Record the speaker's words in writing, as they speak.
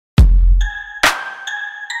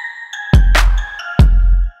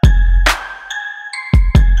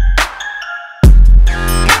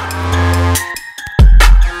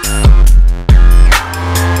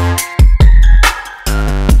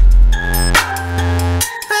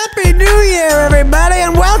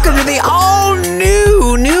welcome to the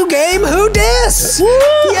all-new New Game Who Dis!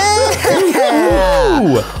 Yeah!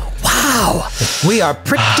 Woo! Wow, we are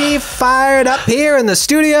pretty fired up here in the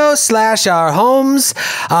studio / our homes.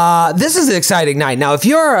 This is an exciting night. Now, if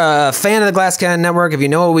you're a fan of the Glass Cannon Network, if you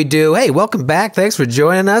know what we do, hey, welcome back. Thanks for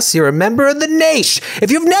joining us. You're a member of the Naish.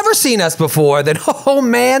 If you've never seen us before, then, oh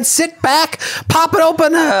man, sit back, pop it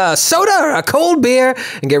open, a soda or a cold beer,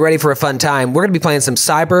 and get ready for a fun time. We're going to be playing some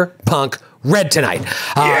Cyberpunk RED tonight.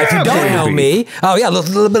 If you don't know me, oh yeah, a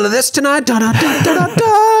little bit of this tonight. Da, da, da, da, da, da.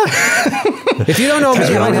 If you don't know me,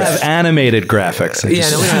 we don't have animated graphics. Yeah,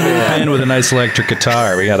 no, we have playing with a nice electric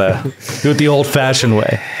guitar. We gotta do it the old-fashioned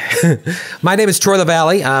way. My name is Troy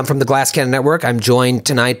LaValle. I'm from the Glass Cannon Network. I'm joined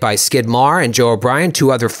tonight by Skid Marr and Joe O'Brien,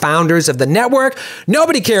 two other founders of the network.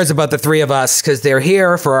 Nobody cares about the three of us because they're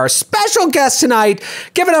here for our special guest tonight.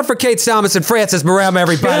 Give it up for Kate Stamas and Francis Mrema,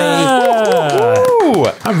 everybody. Yeah.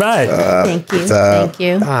 All right. Thank you. Thank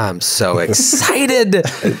you. I'm so excited.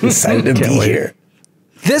 Excited to be here.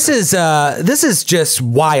 This is just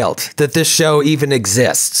wild that this show even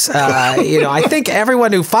exists. I think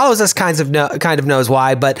everyone who follows us kind of knows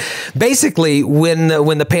why. But basically, when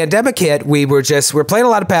the pandemic hit, we're playing a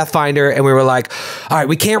lot of Pathfinder, and we were like, all right,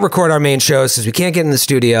 we can't record our main shows because we can't get in the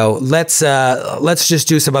studio. Let's just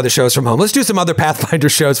do some other shows from home. Let's do some other Pathfinder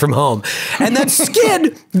shows from home. And then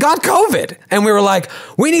Skid got COVID, and we were like,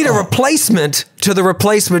 we need a replacement to the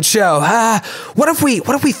replacement show. What if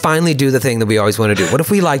we finally do the thing that we always want to do? What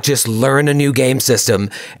if we just learn a new game system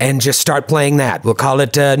and just start playing that? We'll call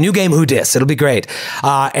it New Game Who Dis. It'll be great.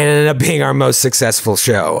 And it ended up being our most successful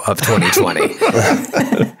show of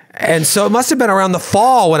 2020. And so it must have been around the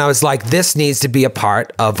fall when I was like, this needs to be a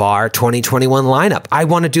part of our 2021 lineup. I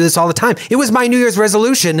want to do this all the time. It was my New Year's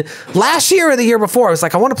resolution last year or the year before. I was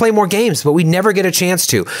like, I want to play more games, but we never get a chance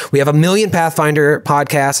to. We have a million Pathfinder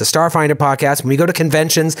podcasts, a Starfinder podcast. When we go to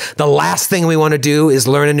conventions, the last thing we want to do is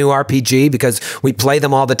learn a new RPG because we play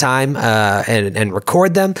them all the time and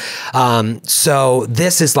record them. So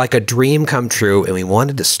this is like a dream come true, and we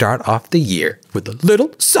wanted to start off the year with a little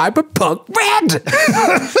Cyberpunk RED.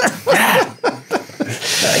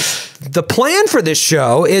 Nice. The plan for this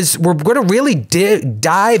show is we're going to really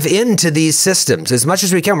dive into these systems as much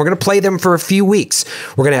as we can. We're going to play them for a few weeks.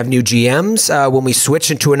 We're going to have new GMs when we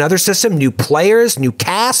switch into another system, new players, new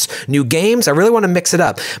casts, new games. I really want to mix it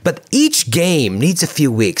up. But each game needs a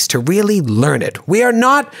few weeks to really learn it. We are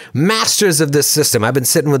not masters of this system. I've been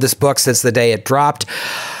sitting with this book since the day it dropped.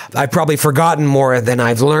 I've probably forgotten more than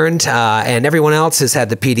I've learned, and everyone else has had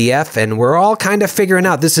the PDF, and we're all kind of figuring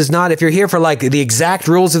out. This is not, if you're here for like the exact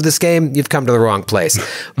rules of this game, you've come to the wrong place.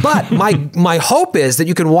 But my hope is that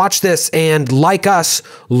you can watch this and, like us,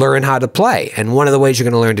 learn how to play. And one of the ways you're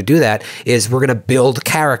going to learn to do that is we're going to build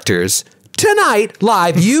characters tonight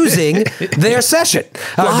live using their session,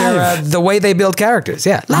 the way they build characters.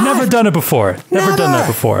 Yeah, live. Never done it before. Never done that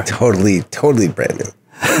before. Totally brand new.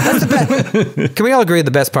 That's the best. Can we all agree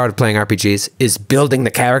the best part of playing RPGs is building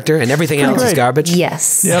the character and everything else is garbage?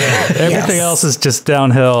 Yes. Yep. Everything else is just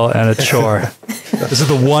downhill and a chore. This is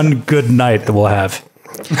the one good night that we'll have.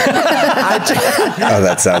 Oh,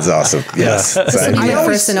 that sounds awesome. Yes. This will be your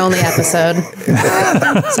first and only episode.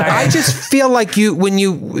 Sorry. I just feel like there's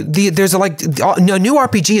a new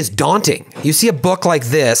RPG is daunting. You see a book like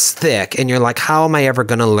this thick and you're like, how am I ever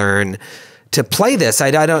going to learn to play this?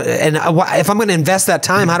 I don't, and if I'm going to invest that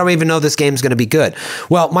time, how do I even know this game's going to be good?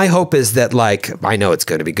 Well, my hope is that, I know it's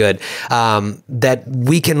going to be good, that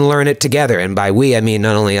we can learn it together. And by we, I mean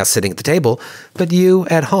not only us sitting at the table, but you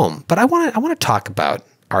at home. But I want to talk about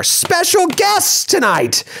our special guests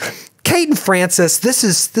tonight. Kate and Francis, this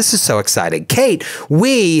is so exciting. Kate,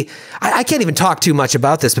 I can't even talk too much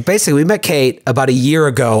about this, but basically we met Kate about a year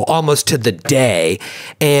ago, almost to the day,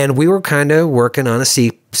 and we were kind of working on a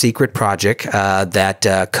secret project that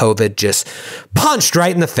COVID just punched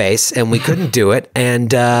right in the face, and we couldn't do it. And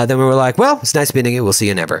then we were like, well, it's nice meeting you. We'll see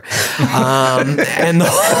you never. And the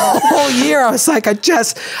whole year I was like, I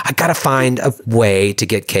got to find a way to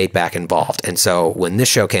get Kate back involved. And so when this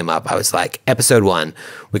show came up, I was like, episode 1,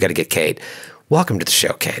 we got to get Kate. Welcome to the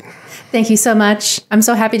show, Kate. Thank you so much. I'm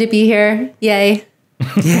so happy to be here. Yay.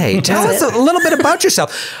 Yay. Tell us a little bit about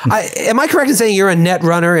yourself. Am I correct in saying you're a net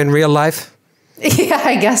runner in real life? Yeah,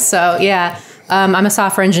 I guess so. Yeah. I'm a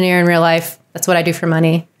software engineer in real life. That's what I do for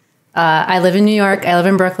money. I live in New York. I live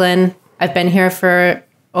in Brooklyn. I've been here for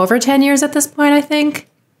over 10 years at this point, I think.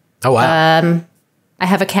 Oh, wow. I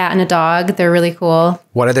have a cat and a dog. They're really cool.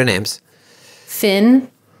 What are their names? Finn,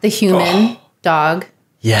 the human dog.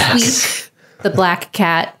 Yes. Tweet, the black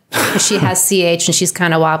cat. She has CH and she's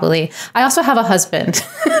kind of wobbly. I also have a husband. It's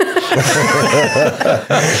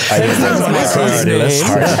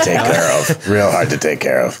hard to take care of. Real hard to take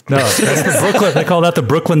care of. No, that's the Brooklyn. They call that the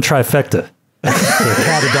Brooklyn trifecta. A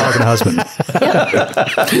cat, a dog, and a husband.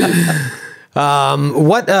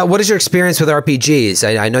 What is your experience with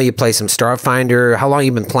RPGs? I know you play some Starfinder. How long have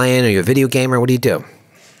you been playing? Are you a video gamer? What do you do?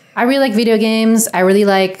 I really like video games. I really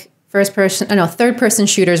like third person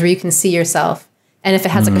shooters where you can see yourself. And if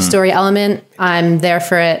it has like a story element, I'm there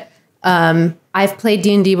for it. I've played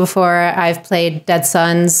D&D before. I've played Dead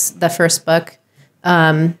Sons, the first book.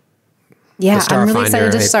 I'm really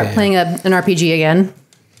excited to start playing an RPG again.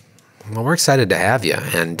 Well, we're excited to have you.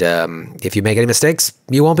 And if you make any mistakes,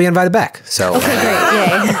 you won't be invited back. So okay, great.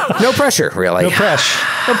 Yay. No pressure, really. No pressure.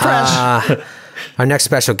 No pressure. Our next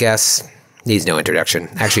special guest needs no introduction.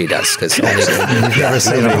 Actually, he does, because only Joe's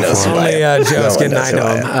and I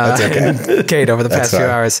know him. And Kate over the past few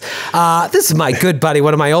hours. This is my good buddy,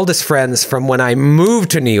 one of my oldest friends from when I moved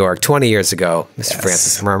to New York 20 years ago, Mr.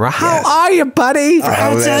 Francis Mrema. How are you, buddy?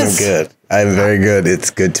 I'm good. I'm very good. It's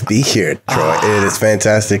good to be here, Troy. It is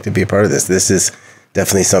fantastic to be a part of this. This is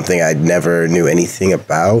definitely something I never knew anything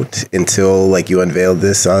about until like you unveiled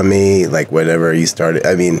this on me, like whenever you started.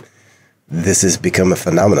 I mean, this has become a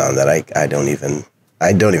phenomenon that I don't even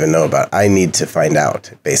know about. I need to find out,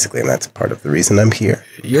 basically, and that's part of the reason I'm here.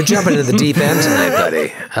 You're jumping into the deep end tonight,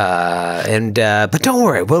 buddy. But don't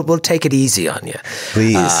worry, we'll take it easy on you.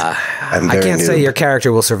 Please. I can't say your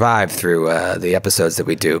character will survive through the episodes that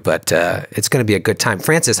we do, but it's going to be a good time.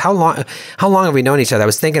 Francis, how long have we known each other? I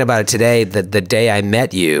was thinking about it today, the day I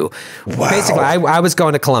met you. Wow. Basically, I was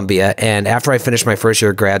going to Columbia, and after I finished my first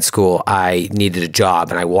year of grad school, I needed a job,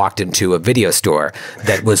 and I walked into a video store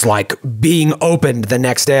that was like being opened the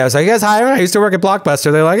next day. I was like, yes, hi, I used to work at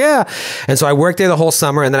Blockbuster. They're like, yeah. And so I worked there the whole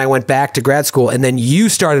summer, and then I went back to grad school, and then you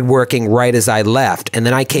started working right as I left, and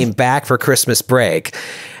then I came back for Christmas break.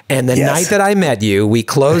 And the night that I met you, we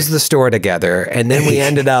closed the store together, and then we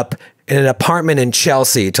ended up in an apartment in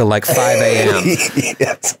Chelsea till like 5 a.m.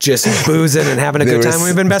 Just boozing and having a good time.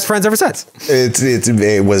 We've been best friends ever since.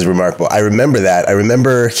 It was remarkable. I remember that. I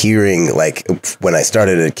remember hearing like when I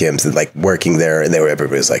started at Kim's and like working there, and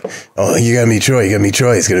everybody was like, "Oh, you got to meet Troy. You got to meet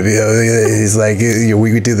Troy. He's gonna be. He's like,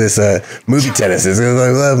 we could do this movie tennis."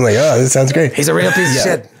 I'm like, "Oh, this sounds great." He's a real piece of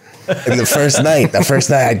shit. And the first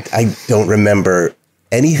night, I don't remember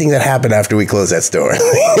anything that happened after we closed that store.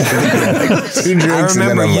 Like 2 drinks. I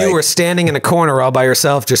remember you were standing in a corner all by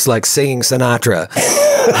yourself, just like singing Sinatra.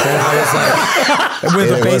 And I was like,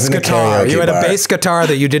 with a bass guitar. You had a bass guitar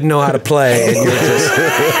that you didn't know how to play, and you were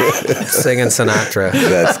just singing Sinatra.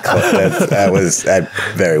 That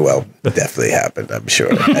very well definitely happened, I'm sure.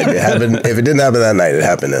 If it didn't happen that night, it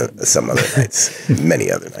happened some other nights,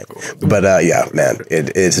 many other nights. But yeah, man,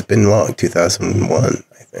 it's been long, 2001.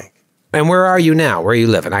 And where are you now? Where are you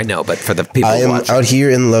living? I know, but for the people I am watching. out here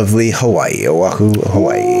in lovely Hawaii, Oahu,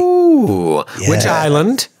 Hawaii. Ooh, yeah. Which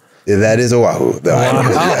island? That is Oahu. The island.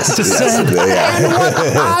 Yes. What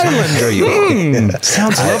island are you on?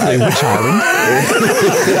 Sounds lovely. Which island?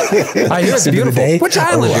 I hear it's beautiful. Which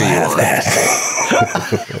island are you on?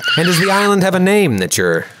 And does the island have a name that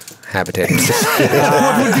you're habitating?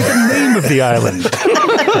 What would be the name of the island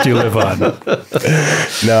that you live on?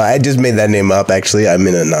 No, I just made that name up. Actually, I'm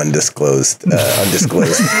in an undisclosed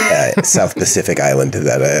South Pacific island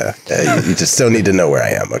that you just don't need to know where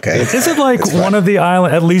I am. Okay. Is it like one of the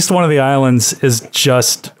island? At least one of the islands is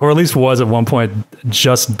just, or at least was at one point,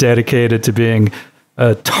 just dedicated to being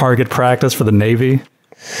a target practice for the Navy.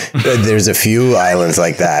 There's a few islands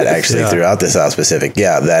like that actually throughout the South Pacific.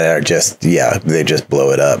 Yeah, that are just they just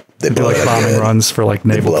blow it up. They blow like it up bombing good. runs for like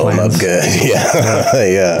naval blow planes. Them up good. Yeah,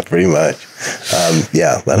 yeah, pretty much.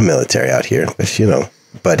 Yeah, a lot of military out here,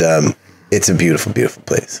 but it's a beautiful, beautiful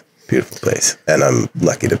place. Beautiful place, and I'm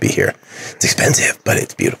lucky to be here. It's expensive, but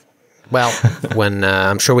it's beautiful. Well, when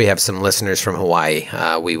I'm sure we have some listeners from Hawaii,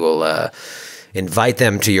 we will invite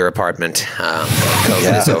them to your apartment.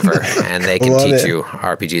 COVID is over, and they can teach you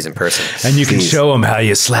RPGs in person. And you can show them how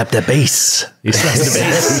you slap the bass. You slap the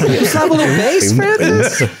bass. You slap a little bass,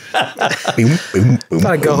 Francis?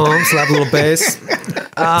 Gotta go home, slap a little bass.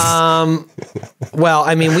 Well,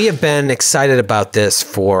 I mean, we have been excited about this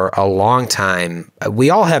for a long time.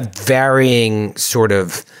 We all have varying sort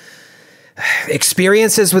of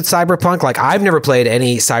experiences with Cyberpunk. Like, I've never played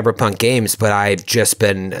any Cyberpunk games, but I've just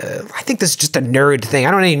been, I think this is just a nerd thing.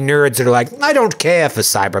 I don't know any nerds that are like, I don't care for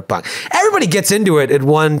Cyberpunk. Everybody gets into it at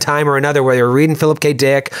one time or another, whether you're reading Philip K.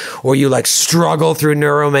 Dick or you like struggle through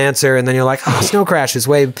Neuromancer, and then you're like, oh, Snow Crash is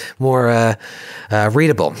way more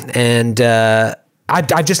readable. And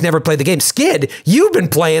I've just never played the game. Skid, you've been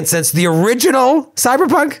playing since the original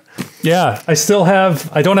Cyberpunk? Yeah, I still have,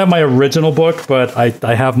 I don't have my original book, but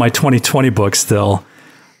I have my 2020 book still.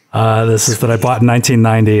 This is that I bought in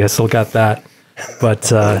 1990. I still got that. But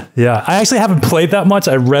yeah, I actually haven't played that much.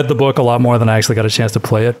 I read the book a lot more than I actually got a chance to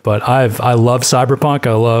play it. But I love Cyberpunk.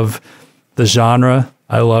 I love the genre.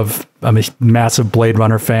 I'm a massive Blade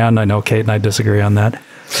Runner fan. I know Kate and I disagree on that.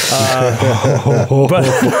 But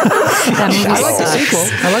I like the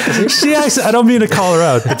sequel. She actually, I don't mean to call her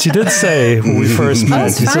out, but she did say when we first met,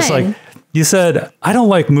 it's she's just fine. like, you said, I don't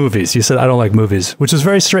like movies. You said, I don't like movies, which is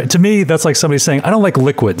very strange. To me, that's like somebody saying, I don't like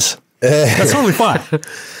liquids. That's totally fine.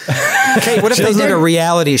 Kate, what if they did a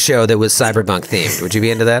reality show that was Cyberpunk themed? Would you be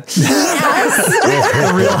into that?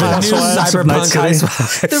 The Real Housewives of Night City.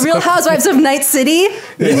 The Real Housewives of Night City.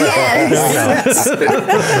 Yes.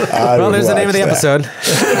 Well, there's the name of the episode.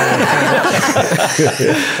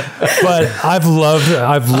 But I've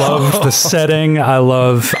loved the setting. I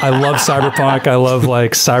love Cyberpunk. I love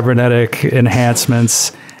like cybernetic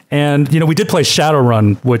enhancements. And, you know, we did play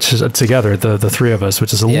Shadowrun, which is together, the three of us,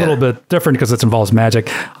 which is a little bit different because it involves magic.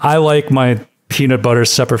 I like my peanut butter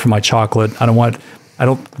separate from my chocolate. I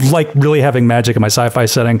don't like really having magic in my sci-fi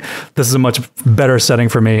setting. This is a much better setting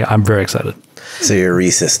for me. I'm very excited. So you're a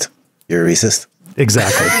racist. You're a racist?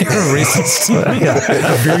 Exactly. You're a racist. Yeah.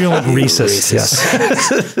 A virulent racist. Yes.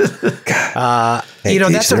 You know,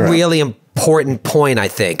 that's a really important point, I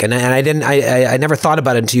think. And I never thought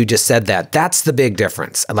about it until you just said that. That's the big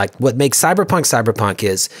difference. Like what makes Cyberpunk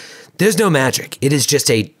is there's no magic. It is just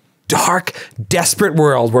a dark, desperate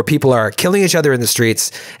world where people are killing each other in the streets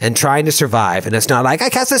and trying to survive. And it's not like, I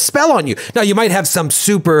cast a spell on you. Now, you might have some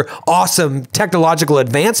super awesome technological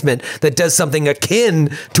advancement that does something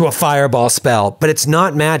akin to a fireball spell, but it's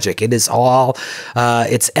not magic. It is all,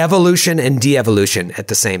 it's evolution and de-evolution at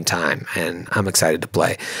the same time. And I'm excited to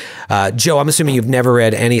play. Joe, I'm assuming you've never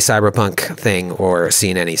read any Cyberpunk thing or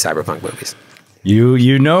seen any Cyberpunk movies.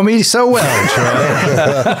 You know me so well,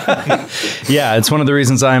 Troy. Yeah, it's one of the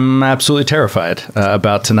reasons I'm absolutely terrified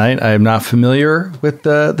about tonight. I'm not familiar with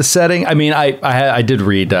the setting. I mean, I did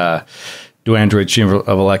read Do Androids Dream of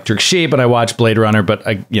Electric Sheep, and I watched Blade Runner, but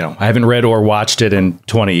I haven't read or watched it in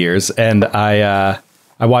 20 years. And I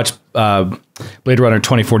watched Blade Runner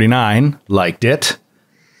 2049, liked it,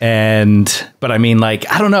 but I mean,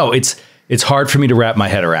 like, I don't know, it's hard for me to wrap my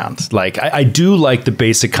head around. Like, I do like the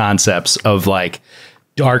basic concepts of like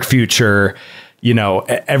dark future, I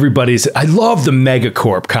love the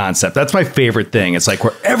megacorp concept. That's my favorite thing. It's like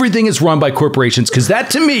where everything is run by corporations, because that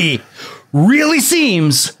to me really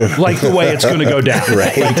seems like the way it's going to go down.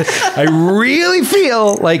 Right. Like, I really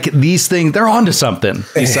feel like these things, they're onto something,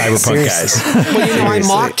 these Cyberpunk guys. Well, I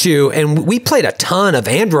mocked you, and we played a ton of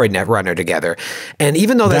Android Netrunner together. And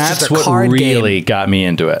even though that's just a card what game, really got me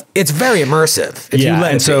into it. It's very immersive.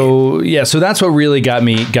 So that's what really got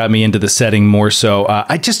me into the setting more so.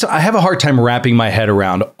 I have a hard time wrapping my head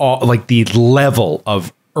around all like the level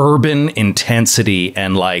of urban intensity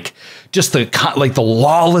and like just the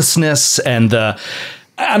lawlessness and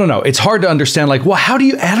I don't know. It's hard to understand. Like, well, how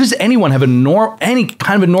does anyone have any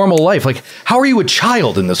kind of a normal life? Like, how are you a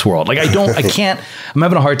child in this world? Like, I'm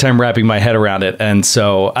having a hard time wrapping my head around it. And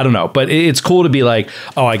so I don't know, but it's cool to be like,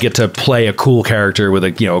 oh, I get to play a cool character with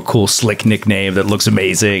a cool slick nickname that looks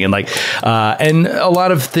amazing. And like, and a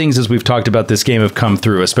lot of things as we've talked about this game have come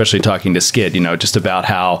through, especially talking to Skid, just about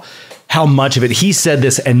how much of it, he said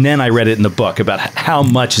this, and then I read it in the book about how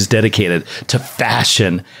much is dedicated to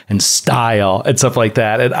fashion and style and stuff like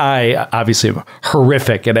that. And I obviously am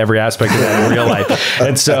horrific at every aspect of that in real life.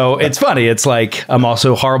 And so it's funny. It's like, I'm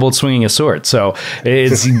also horrible at swinging a sword. So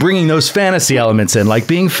it's bringing those fantasy elements in, like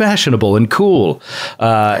being fashionable and cool,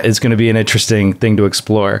 is going to be an interesting thing to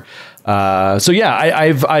explore. So yeah,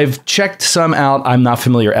 I've checked some out. I'm not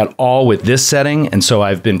familiar at all with this setting, and so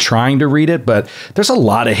I've been trying to read it, but there's a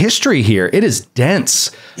lot of history here. It is dense.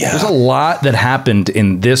 Yeah. There's a lot that happened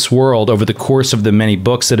in this world over the course of the many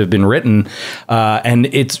books that have been written, and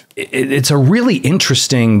it's a really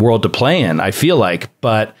interesting world to play in, I feel like,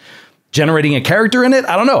 but generating a character in it,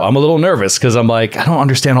 I don't know. I'm a little nervous because I'm like, I don't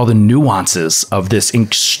understand all the nuances of this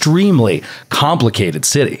extremely complicated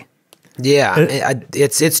city. Yeah,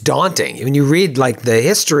 it's daunting. When you read like the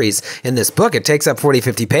histories in this book, it takes up 40,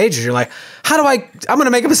 50 pages. You're like, I'm going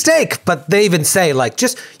to make a mistake. But they even say like,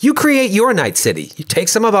 you create your Night City. You take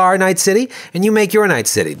some of our Night City and you make your Night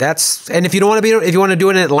City. And if you want to do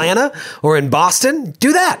it in Atlanta or in Boston,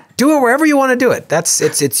 do that. Do it wherever you want to do it.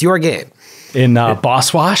 It's your game. In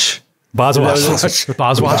Boswash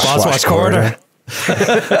Corridor.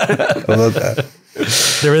 I love that.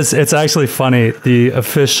 It's actually funny. The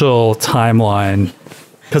official timeline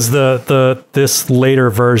because this later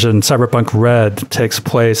version, Cyberpunk RED, takes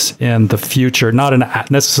place in the future, not in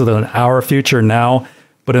necessarily in our future now,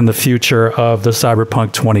 but in the future of the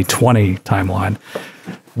Cyberpunk 2020 timeline,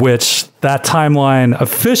 which that timeline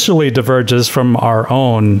officially diverges from our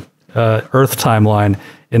own Earth timeline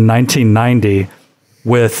in 1990,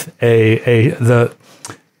 with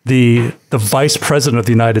the vice president of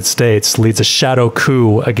the United States leads a shadow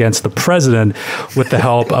coup against the president with the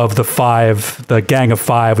help of the Gang of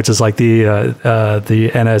Five, which is like the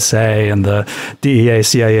NSA and the DEA,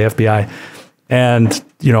 CIA, FBI, and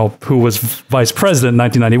who was vice president in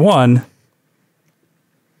 1991.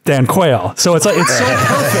 Dan Quayle. So it's so perfect.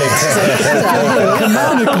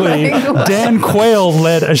 Canonically, Dan Quayle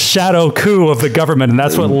led a shadow coup of the government, and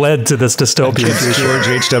that's what led to this dystopian future. George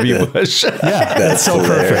H.W. Bush. Yeah, that's so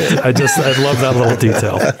hilarious. Perfect. I love that little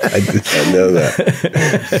detail. I know that.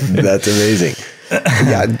 That's amazing.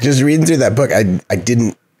 Yeah, just reading through that book, I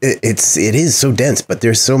didn't. It is so dense, but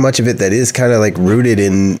there's so much of it that is kind of like rooted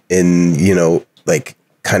in like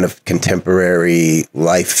kind of contemporary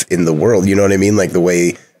life in the world. You know what I mean? Like the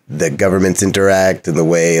way the governments interact and the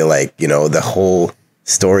way the whole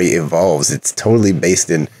story evolves. It's totally based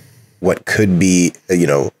in what could be,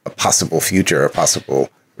 a possible future or possible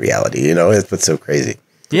reality. It's what's so crazy.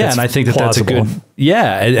 Yeah, and I think that's a good,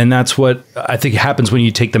 and that's what I think happens when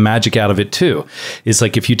you take the magic out of it too. Is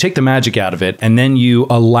like if you take the magic out of it and then you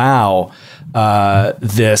allow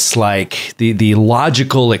this like the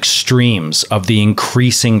logical extremes of the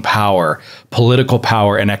increasing power, political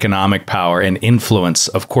power and economic power and influence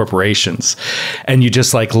of corporations, and you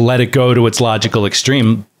just like let it go to its logical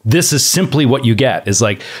extreme. This is simply what you get is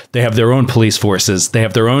like they have their own police forces. They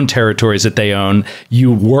have their own territories that they own.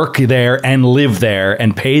 You work there and live there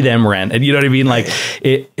and pay them rent. And you know what I mean? Like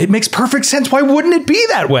it makes perfect sense. Why wouldn't it be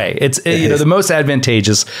that way? It's the most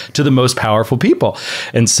advantageous to the most powerful people.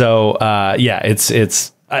 And so,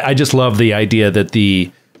 I just love the idea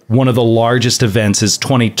that one of the largest events is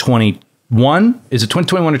 2021. Is it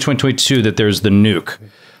 2021 or 2022 that there's the nuke?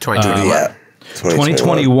 2021.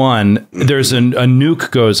 2021, there's a nuke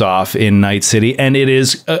goes off in Night City, and it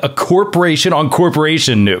is a corporation on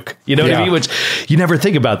corporation nuke. You know what I mean? Which you never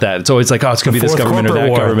think about that. It's always like, oh, it's going to be this government or that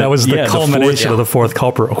government. That was the culmination of the fourth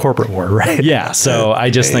corporate war, right? Yeah. So I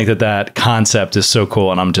just think that concept is so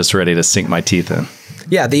cool, and I'm just ready to sink my teeth in.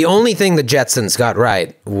 Yeah. The only thing the Jetsons got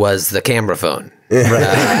right was the camera phone.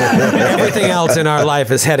 Everything else in our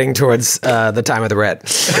life is heading towards the time of the red.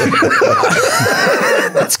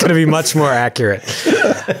 That's going to be much more accurate.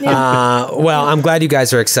 Well, I'm glad you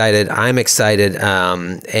guys are excited. I'm excited. We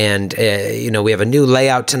have a new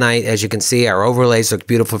layout tonight. As you can see, our overlays look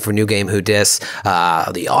beautiful for New Game Who Dis.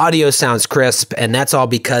 The audio sounds crisp, and that's all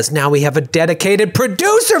because now we have a dedicated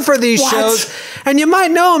producer for these shows. And you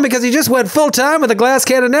might know him because he just went full-time with the Glass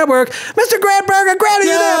Cannon Network. Mr. Grant Berger. Grant, are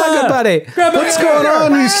you there, my good buddy? What's going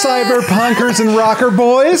on, you cyberpunkers and rocker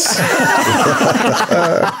boys?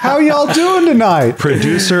 How y'all doing tonight?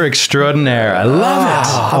 Producer extraordinaire. I love it.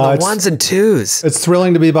 On the ones and twos. It's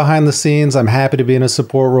thrilling to be behind the scenes. I'm happy to be in a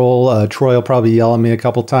support role. Troy will probably yell at me a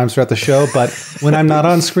couple times throughout the show, but when I'm not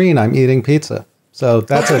on screen, I'm eating pizza. So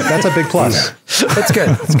that's a big plus. That's good.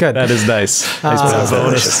 That's good. That is nice. Nice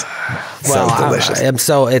delicious. Sounds delicious.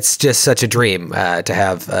 So it's just such a dream to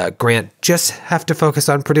have Grant just have to focus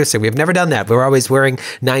on producing. We've never done that. We're always wearing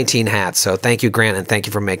 19 hats. So thank you, Grant, and thank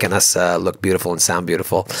you for making us look beautiful and sound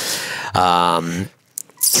beautiful.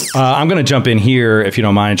 I'm going to jump in here if you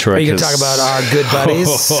don't mind, Troy. You can talk about our good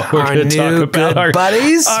buddies.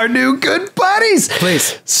 Our new good buddies.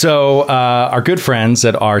 Please. So our good friends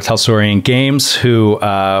at our Telsorian Games, who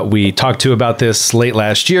we talked to about this late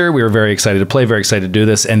last year. We were very excited to play, very excited to do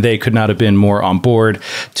this, and they could not have been more on board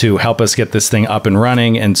to help us get this thing up and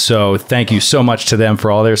running. And so thank you so much to them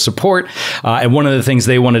for all their support. And one of the things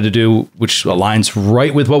they wanted to do, which aligns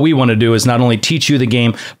right with what we want to do, is not only teach you the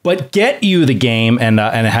game, but get you the game and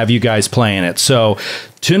have you guys playing it. So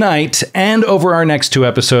tonight and over our next two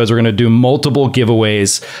episodes, we're going to do multiple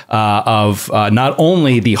giveaways of not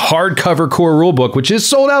only the hardcover core rulebook, which is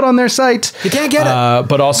sold out on their site. You can't get it.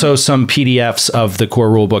 But also some PDFs of the core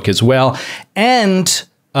rulebook as well. And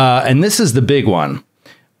this is the big one.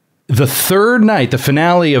 The third night, the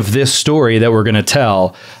finale of this story that we're going to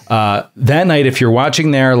tell, that night, if you're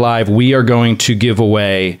watching there live, we are going to give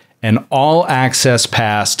away an all-access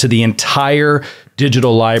pass to the entire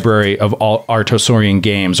digital library of all Artosorian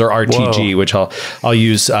games, or RTG, which I'll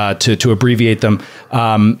use to abbreviate them.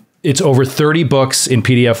 It's over 30 books in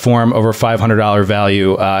PDF form, over $500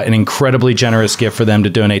 value, an incredibly generous gift for them to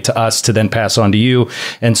donate to us to then pass on to you.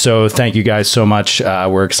 And so thank you guys so much.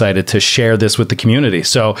 We're excited to share this with the community.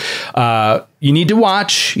 So you need to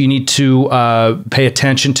watch. You need to pay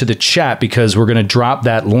attention to the chat because we're going to drop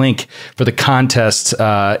that link for the contest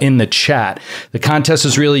in the chat. The contest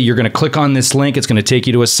is really, you're going to click on this link. It's going to take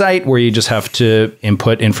you to a site where you just have to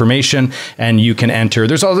input information and you can enter.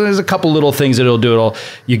 There's a couple little things that it'll do.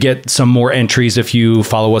 You get some more entries if you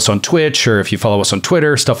follow us on Twitch or if you follow us on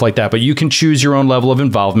Twitter, stuff like that. But you can choose your own level of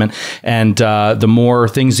involvement. And the more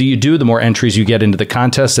things that you do, the more entries you get into the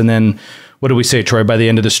contest. And then, what do we say, Troy? By the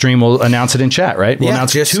end of the stream, we'll announce it in chat, right? We'll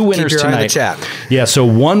announce just 2 winners keep your eye on tonight. the chat. Yeah, so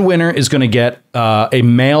one winner is going to get a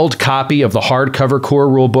mailed copy of the hardcover core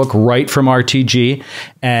rulebook right from RTG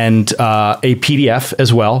and a PDF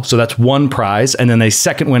as well. So that's one prize. And then the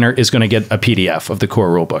second winner is going to get a PDF of the core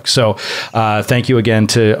rulebook. So thank you again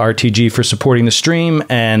to RTG for supporting the stream,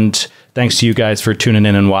 and thanks to you guys for tuning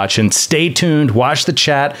in and watching. Stay tuned. Watch the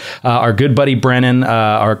chat. Our good buddy Brennan,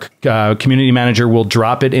 our community manager, will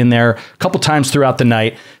drop it in there a couple times throughout the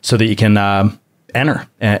night so that you can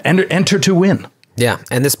enter to win. Yeah,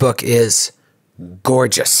 and this book is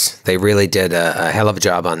gorgeous. They really did a hell of a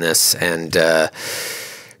job on this, and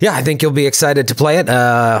yeah, I think you'll be excited to play it.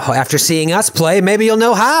 After seeing us play, maybe you'll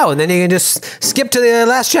know how, and then you can just skip to the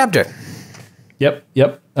last chapter. Yep.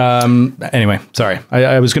 Anyway, sorry.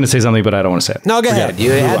 I was going to say something, but I don't want to say it. No, go ahead.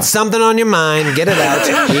 You had something on your mind. Get it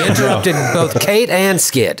out. You interrupted both Kate and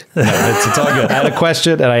Skid. No, it's all good. I had a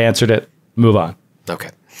question and I answered it. Move on. Okay.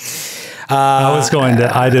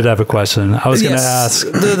 I did have a question. I was going to ask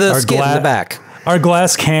the Skid in the back. Are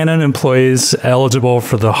Glass Cannon employees eligible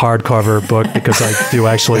for the hardcover book? Because I do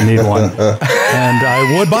actually need one. And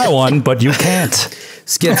I would buy one, but you can't.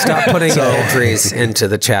 Skid, stop putting entries into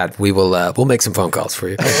the chat. We'll make some phone calls for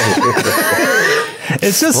you.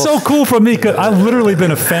 It's just so cool for me because I've literally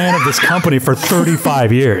been a fan of this company for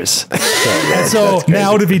 35 years. And so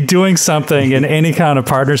now to be doing something in any kind of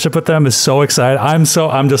partnership with them is so exciting. I'm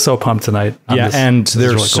just so pumped tonight. And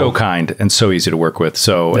they're really so cool. kind and so easy to work with.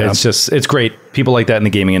 So it's great. People like that in the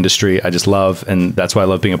gaming industry, I just love, and that's why I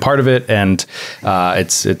love being a part of it. And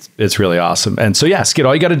it's really awesome. And so Skid,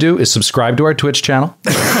 all you got to do is subscribe to our Twitch channel.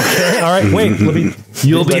 Okay. All right. Wait.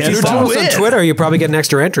 You'll be If you follow us on Twitter, you probably get an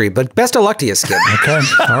extra entry. But best of luck to you, Skid. Okay.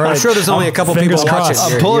 All right. I'm sure there's only a couple people watching.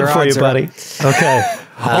 I'll pull it for you, buddy. Okay.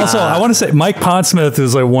 Also, I want to say Mike Pondsmith,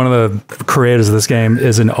 who's like one of the creators of this game,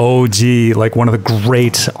 is an OG, like one of the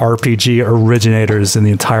great RPG originators in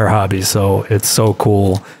the entire hobby. So it's so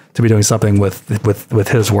cool to be doing something with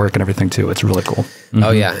his work and everything too. It's really cool. Mm-hmm.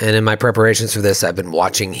 Oh yeah, and in my preparations for this, I've been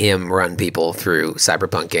watching him run people through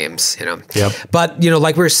Cyberpunk games. Yep. But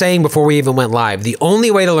like we were saying before we even went live, the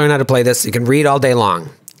only way to learn how to play this, you can read all day long,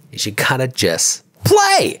 is you gotta just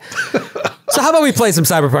play. So how about we play some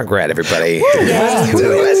Cyberpunk RED, everybody?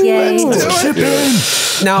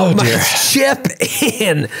 Now, chip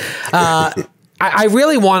in. I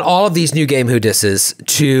really want all of these new Game Who Disses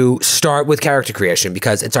to start with character creation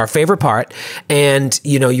because it's our favorite part. And,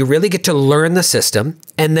 you really get to learn the system.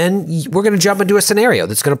 And then we're going to jump into a scenario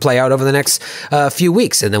that's going to play out over the next few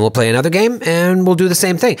weeks. And then we'll play another game and we'll do the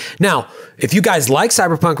same thing. Now, if you guys like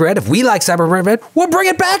Cyberpunk RED, if we like Cyberpunk RED, we'll bring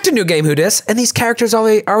it back to New Game Who Dis. And these characters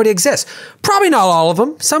already exist. Probably not all of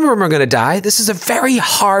them. Some of them are going to die. This is a very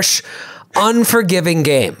harsh, unforgiving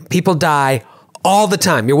game. People die all the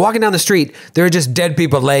time. You're walking down the street, there are just dead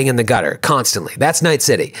people laying in the gutter constantly. That's Night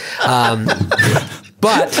City.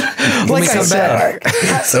 But when we come back,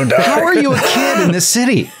 so dark. How are you a kid in this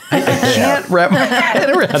city? I can't wrap my head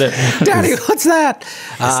around it. Daddy, what's that?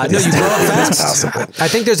 No, you grow up fast. I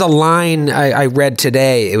think there's a line I read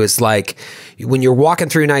today. It was like, when you're walking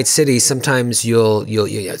through Night City, sometimes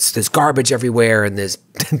there's garbage everywhere and there's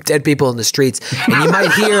dead people in the streets, and you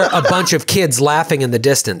might hear a bunch of kids laughing in the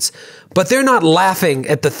distance, but they're not laughing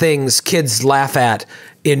at the things kids laugh at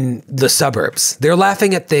in the suburbs. They're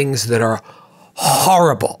laughing at things that are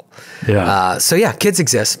horrible. Yeah. So kids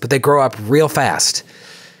exist, but they grow up real fast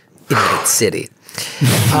in Night City.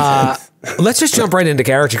 Let's just jump right into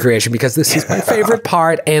character creation because this is my favorite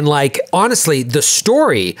part. And honestly, the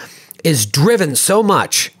story is driven so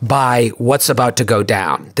much by what's about to go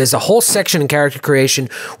down. There's a whole section in character creation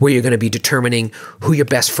where you're going to be determining who your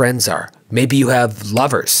best friends are. Maybe you have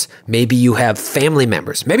lovers. Maybe you have family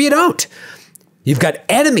members. Maybe you don't. You've got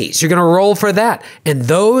enemies. You're going to roll for that. And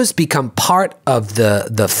those become part of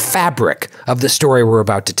the fabric of the story we're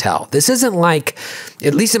about to tell. This isn't like,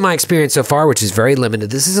 at least in my experience so far, which is very limited,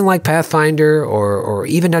 this isn't like Pathfinder or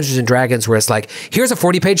even Dungeons & Dragons where it's like, here's a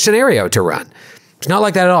 40-page scenario to run. It's not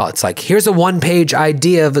like that at all. It's like, here's a one-page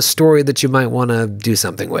idea of a story that you might want to do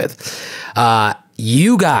something with.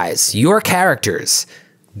 You guys, your characters,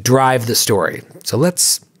 drive the story. So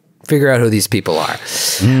let's Figure out who these people are.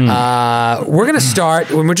 We're going to start,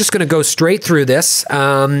 and we're just going to go straight through this.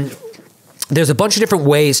 There's a bunch of different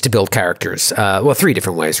ways to build characters. Well, 3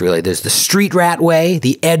 different ways, really. There's the Street Rat way,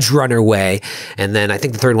 the Edge Runner way, and then I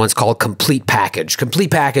think the third one's called Complete Package.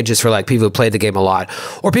 Complete Package is for like people who played the game a lot,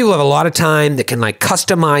 or people who have a lot of time that can like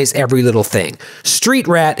customize every little thing. Street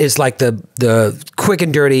Rat is like the quick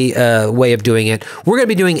and dirty way of doing it. We're going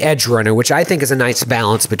to be doing Edge Runner, which I think is a nice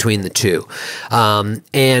balance between the two.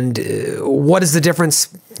 And what is the difference?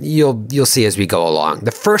 You'll see as we go along.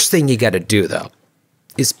 The first thing you got to do, though,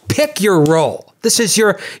 is pick your role. This is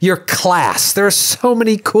your class. There are so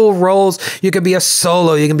many cool roles. You can be a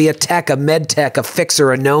solo, you can be a tech, a med tech, a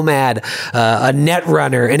fixer, a nomad, a net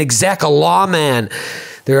runner, an exec, a lawman.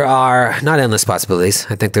 There are not endless possibilities.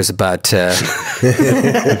 I think there's about... There's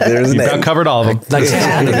You've about covered all of them. like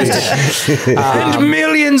 10. And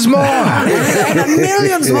millions more. And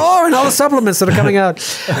millions more and all the supplements that are coming out.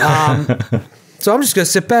 So I'm just going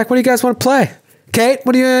to sit back. What do you guys want to play? Kate,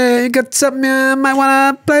 what do you got something you might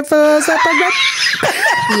want to play for Cyberpunk?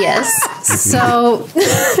 Yes. So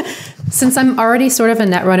since I'm already sort of a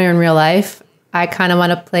netrunner in real life, I kind of want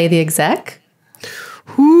to play the exec.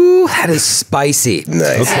 Ooh, that is spicy.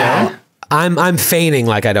 Nice. Yeah. I'm feigning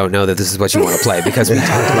like I don't know that this is what you want to play because we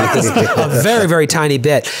talked about this a very, very tiny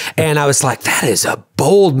bit. And I was like, that is a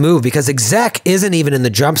bold move because exec isn't even in the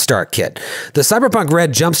Jumpstart kit. The Cyberpunk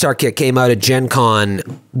RED Jumpstart kit came out at Gen Con,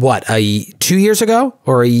 what, 2 years ago?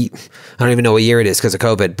 Or I don't even know what year it is because of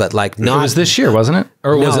COVID, but like not. It was this year, wasn't it?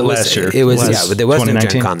 Or was it last year? It was, yeah, but there was no 2019?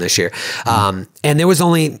 Gen Con this year. And there was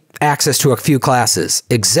only access to a few classes.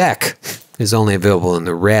 Exec is only available in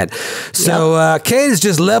the red. So Kate is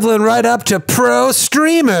just leveling right up to pro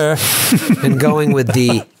streamer and going with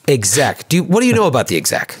the exec. What do you know about the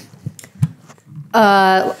exec?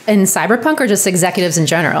 In Cyberpunk or just executives in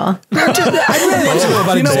general? I really want to know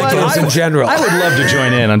about executives in general. I would love to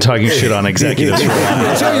join in on talking shit on executives for a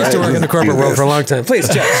while. I used to work in the corporate world for a long time. Please,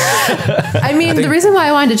 Jeff. I mean, the reason why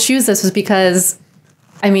I wanted to choose this was because,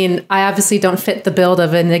 I mean, I obviously don't fit the build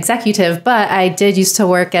of an executive, but I did used to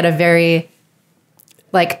work at a very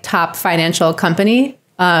like top financial company.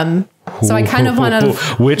 So I kind of want to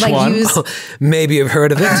Which like one? use. Maybe you've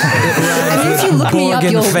heard of it. I mean, if you look me up,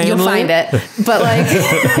 you'll find it. But like,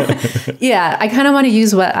 yeah, I kind of want to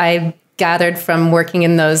use what I gathered from working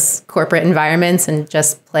in those corporate environments and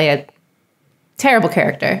just play a terrible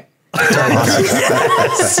character.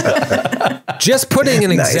 Just putting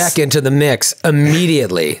an exec into the mix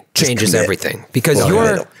immediately changes everything because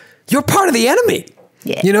you're part of the enemy.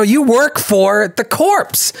 Yeah. You know, you work for the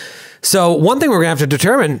corpse. So one thing we're going to have to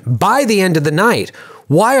determine by the end of the night,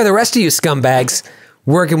 why are the rest of you scumbags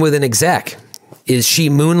working with an exec? Is she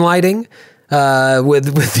moonlighting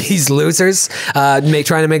with these losers, trying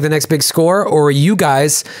to make the next big score? Or are you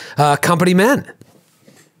guys company men?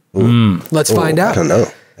 Let's find out. I don't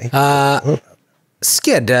know.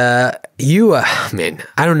 Skid, man,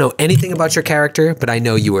 I don't know anything about your character, but I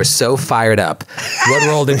know you were so fired up. What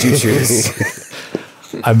role did you choose?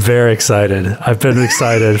 I'm very excited. I've been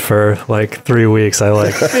excited for like 3 weeks. I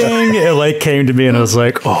like, bing, it like came to me and I was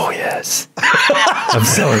like, oh yes. I'm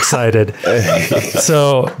so excited.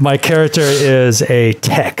 So my character is a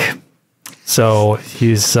tech. So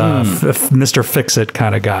he's Mr. Fix-It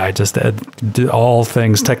kind of guy, just all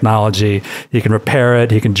things technology. He can repair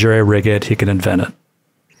it, he can jury-rig it, he can invent it.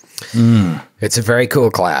 It's a very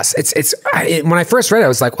cool class. When I first read it, I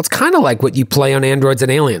was like, well, it's kind of like what you play on Androids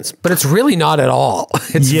and Aliens, but it's really not at all.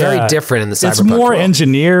 It's very different in the Cyberpunk It's more world.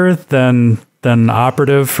 engineer than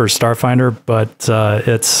operative for Starfinder, but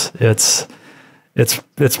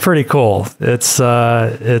it's pretty cool.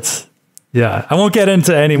 Yeah, I won't get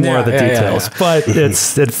into any more of the details, but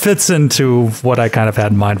it fits into what I kind of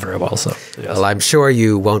had in mind very well. So, yes. Well, I'm sure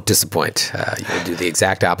you won't disappoint. You'll do the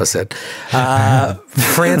exact opposite.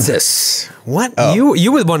 Francis, what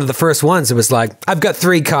you were one of the first ones that was like, I've got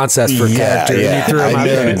 3 concepts for character. Yeah. And you threw them I out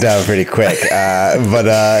narrowed there. it down pretty quick, but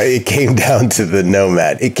it came down to the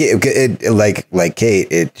nomad. It like Kate,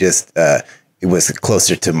 it just it was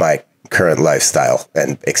closer to my current lifestyle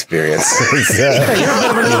and experience.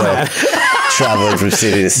 Traveling from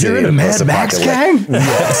city to city. You're in a Mad Max gang?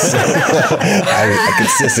 Yes. I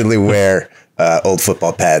consistently wear old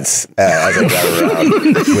football pads as I drive around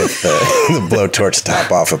with the blowtorch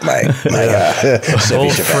top off of my Chevy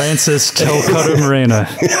Old Chevette. Francis Telcutter Mrema.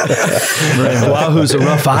 Wahoo's a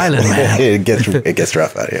rough island, man. It gets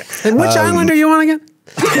rough out here. And which island are you on again?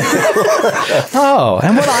 Oh,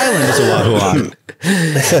 and what island is Oahu on?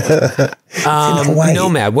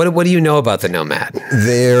 Nomad. What do you know about the Nomad?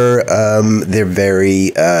 They're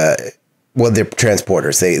very well, they're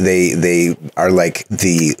transporters. They are like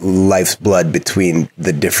the life's blood between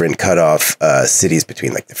the different cutoff cities,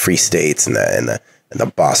 between like the free states and the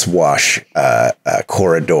Boss Wash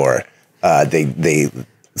corridor. They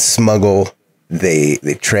smuggle. They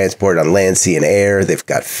transport on land, sea, and air. They've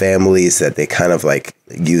got families that they kind of like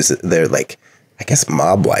use. They're like, I guess,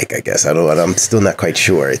 mob-like. I guess I don't know. I'm still not quite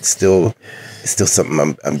sure. It's still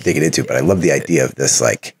something I'm digging into. But I love the idea of this,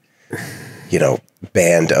 like, you know,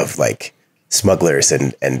 band of like smugglers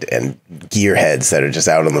and gearheads that are just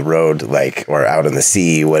out on the road, like, or out on the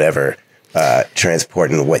sea, whatever.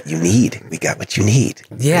 Transporting what you need. We got what you need.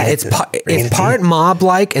 Yeah, it's part mob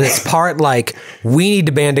like, and it's part like we need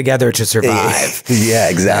to band together to survive. Yeah,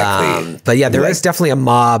 exactly. But yeah, there is definitely a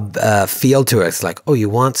mob feel to it. It's like, oh, you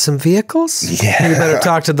want some vehicles? Yeah, you better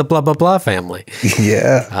talk to the blah blah blah family.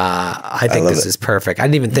 Yeah, I think this is perfect. I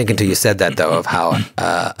didn't even think until you said that though of how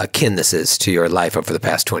akin this is to your life over the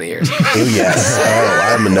past 20 years. Oh, yes.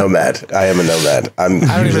 Oh, I'm a nomad. I am a nomad. I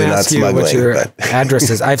don't even not ask you smuggling. what your But address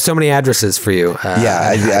is. I have so many addresses for you.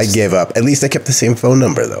 I gave up. At least I kept the same phone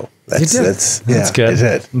number, though. That's good. I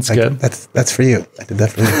did. That's good. That's for you. I did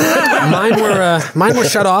that for you. Mine were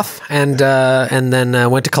shut off, and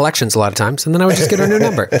then went to collections a lot of times, and then I would just get a new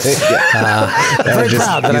number. I'm very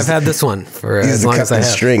proud that I've had this one for as long as I have.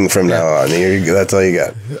 String from now on. That's all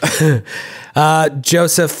you got.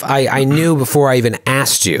 Joseph, I knew before I even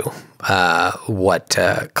asked you what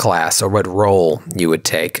class or what role you would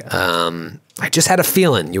take. I just had a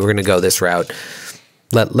feeling you were going to go this route.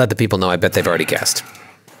 Let the people know. I bet they've already guessed.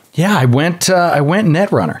 Yeah, I went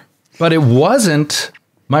Netrunner, but it wasn't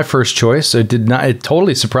my first choice. It did not. It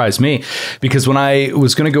totally surprised me because when I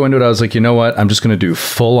was going to go into it, I was like, you know what? I'm just going to do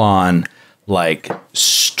full on like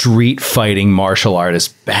street fighting martial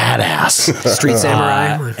artist badass Street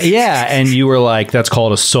samurai. Yeah, and you were like, that's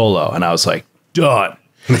called a solo, and I was like, done.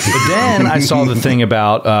 But then I saw the thing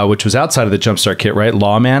about, which was outside of the Jumpstart kit, right?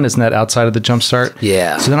 Lawman, isn't that outside of the Jumpstart?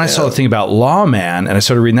 Yeah. So then I saw the thing about Lawman, and I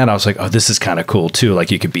started reading that. I was like, oh, this is kind of cool too.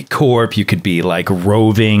 Like you could be corp, you could be like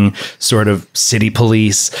roving sort of city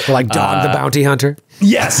police. Like Dog the Bounty Hunter.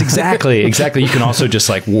 Yes, exactly. Exactly. You can also just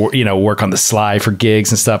like, work on the sly for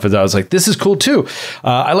gigs and stuff. And I was like, this is cool too.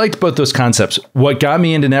 I liked both those concepts. What got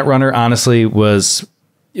me into Netrunner, honestly, was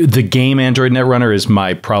the game Android Netrunner is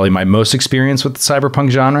probably my most experience with the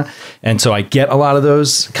cyberpunk genre. And so I get a lot of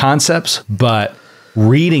those concepts, but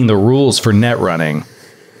reading the rules for net running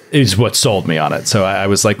is what sold me on it. So I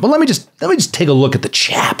was like, well, let me just take a look at the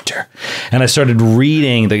chapter. And I started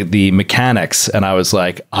reading the mechanics, and I was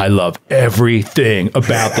like, I love everything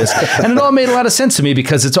about this. And it all made a lot of sense to me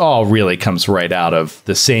because it's all really comes right out of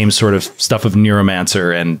the same sort of stuff of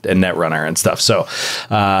Neuromancer and Netrunner and stuff. So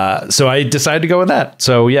I decided to go with that.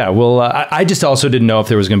 So yeah, well, I just also didn't know if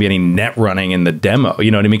there was going to be any net running in the demo.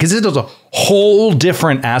 You know what I mean? Because it was a whole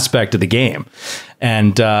different aspect of the game.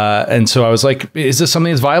 And so I was like, is this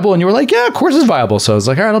something that's viable? And you were like, yeah, of course it's viable. So I was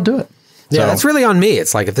like, all right, I'll do it. Yeah, that's really on me.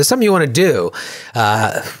 It's like, if there's something you want to do,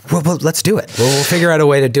 well, let's do it. We'll figure out a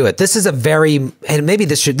way to do it. This is a very, and maybe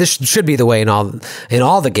this should be the way in all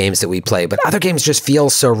the games that we play, but other games just feel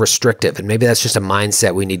so restrictive, and maybe that's just a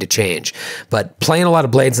mindset we need to change. But playing a lot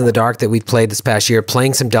of Blades in the Dark that we've played this past year,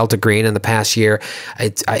 playing some Delta Green in the past year,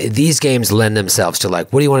 these games lend themselves to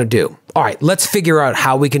like, what do you want to do? All right, let's figure out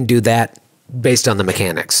how we can do that based on the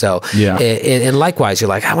mechanics. So, yeah. And likewise, you're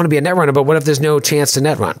like, I want to be a net runner, but what if there's no chance to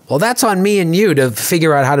net run? Well, that's on me and you to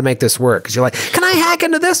figure out how to make this work. Because you're like, can I hack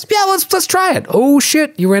into this? Yeah, let's try it. Oh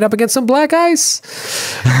shit, you ran up against some black ice.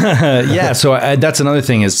 Yeah, so that's another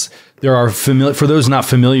thing is there are for those not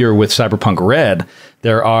familiar with Cyberpunk RED,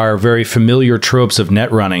 there are very familiar tropes of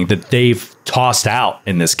net running that they've tossed out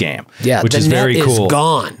in this game. Yeah, which is very cool.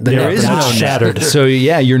 Gone. There is no shattered. So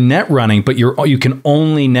yeah, you're net running, but you can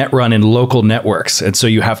only net run in local networks, and so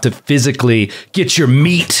you have to physically get your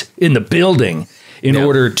meat in the building in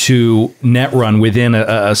order to net run within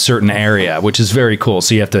a certain area, which is very cool.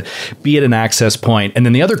 So you have to be at an access point, and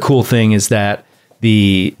then the other cool thing is that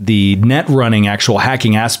the net running actual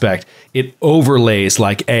hacking aspect, it overlays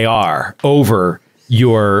like AR over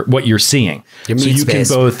what you're seeing. So you can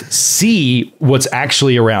both see what's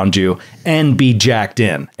actually around you and be jacked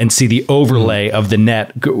in and see the overlay of the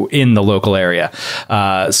net in the local area.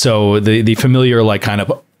 So the familiar, like kind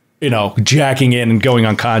of, jacking in and going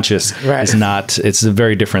unconscious is not, it's a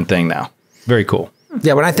very different thing now. Very cool.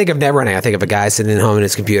 Yeah, when I think of net running, I think of a guy sitting at home in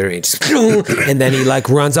his computer and then he like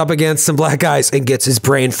runs up against some black ice and gets his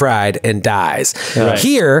brain fried and dies. Right.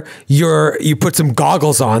 Here, you put some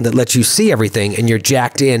goggles on that let you see everything, and you're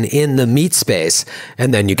jacked in the meat space,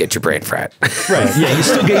 and then you get your brain fried. Right. Yeah, you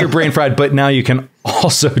still get your brain fried, but now you can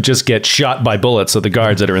also just get shot by bullets of the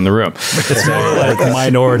guards that are in the room. It's more like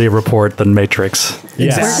Minority Report than Matrix.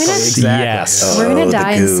 Yes. Yes. We're gonna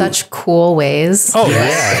die in goo. such cool ways. Oh,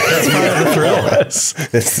 yeah. That's part of the thrill.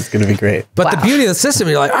 This is going to be great. But the beauty of the system,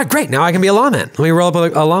 you're like, great, now I can be a lawman. Let me roll up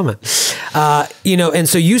a lawman. And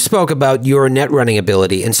so you spoke about your net running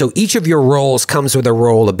ability, and so each of your roles comes with a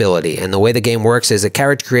roll ability. And the way the game works is at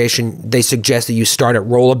character creation, they suggest that you start at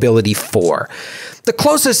roll ability 4. The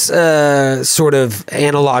closest sort of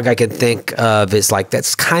analog I can think of is like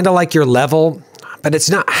that's kind of like your level. But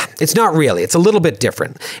it's not really. It's a little bit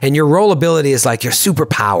different. And your roll ability is like your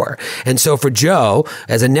superpower. And so for Joe,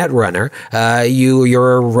 as a net runner,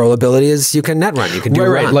 your roll ability is you can net run. You can do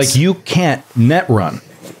runs. Right. Like you can't net run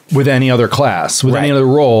with any other class, with any other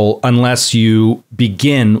role, unless you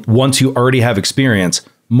begin, once you already have experience,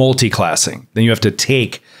 multi-classing. Then you have to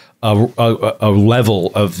take a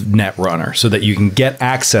level of net runner so that you can get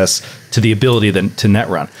access to the ability then to net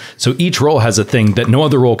run. So each role has a thing that no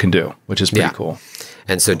other role can do, which is pretty cool.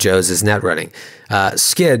 And so Joe's is net running.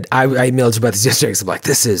 Skid, I emailed you about this yesterday. I'm like,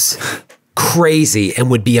 this is crazy and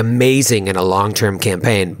would be amazing in a long-term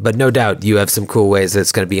campaign. But no doubt you have some cool ways that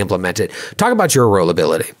it's going to be implemented. Talk about your role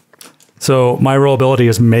ability. So my role ability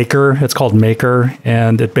is Maker. It's called Maker,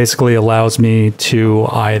 and it basically allows me to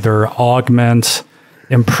either augment,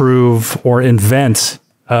 improve, or invent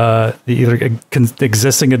either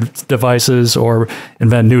existing devices or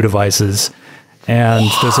invent new devices. And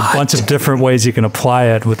there's a bunch of different ways you can apply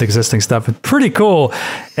it with existing stuff. It's pretty cool.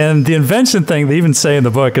 And the invention thing, they even say in the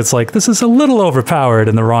book, it's like, this is a little overpowered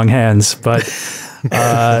in the wrong hands, but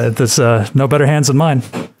there's no better hands than mine.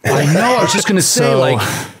 I know. I was just going to say,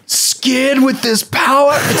 Skid with this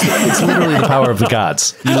power. It's literally the power of the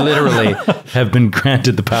gods. You literally have been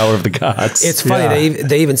granted the power of the gods. It's funny. Yeah.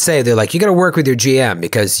 They even say, they're like, you got to work with your GM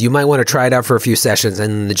because you might want to try it out for a few sessions.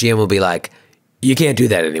 And the GM will be like, you can't do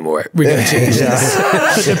that anymore. We're going to change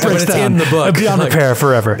this. It breaks down. In the book. It'll be on repair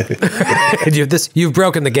forever. You've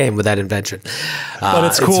broken the game with that invention. But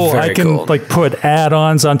it's cool. I can like put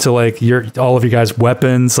add-ons onto like all of you guys'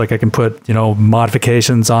 weapons. Like I can put,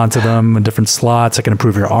 modifications onto them in different slots. I can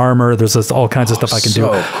improve your armor. There's just all kinds of stuff I can do.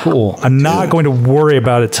 Cool. I'm not going to worry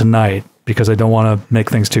about it tonight because I don't want to make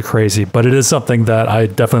things too crazy. But it is something that I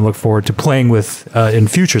definitely look forward to playing with in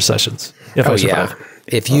future sessions. If I survive. Yeah.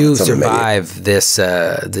 If you survive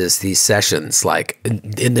these sessions, like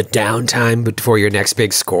in the downtime before your next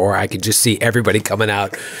big score, I can just see everybody coming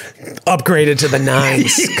out upgraded to the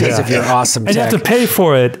 9s because of your awesome and tech. You have to pay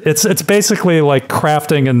for it. It's basically like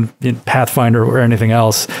crafting in Pathfinder or anything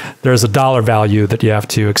else. There's a dollar value that you have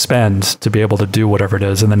to expend to be able to do whatever it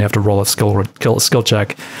is, and then you have to roll a skill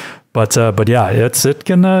check. But yeah, it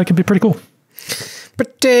can be pretty cool.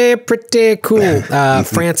 Pretty cool.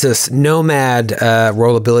 Francis, Nomad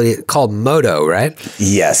role ability called Moto, right?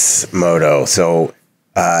 Yes, Moto. So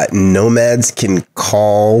nomads can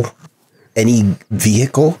call any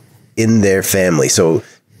vehicle in their family. So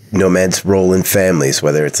nomads roll in families,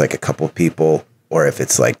 whether it's like a couple of people or if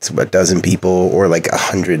it's like a dozen people or like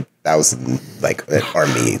 100,000, like an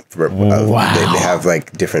army. Wow. They have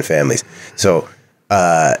like different families. So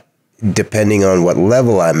depending on what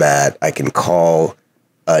level I'm at, I can call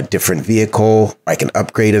a different vehicle. I can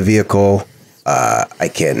upgrade a vehicle. I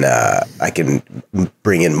can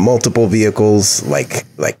bring in multiple vehicles, like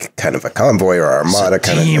kind of a convoy or armada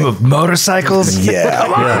kind of team of motorcycles.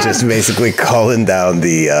 Yeah, just basically calling down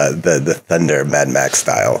the Thunder Mad Max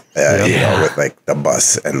style, with like the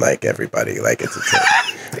bus and like everybody. Like it's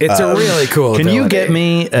a really cool. Can ability. you get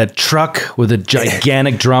me a truck with a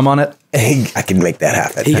gigantic drum on it? I can make that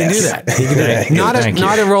happen. He can do that. He can do that.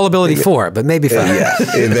 Not a roll ability 4, but maybe 5. Yeah,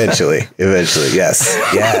 eventually, yes.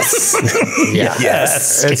 Yes.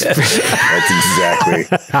 That's exactly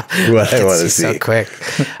what I want to see. So quick.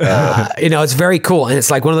 It's very cool. And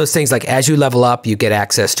it's like one of those things, like as you level up, you get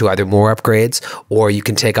access to either more upgrades or you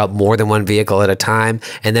can take out more than one vehicle at a time.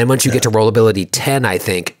 And then once you get to roll ability 10, I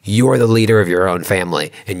think you're the leader of your own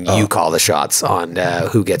family and you call the shots on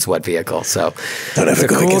who gets what vehicle. So don't ever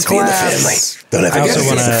go against me in the family. Don't ever go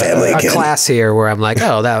against the family again. A class here where I'm like,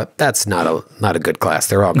 that's not a good class.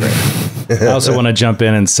 They're all great. I also want to jump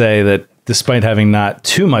in and say that despite having not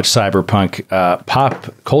too much cyberpunk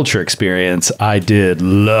pop culture experience, I did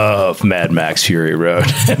love Mad Max Fury Road.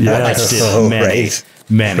 Yes. I did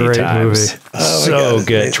many Great times. movie. So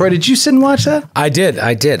good. Troy, did you sit and watch that? I did.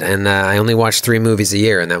 And I only watched 3 movies a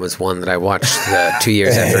year, and that was one that I watched 2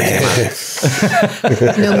 years after it came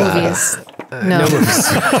out. No movies. No movies.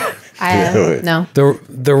 No.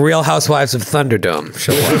 The Real Housewives of Thunderdome.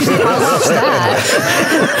 She'll watch that. I'll watch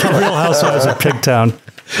that. The Real Housewives of Pigtown.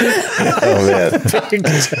 Oh man,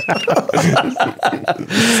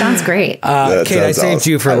 Sounds great. Kate, I saved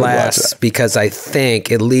you for I would watch last that. because I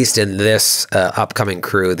think, at least in this upcoming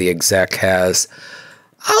crew, the exec has,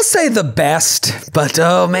 I'll say, the best. But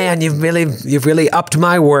oh man, you've really upped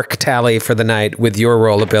my work tally for the night with your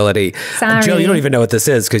role ability. Sorry. Jill, you don't even know what this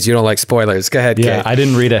is because you don't like spoilers. Go ahead, Yeah, Kate. I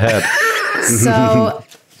didn't read ahead. So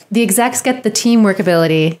the execs get the teamwork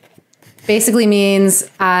ability. Basically means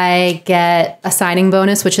I get a signing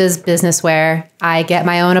bonus, which is business wear. I get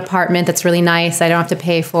my own apartment that's really nice. I don't have to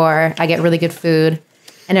pay for. I get really good food.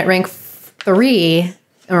 And at rank 3, and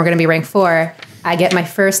we're going to be rank 4, I get my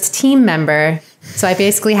first team member. So I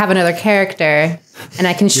basically have another character, and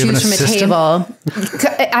I can have an choose from a assistant? table.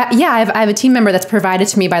 I have a team member that's provided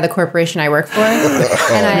to me by the corporation I work for.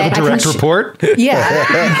 And I can Direct report. Yeah,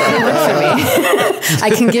 they work for me. I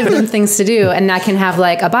can give them things to do, and I can have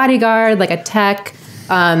like a bodyguard, like a tech.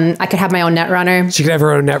 I could have my own net runner. She could have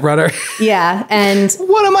her own net runner, Yeah, and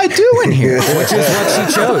What am I doing here? which is what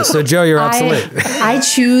she chose. So, Joe, you're obsolete. I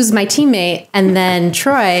choose my teammate, and then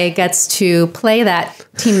Troy gets to play that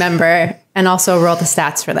team member and also roll the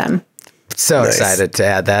stats for them. So Nice. excited to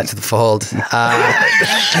add that to the fold.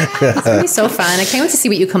 It's gonna be so fun. I can't wait to see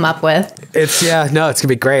what you come up with. It's gonna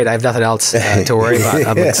be great. I have nothing else to worry about.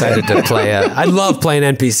 I'm excited to play. I love playing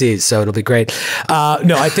NPCs, so it'll be great.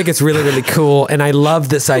 No, I think it's really, really cool, and I love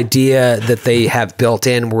this idea that they have built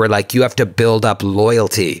in, where like you have to build up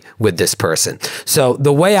loyalty with this person. So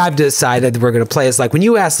the way I've decided we're gonna play is like when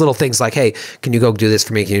you ask little things like, "Hey, can you go do this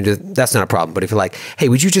for me? Can you do?" That's not a problem. But if you're like, "Hey,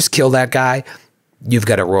 would you just kill that guy?" You've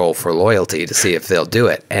got to roll for loyalty to see if they'll do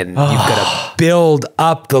it. And you've got to build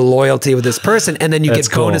up the loyalty with this person. And then you That's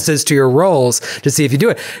get cool. bonuses to your rolls to see if you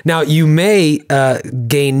do it. Now, you may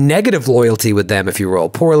gain negative loyalty with them if you roll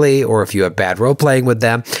poorly or if you have bad role playing with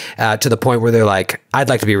them to the point where they're like, I'd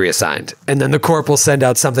like to be reassigned. And then the corp will send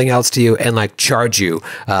out something else to you and like charge you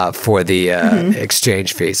for the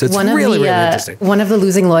exchange fee. So it's really, really interesting. One of the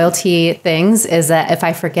losing loyalty things is that if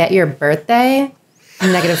I forget your birthday, I'm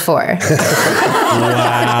 -4.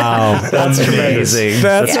 Wow, that's amazing.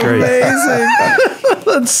 That's amazing.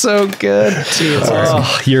 That's so good.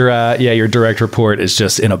 Oh, your direct report is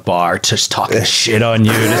just in a bar, just talking shit on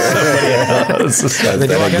you to somebody else. That's Then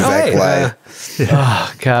you walk in, that "Hey, exact line.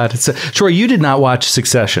 Oh God, Troy, you did not watch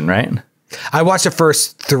Succession, right? I watched the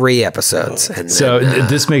first 3 episodes. And So then,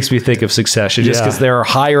 this makes me think of Succession, just Yeah. because there are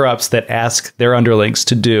higher ups that ask their underlings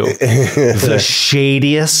to do the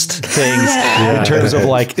shadiest things in terms of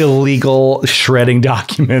like illegal shredding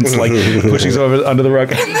documents, like pushing someone under the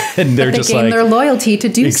rug, and they're They just gain like, their loyalty to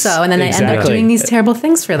do so, and then I end up exactly. doing these terrible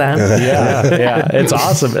things for them. yeah, it's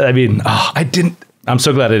awesome. I mean, I'm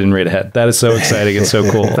so glad I didn't read ahead. That is so exciting and so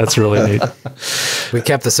cool. That's really neat. we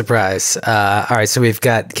kept the surprise. All right, so we've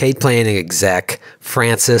got Kate playing an exec,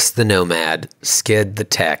 Francis the nomad, Skid the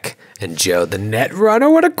tech, and Joe the net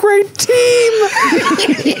runner. What a great team!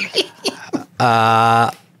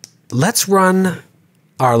 Let's run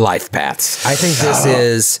our life paths. I think this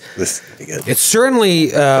is... This would be good. It's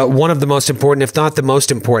certainly one of the most important, if not the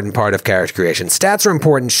most important part of character creation. Stats are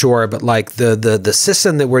important, sure, but like the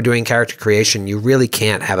system that we're doing character creation, you really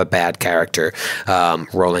can't have a bad character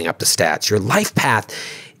rolling up the stats. Your life path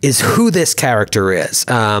is who this character is.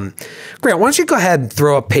 Grant, why don't you go ahead and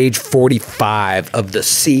throw up page 45 of the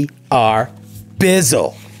CR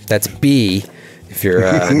Bizzle. That's B. If you're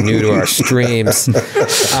new to our streams, we're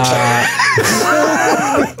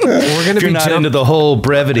going to You're be not into the whole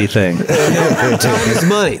brevity thing. Time is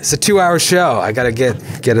money. It's a 2-hour show. I got to get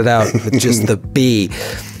it out with just the B.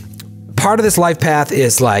 Part of this life path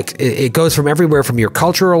is like, it goes from everywhere from your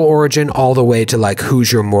cultural origin all the way to like,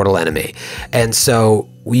 who's your mortal enemy. And so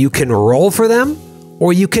you can roll for them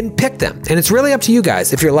or you can pick them. And it's really up to you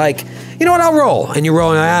guys. If you're like, you know what, I'll roll. And you roll,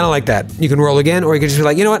 and I don't like that. You can roll again, or you can just be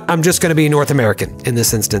like, you know what, I'm just going to be North American in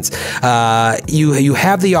this instance. You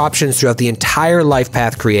have the options throughout the entire life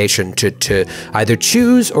path creation to either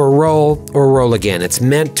choose or roll again. It's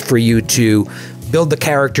meant for you to build the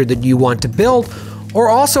character that you want to build, or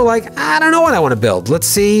also like, I don't know what I want to build. Let's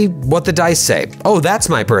see what the dice say. Oh, that's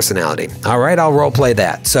my personality. All right, I'll role play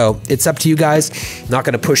that. So it's up to you guys. Not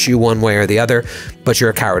going to push you one way or the other, but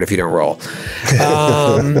you're a coward if you don't roll.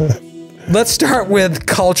 Let's start with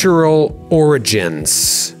cultural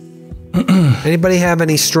origins. Anybody have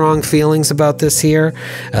any strong feelings about this here?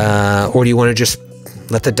 Or do you want to just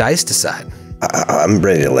let the dice decide? I'm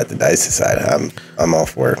ready to let the dice decide. I'm all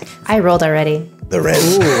for I rolled already. the red.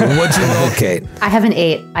 Ooh, what'd you roll, Kate? I have an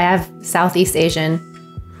 8. I have Southeast Asian.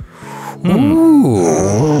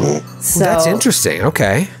 Ooh. So That's interesting.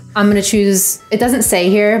 Okay. I'm going to choose, it doesn't say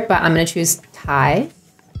here, but I'm going to choose Thai.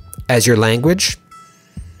 As your language?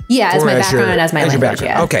 Yeah, as Or my as background your- and as my as your language,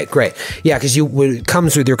 background. yeah. Okay, great. Yeah, because when it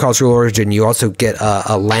comes with your cultural origin, you also get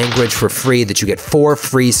a language for free that you get 4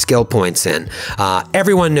 free skill points in.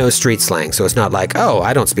 Everyone knows street slang, so it's not like, oh,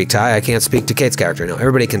 I don't speak Thai, I can't speak to Kate's character. No,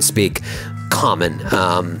 everybody can speak common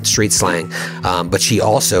street slang, but she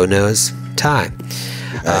also knows Thai.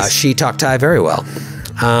 Nice. She talked Thai very well.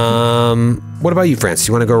 What about you, Francis?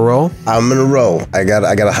 You want to go roll? I'm gonna roll. I got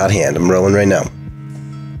a hot hand. I'm rolling right now.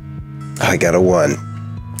 I got a 1.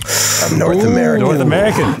 I'm North American. North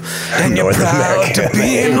American. I'm North American. To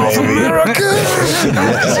be in North America.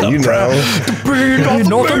 Yeah, you know.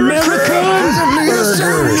 North American.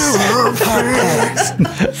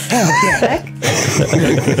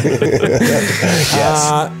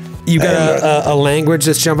 Yes. You got a language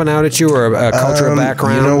that's jumping out at you, or a cultural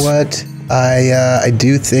background? You know what? I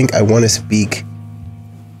do think I want to speak.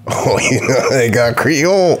 Oh, you know, they got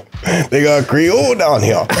Creole. They got Creole down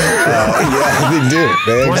here. Yeah, they do.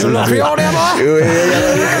 They actually do. Creole there, boy? Yeah,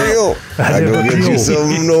 they got Creole. I go get you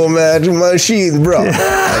some nomad machines, bro. I don't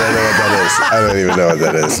know what that is. I don't even know what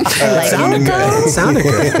that is. Sounded good. Sounded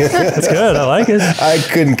good. That's good. I like it. I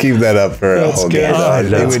couldn't keep that up for a whole game.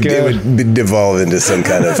 It would devolve into some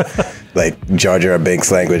kind of like Jar Jar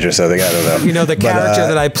Binks language or something. I don't know. You know, the character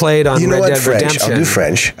that I played on You know Red what? Dead French. Redemption. I'll do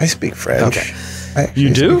French. I speak French. Okay. I actually You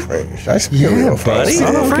do? speak French. I speak a little buddy.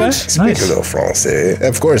 French. Oh, okay. I speak Nice. a little Francais.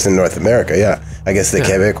 Of course, in North America, yeah. I guess the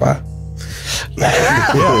Quebecois.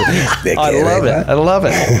 I love it. I love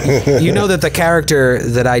it. You know that the character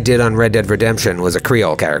that I did on Red Dead Redemption was a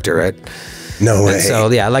Creole character, right? No way. And so,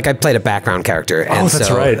 yeah, like I played a background character. And that's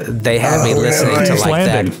so right. They had me listening to Thieves like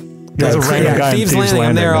Landing. that. There's a random guy in Thieves Thieves Landing.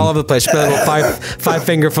 I'm there Landing. all over the place. She played a little five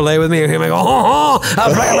finger fillet with me, and him like, oh,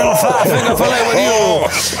 I'll play a little 5 finger fillet with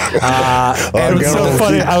you. And it was so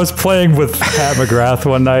funny. I was playing with Pat McGrath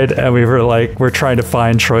one night, and we were like, we're trying to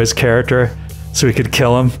find Troy's character so we could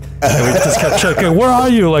kill him. And we just kept checking, where are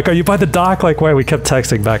you? Like, are you by the dock? Like, wait, we kept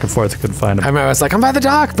texting back and forth. We couldn't find him. I remember I was like, I'm by the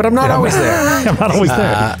dock, but I'm not always there. I'm not always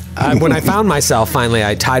there. When I found myself, finally,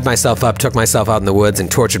 I tied myself up, took myself out in the woods,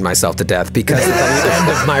 and tortured myself to death because at the end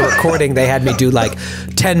of my recording, they had me do like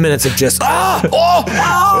 10 minutes of just, no, don't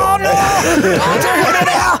hit me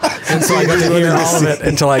now. And so I got to hear all of it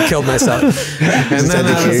until I killed myself. And then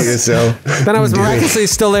I was miraculously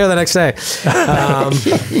still there the next day.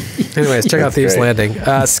 Anyways, check out Thieves Landing.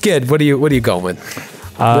 Skid, what are you going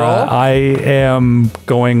with? Roll? I am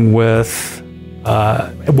going with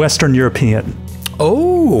Western European.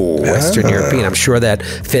 Oh, Western European. I'm sure that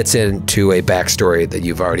fits into a backstory that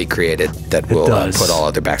you've already created that will put all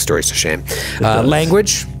other backstories to shame.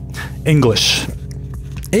 Language? English.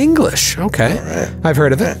 English. Okay. Right. I've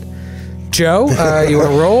heard of it. Joe, you want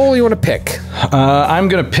to roll or you want to pick? I'm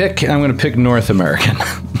gonna pick North American.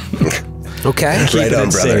 Okay. Right on,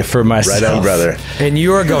 brother. For myself. Right on, brother. And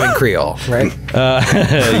you're going Creole, right?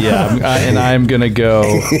 Yeah, and I'm gonna go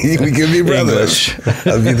We can be brothers. English.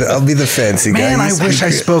 I'll be the fancy guy. Man, You I wish speak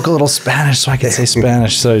I spoke a little Spanish so I could say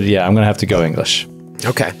Spanish. So yeah, I'm gonna have to go English.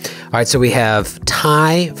 Okay. All right. So we have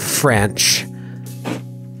Thai, French,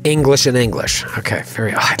 English, and English. Okay.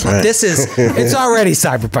 Very odd. This is, it's already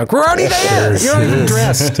Cyberpunk. We're already there. You're not even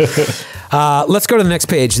dressed. Let's go to the next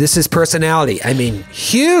page. This is personality. I mean,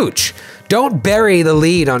 huge. Don't bury the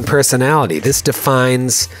lead on personality. This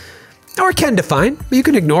defines, or can define, you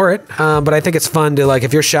can ignore it. But I think it's fun to, like,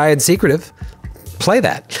 if you're shy and secretive, play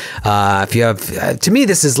that. If you have, to me,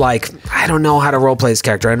 this is like, I don't know how to role play this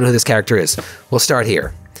character. I don't know who this character is. We'll start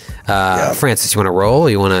here. Francis, you want to roll? Or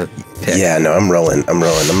you want to pick? Yeah, no, I'm rolling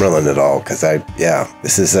it all because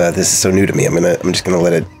this is so new to me. I'm just gonna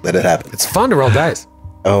let it happen. It's fun to roll dice.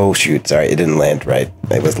 Oh shoot, sorry, it didn't land right.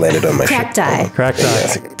 It was landed on my Crack ship. die. Crack die.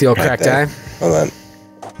 Yes, The old crack die. Hold on.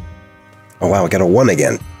 Oh wow, I got a 1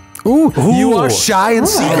 again. Ooh, you are shy and I'm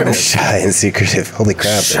secretive. shy and secretive. Holy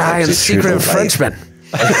crap! Shy and Just truth secretive or light. Frenchman.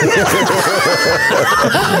 What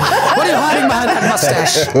are you hiding behind that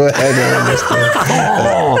mustache? I don't understand.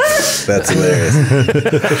 That's hilarious.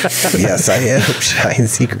 Yes, I am shy and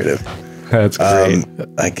secretive. That's great.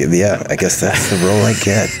 I guess that's the role I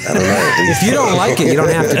get. I don't know. If you don't like it, you don't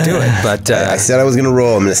have to do it. But I said I was going to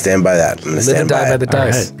roll. I'm going to stand by that. I'm going to live and stand die by by the it.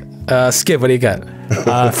 dice. Skip, what do you got?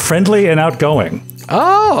 Friendly and outgoing.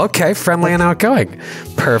 Oh, okay. Friendly and outgoing.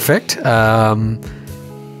 Perfect.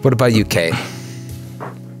 What about you, Kate?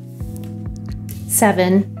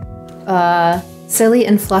 7. Silly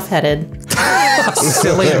and fluff-headed.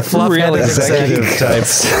 Silly and fluff Real headed executive type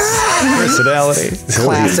personality.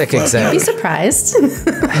 Classic You'd be executive. surprised.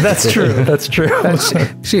 That's true. That's true.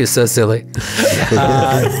 She is so silly.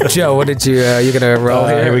 Joe, what did you're gonna roll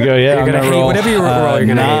here? Here we go. Yeah, you're I'm gonna hate roll whatever you roll. You're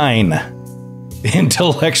gonna hate. 9.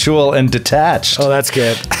 Intellectual and detached. Oh, that's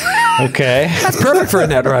good. Okay. That's perfect for a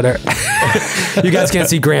netrunner. You guys can't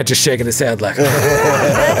see Grant just shaking his head like,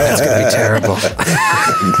 that's going to be terrible.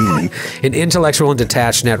 An intellectual and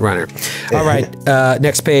detached netrunner. All right,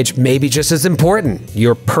 next page, maybe just as important,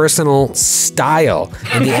 your personal style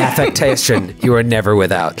and the affectation you are never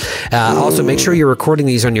without. Also, make sure you're recording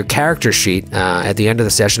these on your character sheet. At the end of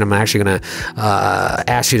the session, I'm actually going to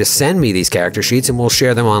ask you to send me these character sheets, and we'll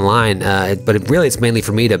share them online. But it's mainly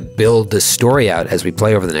for me to build the story out as we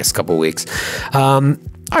play over the next couple weeks.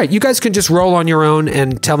 All right, you guys can just roll on your own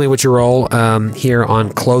and tell me what you roll here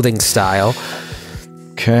on clothing style.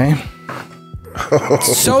 Okay.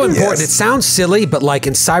 So important. Yes. It sounds silly, but like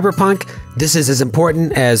in Cyberpunk, this is as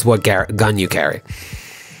important as what gun you carry.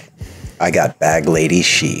 I got bag lady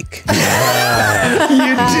chic. Bag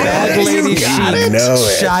lady chic. Know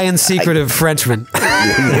it. Shy and secretive Frenchman.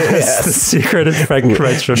 It's the secret of Frenchman.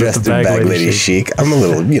 Dressed in bag lady chic. I'm a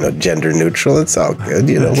little, gender neutral. It's all good.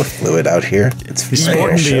 We're fluid out here. It's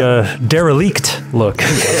Sporting the derelict look.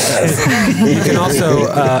 You can also,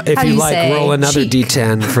 if How you you like, say roll another chic?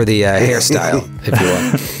 D10 for the hairstyle, if you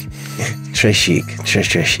want. Très chic.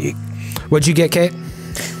 Très chic. What'd you get, Kate?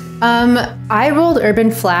 I rolled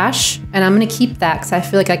Urban Flash, and I'm going to keep that because I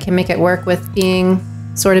feel like I can make it work with being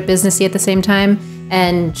sort of businessy at the same time,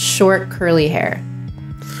 and short curly hair.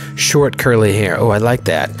 Short curly hair. Oh, I like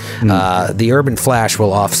that. The Urban Flash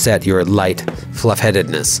will offset your light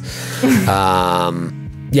fluff-headedness.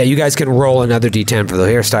 Yeah, you guys can roll another D10 for the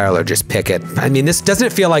hairstyle or just pick it. I mean, this doesn't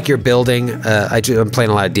it feel like you're building. I'm playing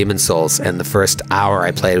a lot of Demon Souls, and the first hour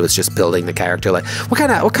I played was just building the character. Like,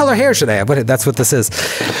 what color hair should I have? That's what this is.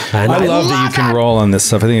 And I love that you can roll on this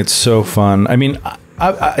stuff. I think it's so fun. I mean,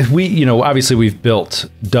 we obviously we've built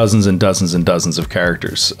dozens and dozens and dozens of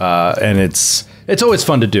characters, and it's always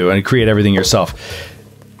fun to do and create everything yourself.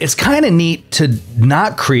 It's kind of neat to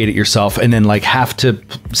not create it yourself and then have to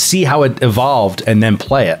see how it evolved and then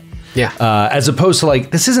play it. Yeah. As opposed to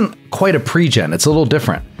this isn't quite a pre-gen. It's a little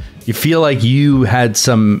different. You feel like you had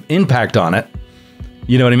some impact on it.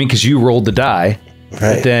 You know what I mean? Because you rolled the die,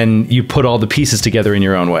 but then you put all the pieces together in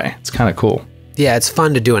your own way. It's kind of cool. Yeah, it's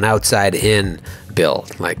fun to do an outside-in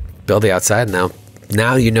build. Like, build the outside now.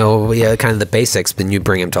 Now you know kind of the basics, then you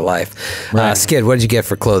bring them to life. Right. Skid, what did you get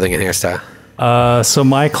for clothing and hairstyle? So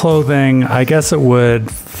my clothing, I guess it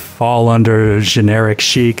would fall under generic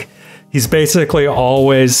chic. He's basically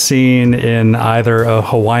always seen in either a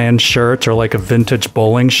Hawaiian shirt or a vintage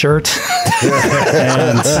bowling shirt.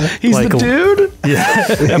 And He's the dude?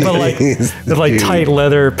 Yeah, but with tight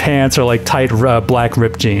leather pants or tight black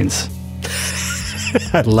ripped jeans.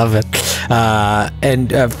 I love it.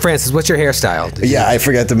 And Francis, what's your hairstyle? Yeah, I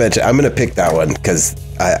forgot to mention. I'm gonna pick that one because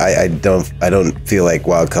I don't feel like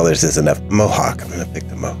Wild Colors is enough. Mohawk. I'm gonna pick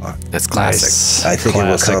the Mohawk. That's classic. Nice. I think it will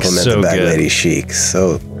Classic. complement So the bag good. lady chic.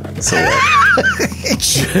 So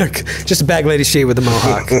Just a bag lady shade with a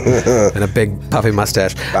mohawk and a big puffy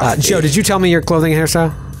mustache. Joe, did you tell me your clothing and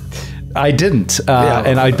hairstyle? I didn't,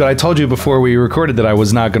 but I told you before we recorded that I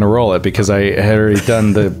was not going to roll it because I had already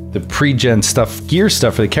done the pre-gen gear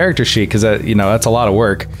stuff for the character sheet because that's a lot of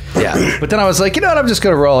work. Yeah. But then I was like, you know what, I'm just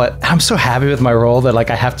going to roll it. I'm so happy with my roll that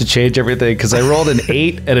I have to change everything because I rolled an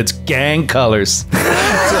 8 and it's gang colors. So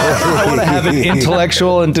I want to have an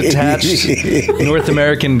intellectual and detached North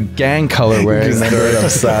American gang color wearing member.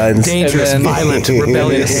 signs. Dangerous, And then- violent, And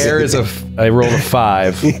rebellious. hair is I rolled a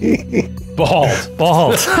 5. Bald.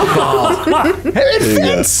 It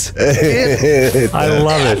fits. I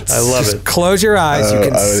love it. I love it. Close your eyes. You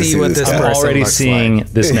can I wanna see see what this this guy. person I'm already looks seeing like.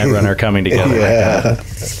 this Netrunner coming together.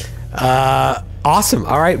 Awesome.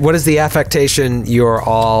 All right. What is the affectation you're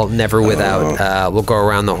all never without? We'll go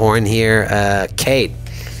around the horn here. Kate,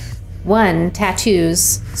 1,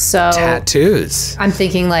 tattoos. So tattoos. I'm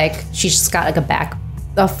thinking she's just got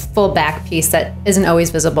a full back piece that isn't always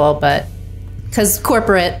visible, but because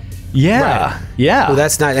corporate. Yeah. Yeah. Well,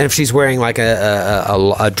 that's not. And if she's wearing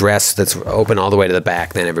a dress that's open all the way to the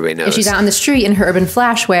back, then everybody knows. If she's out on the street in her Urban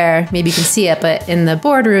Flash wear, maybe you can see it, but in the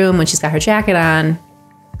boardroom when she's got her jacket on.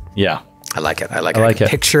 Yeah. I like it. I like it. it.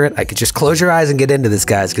 Picture it. I could just close your eyes and get into this,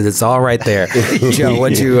 guys, because it's all right there. Joe,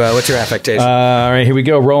 what's your affectation? All right, here we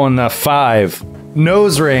go. Rolling 5.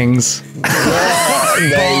 Nose rings.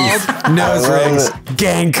 Bald, nose rings,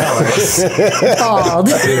 gang colors. Bald.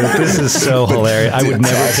 Dude, this is so hilarious. I would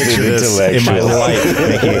never picture this in my life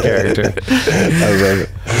making a character. I love it.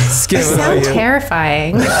 Skip, what about Sound you?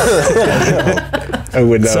 terrifying. I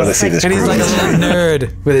would not want to see this. And he's like a little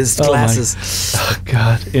nerd with his glasses. Oh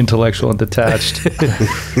God, intellectual and detached.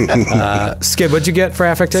 Skip, what'd you get for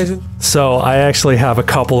affectation? So I actually have a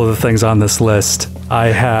couple of the things on this list. I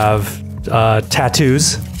have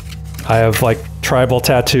tattoos. I have like tribal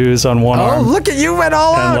tattoos on one Oh, arm. look at you, went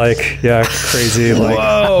all And out. like, yeah, crazy like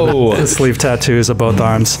Whoa. sleeve tattoos of both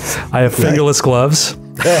arms. I have fingerless gloves.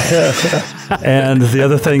 And the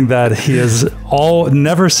other thing that he has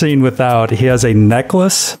never seen without, he has a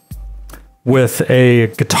necklace with a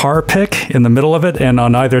guitar pick in the middle of it, and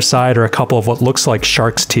on either side are a couple of what looks like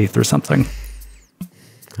shark's teeth or something.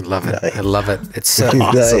 I love it. I love it. It's so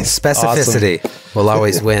Nice. awesome. Specificity will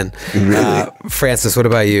always win. Francis, what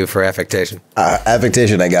about you for affectation?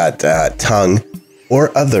 Affectation, I got tongue or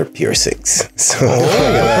other piercings. So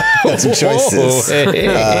I got some choices.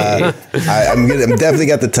 I'm definitely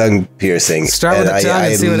got the tongue piercing. Start with the tongue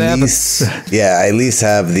and see what happens. Yeah, I at least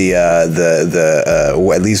have the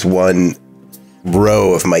at least one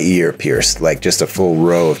row of my ear pierced, like just a full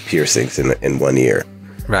row of piercings in one ear.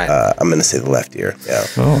 Right. I'm going to say the left ear. Yeah.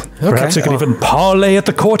 Oh, perhaps you can even parlay at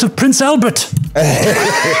the court of Prince Albert. They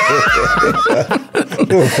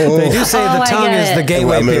do say Oh, the I tongue get is it. the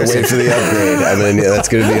gateway I'm going to piercing. wait for the upgrade. That's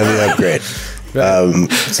going to be on the upgrade.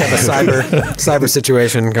 Let's have a cyber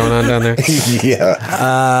situation going on down there.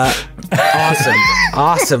 Yeah.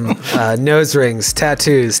 Awesome. Nose rings,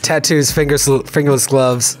 tattoos, fingerless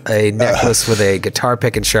gloves, a necklace with a guitar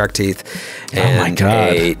pick and shark teeth, and my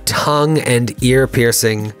God. a tongue and ear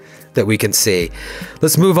piercing that we can see.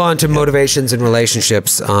 Let's move on to motivations and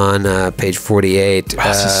relationships on page 48. Wow,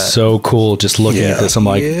 this is so cool. Just looking at this, I'm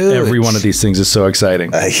like, huge. every one of these things is so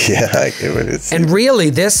exciting. And really,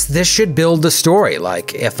 this should build the story.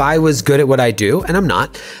 Like, if I was good at what I do, and I'm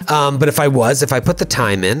not, but if I put the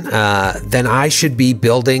time in, then I should be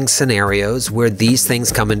building scenarios where these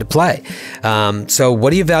things come into play. So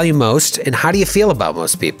what do you value most, and how do you feel about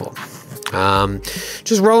most people?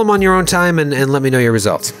 Just roll them on your own time and let me know your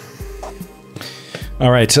results. All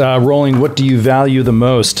right, rolling. What do you value the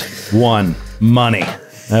most? 1, money.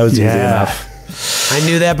 That was easy enough. I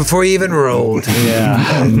knew that before you even rolled.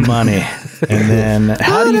 Yeah, money. And then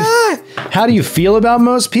how do you feel about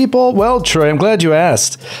most people? Well, Troy, I'm glad you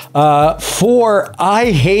asked. 4, I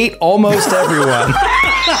hate almost everyone.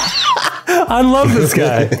 I love this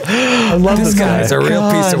guy. I love this guy. It's a real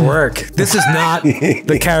piece of work. This is not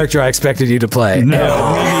the character I expected you to play.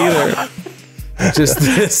 No, me neither. Just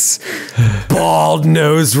this bald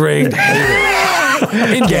nose ring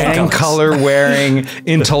hater. Gang color wearing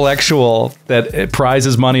intellectual that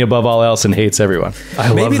prizes money above all else and hates everyone.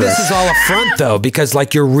 Maybe this is all a front though, because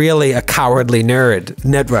like you're really a cowardly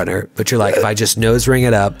netrunner, but you're like, if I just nose ring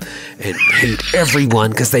it up and hate everyone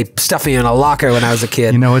because they stuffed me in a locker when I was a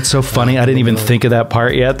kid. You know, it's so funny. I didn't even think of that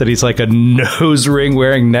part yet, that he's like a nose ring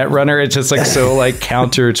wearing netrunner. It's just like so like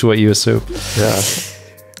counter to what you assume. Yeah.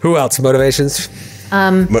 Who else? Motivations?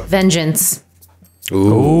 Vengeance.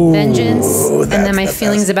 Ooh. Vengeance. And then my that's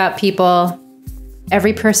feelings about people.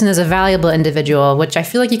 Every person is a valuable individual, which I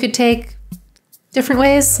feel like you could take different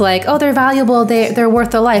ways. Like, oh, they're valuable, they're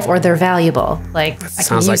worth a life, or they're valuable. Like, I can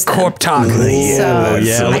Sounds like use them. corp talk. So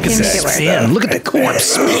Yeah, I look can at make it work. spin. Look at the corpse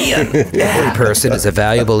spin. Every person is a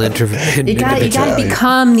valuable You individual. gotta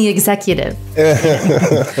become the executive.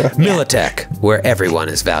 Militech, where everyone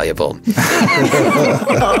is valuable.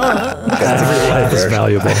 Life is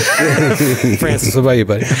valuable. Francis, what about you,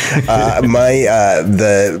 buddy?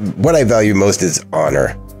 What I value most is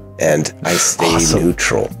honor, and I stay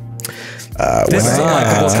neutral. This is a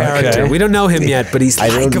likable character. We don't know him yet, but he's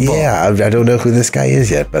likable. I don't know who this guy is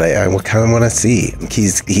yet, but I kind of want to see.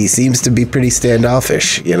 He seems to be pretty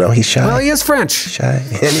standoffish. You know, he's shy. Well, he is French. Shy,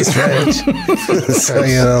 and he's French. So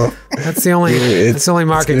you know, That's the only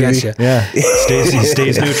mark against you. Yeah, he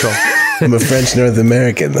stays neutral. I'm a French North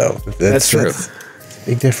American, though. That's true. That's a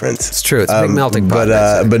big difference. It's true. It's a big melting pot.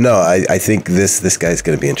 But no, I think this guy's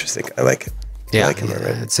going to be interesting. I like it. Yeah, I like him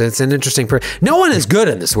already. it's an interesting person. No one is good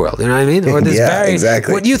in this world. You know what I mean? Or this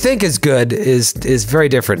Exactly. What you think is good is very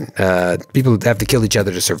different. People have to kill each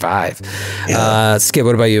other to survive. Skip,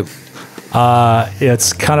 what about you?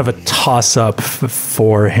 It's kind of a toss-up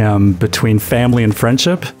for him between family and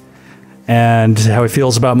friendship, and how he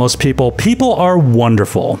feels about most people. People are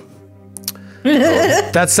wonderful.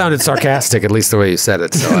 That sounded sarcastic, at least the way you said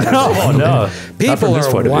it. So No. people are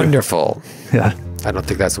wonderful. Yeah. I don't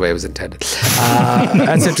think that's the way it was intended.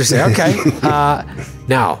 That's interesting. Okay.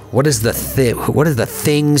 Now, what is the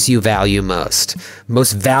things you value most?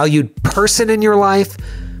 Most valued person in your life?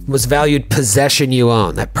 Most valued possession you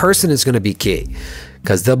own? That person is going to be key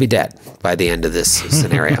because they'll be dead by the end of this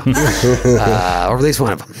scenario, or at least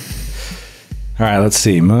one of them. All right, let's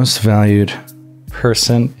see. Most valued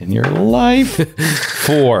person in your life?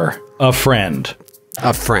 4, a friend.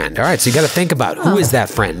 A friend. All right, so you got to think about who is that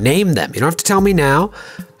friend. Name them. You don't have to tell me now.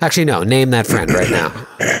 Actually, no. Name that friend right now.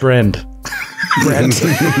 Brend. Brendan.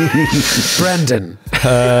 Brendan.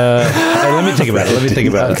 Let me think about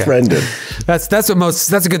it. Okay. Brendan. That's a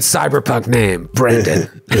good cyberpunk name. Brendan.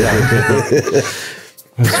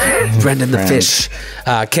 Brendan the fish.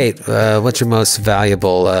 Kate, what's your most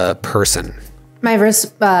valuable person? My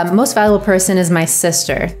most valuable person is my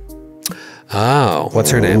sister, Oh,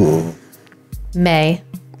 what's her name? May.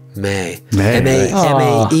 May. May.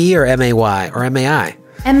 M-A-E or M-A-Y or M-A-I?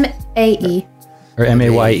 M-A-E. Or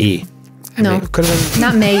M-A-Y-E. No, Could have been.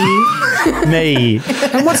 not May. May.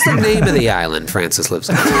 And what's the name of the island Francis lives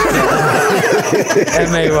on?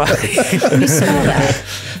 M-A-Y. You spell that.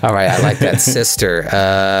 All right, I like that.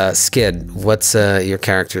 Sister. Skid, what's your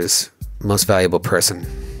character's most valuable person?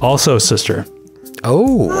 Also sister.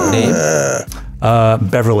 Oh, name?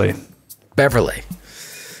 Beverly. Beverly.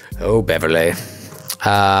 Oh, Beverly.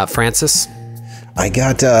 Francis? I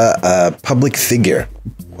got a public figure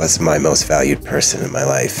was my most valued person in my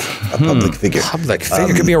life. A public figure. Public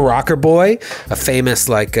figure. Could be a rocker boy, a famous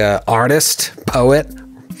artist, poet.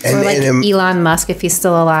 Or like Elon Musk if he's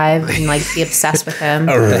still alive and like be obsessed with him.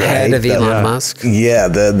 The head of Elon Musk. Yeah,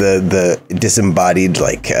 the disembodied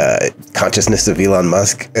consciousness of Elon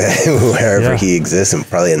Musk, wherever he exists, and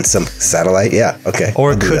probably in some satellite. Yeah, okay.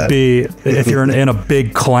 Or it could be, if you're in a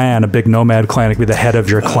big clan, a big nomad clan, it could be the head of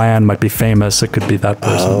your clan might be famous. It could be that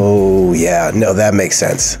person. Oh, yeah. No, that makes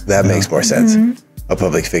sense. That makes more sense. A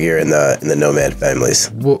public figure in the nomad families.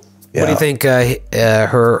 What do you think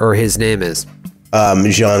her or his name is?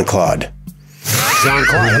 Jean-Claude.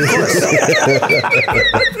 Jean-Claude, of course.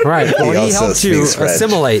 Right. Well, he also helped you speaks French.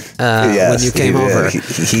 assimilate when you came over.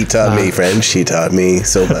 He taught me French. He taught me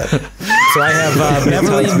so much. So I have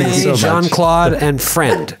Beverly, May, Jean-Claude, and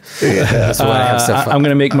friend. That's what I have so far. I'm going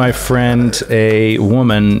to make my friend a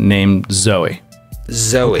woman named Zoe.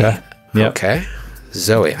 Zoe. Okay. Yep. Okay.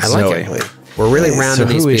 Zoe. I Zoe. like it. We're really rounding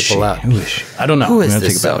these people out. Who is she? I don't know. Who is I'm gonna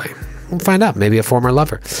this think about Zoe? We'll find out. Maybe a former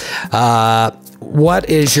lover. What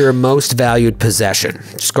is your most valued possession?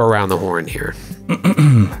 Just go around the horn here.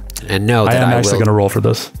 And know that I am actually will going to roll for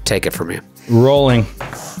this. take it from you. Rolling.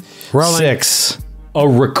 Rolling. 6. A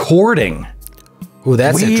recording. Ooh,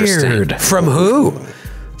 that's Weird. interesting. From who?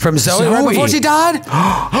 From Zoe, right before she died?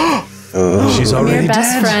 She's Your already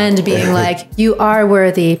best dead. friend being like, you are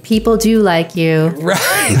worthy. People do like you. Right.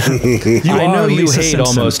 I know you Lisa hate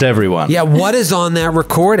Simpson. almost everyone. Yeah, what is on that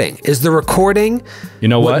recording? Is the recording You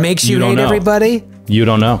know what? makes you don't hate know. everybody? You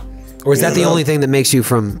don't know. Or is that the only thing that makes you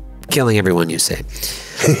from killing everyone you see?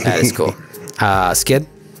 That is cool. Skid?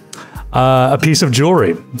 A piece of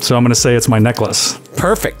jewelry. So I'm going to say it's my necklace.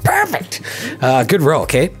 Perfect. Perfect. Good roll,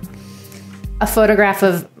 Kate. A photograph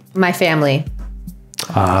of my family.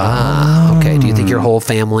 Okay, do you think your whole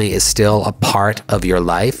family is still a part of your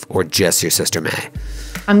life or just your sister May?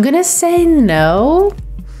 I'm going to say no.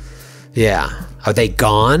 Yeah. Are they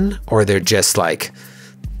gone or they're just like,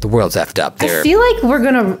 the world's effed up? I feel like we're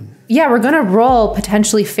going to roll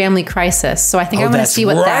potentially family crisis. So I think I want to that's see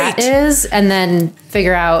what that right. is and then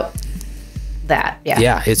figure out that. Yeah.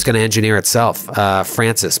 Yeah, it's going to engineer itself.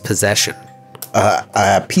 Francis, possession.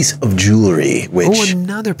 A piece of jewelry, which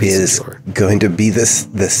another piece of is jewelry. going to be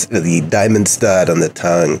the diamond stud on the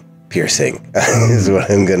tongue piercing is what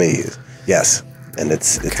I'm going to use. Yes, and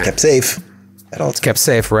it's kept safe at all times. Kept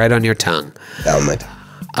safe right on your tongue. Down my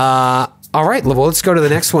tongue. All right, well, let's go to the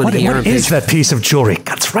next one What here. what is that piece of jewelry?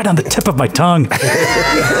 God, it's right on the tip of my tongue.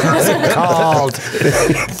 called?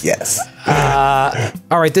 Yes.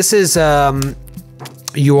 All right, this is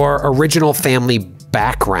your original family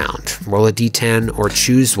background. Roll a d10 or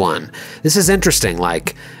choose one. This is interesting.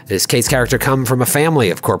 Like, does Kate's character come from a family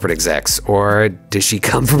of corporate execs, or does she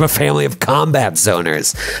come from a family of combat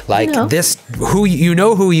zoners? Like this, who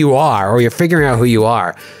you are, or you're figuring out who you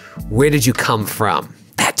are. Where did you come from?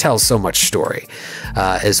 That tells so much story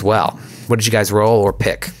as well. What did you guys roll or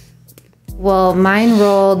pick? Well, mine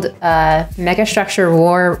rolled megastructure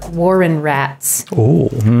war and rats. Oh.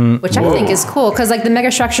 Which I think is cool because like the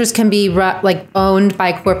megastructures can be like owned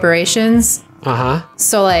by corporations.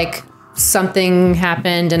 So like something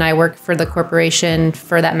happened and I work for the corporation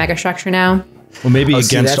for that megastructure now. Well, maybe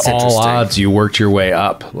see, against that's all interesting. odds, you worked your way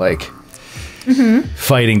up. Like,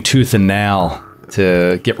 fighting tooth and nail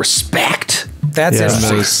to get respect. That's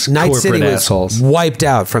interesting. Those Night City corporate was assholes. wiped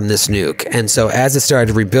out from this nuke. And so as it started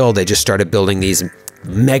to rebuild, they just started building these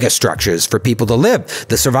mega structures for people to live.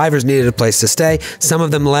 The survivors needed a place to stay. Some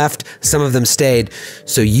of them left, some of them stayed.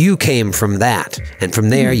 So you came from that. And from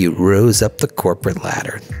there, you rose up the corporate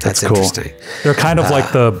ladder. That's cool. interesting. They're kind of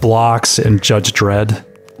like the blocks in Judge Dredd.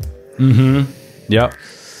 Yep.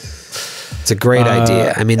 It's a great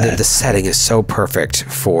idea. I mean, the setting is so perfect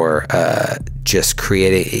for just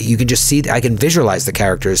creating. You can just see, I can visualize the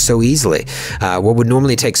characters so easily. What would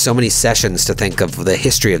normally take so many sessions to think of the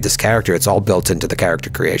history of this character, it's all built into the character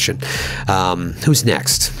creation. Who's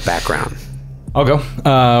next? Background. I'll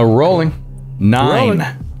go. Rolling. 9.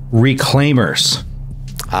 Reclaimers.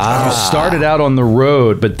 Who started out on the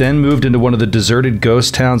road, but then moved into one of the deserted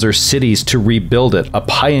ghost towns or cities to rebuild it. A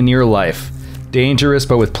pioneer life. Dangerous,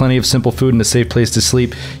 but with plenty of simple food and a safe place to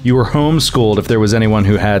sleep. You were homeschooled if there was anyone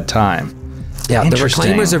who had time. Yeah, the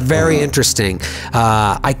Interesting. Reclaimers are very interesting.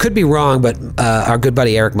 I could be wrong, but our good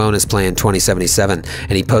buddy Eric Moan is playing 2077,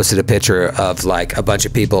 and he posted a picture of like a bunch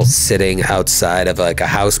of people sitting outside of like a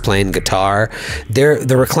house playing guitar. The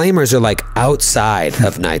Reclaimers are like outside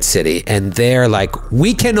of Night City, and they're like,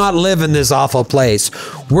 we cannot live in this awful place.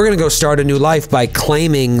 We're going to go start a new life by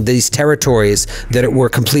claiming these territories that were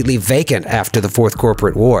completely vacant after the Fourth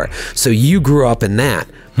Corporate War. So you grew up in that,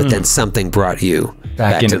 but then something brought you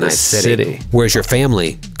back into to the Night city. Where's your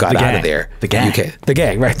family got out of there? The gang. The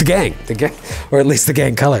gang, right? The gang. Or at least the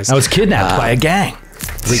gang colors. I was kidnapped by a gang.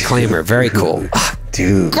 Reclaimer, very cool.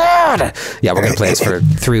 Dude. God! Yeah, we're going to play this for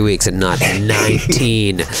 3 weeks and not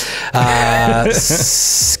 19.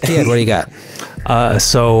 Skid, what do you got?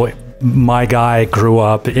 So my guy grew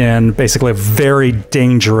up in basically a very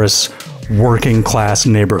dangerous working class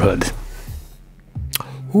neighborhood.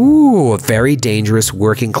 Ooh, a very dangerous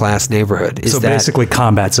working class neighborhood. Is So that basically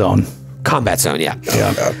combat zone. combat zone? Yeah.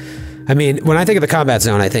 I mean, when I think of the combat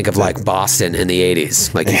zone, I think of like Boston in the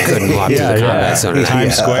 80s. Like you couldn't walk to the combat zone.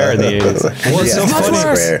 Times Square in the 80s. Well, it's so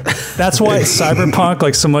funny. That's why Cyberpunk,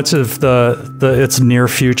 like so much of its near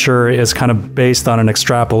future is kind of based on an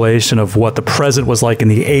extrapolation of what the present was like in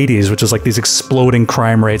the 80s, which is like these exploding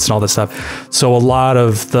crime rates and all this stuff. So a lot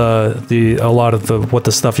of what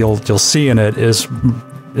the stuff you'll see in it is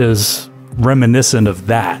reminiscent of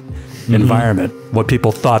that environment, what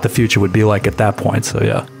people thought the future would be like at that point. So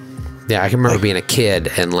yeah. Yeah, I can remember being a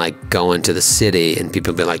kid and like going to the city and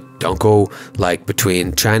people being like, don't go like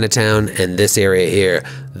between Chinatown and this area here.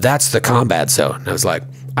 That's the combat zone. And I was like,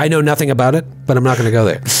 I know nothing about it, but I'm not going to go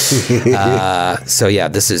there. So yeah,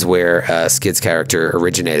 this is where Skid's character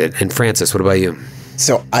originated. And Francis, what about you?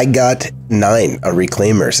 So I got 9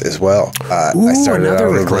 Reclaimers as well. I started another out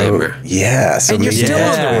on the Reclaimer. road. Yeah. So And you're still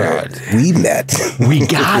on the road. We met. We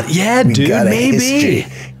got, We got a maybe. history.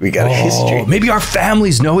 We got a history. Maybe our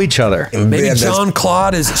families know each other. Maybe Yeah, that's- John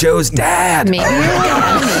Claude is Joe's dad. Maybe we're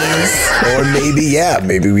enemies. Or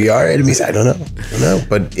maybe we are enemies. I don't know.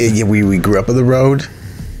 But we grew up on the road,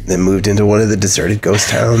 then moved into one of the deserted ghost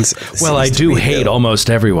towns. Well, I do hate almost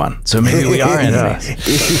everyone, so maybe we are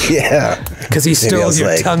enemies. Yeah. Because he Maybe I stole was your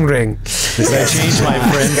like- tongue ring. I changed my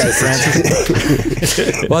friend to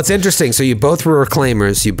Francis. Well, it's interesting. So you both were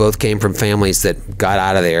Reclaimers. You both came from families that got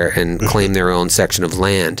out of there and claimed their own section of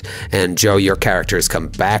land. And Joe, your character has come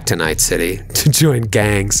back to Night City to join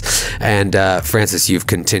gangs. And Francis, you've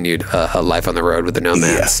continued a life on the road with the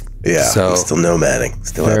Nomads. Yeah. So I'm still nomading.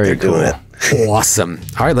 Still out Very there doing cool. it. awesome.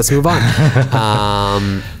 All right, let's move on.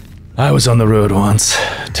 I was on the road once.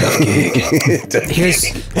 Tough gig. Here's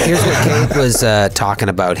what Kate was talking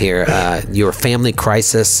about here. Your family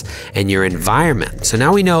crisis and your environment. So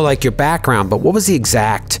now we know like your background, but what was the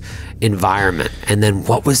exact environment? And then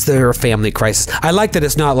what was their family crisis? I like that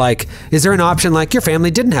it's not like, is there an option like your family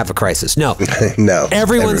didn't have a crisis? No. No.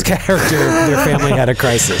 Everyone's character, their family had a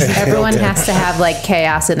crisis. Everyone has to have like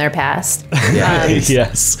chaos in their past.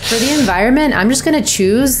 Yes. For the environment, I'm just going to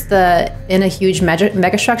choose in a huge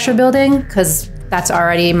megastructure building because that's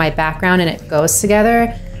already my background and it goes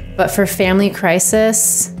together. But for family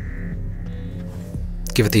crisis,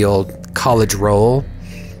 Give it the old college roll.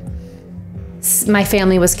 my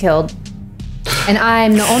family was killed. And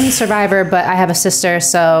I'm the only survivor, but I have a sister,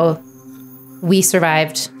 so we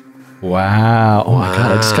survived. Wow. Oh my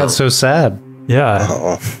God, I just got so sad.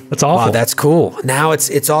 Yeah. That's awful. Wow, that's cool. Now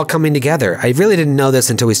it's all coming together. I really didn't know this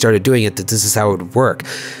until we started doing it, that this is how it would work.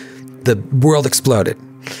 The world exploded.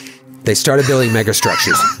 They started building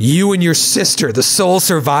megastructures. You and your sister, the sole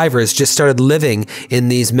survivors, just started living in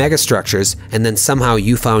these megastructures, and then somehow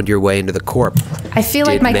you found your way into the corp. I feel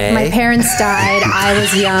like my parents died, I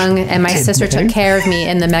was young, and my sister took care of me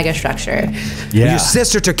in the megastructure. Yeah. Your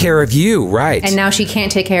sister took care of you, right? And now she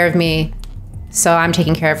can't take care of me, so I'm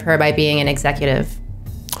taking care of her by being an executive.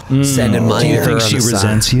 Sending money. Do you to think her she on the side.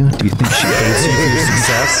 resents you? Do you think she hates you for your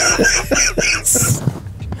success?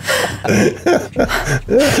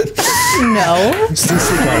 No.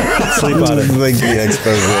 Sleep on it. Like the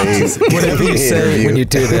expose. Whatever you say when you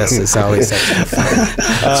do this is always such a fun.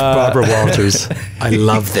 It's Barbara Walters. I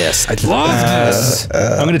love this. I love this.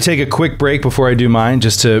 I'm going to take a quick break before I do mine,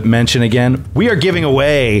 just to mention again, we are giving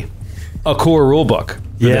away a core rulebook.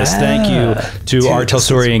 Yes, thank you to our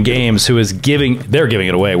Telsorian Games, who is they're giving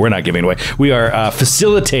it away. We're not giving it away. We are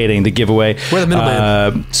facilitating the giveaway. We're the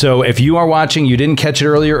middleman. So if you are watching, you didn't catch it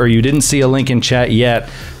earlier, or you didn't see a link in chat yet,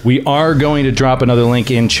 we are going to drop another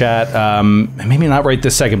link in chat. Maybe not right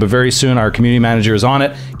this second, but very soon. Our community manager is on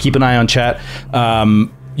it. Keep an eye on chat.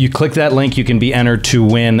 You click that link, you can be entered to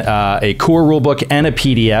win a core rulebook and a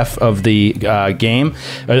PDF of the game.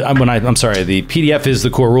 I'm sorry, the PDF is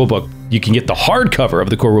the core rulebook. You can get the hardcover of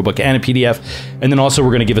the core rulebook and a PDF. And then also we're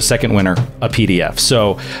going to give a second winner a PDF.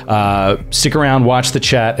 So stick around, watch the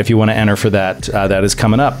chat if you want to enter for that. That is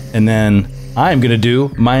coming up. And then I'm going to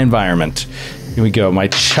do my environment. Here we go. My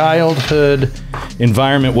childhood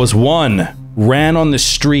environment was 1. Ran on the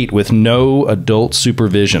street with no adult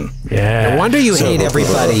supervision. No wonder you hate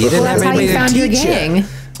everybody. You didn't have That's how anybody you to found your teach you. gang.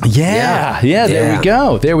 Yeah,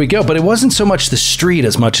 there we go. But it wasn't so much the street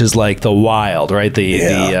as much as like the wild, right?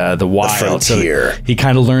 The wild frontier. So he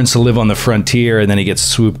kind of learns to live on the frontier, and then he gets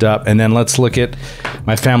swooped up. And then let's look at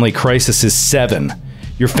my family crisis is 7.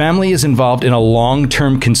 Your family is involved in a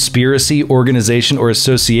long-term conspiracy, organization, or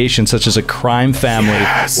association, such as a crime family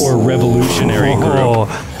or revolutionary group.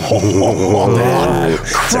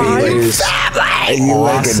 Crime family. Are you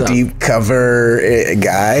like a deep cover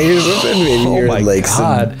guy or something? Maybe you're my like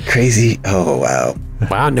God. some crazy. Oh wow.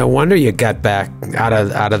 Wow, no wonder you got back out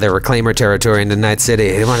of the reclaimer territory into Night City.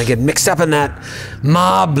 You want to get mixed up in that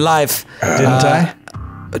mob life. Didn't I?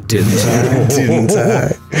 Didn't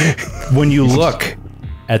I? When you look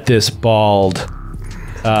at this bald,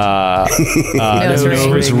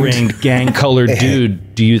 nose ringed, gang colored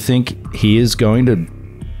dude, do you think he is going to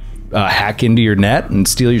hack into your net and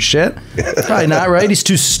steal your shit? Probably not, right? He's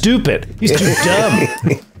too stupid. He's too dumb.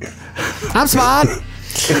 I'm smart.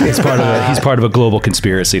 He's part of a global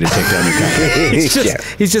conspiracy to take down your company.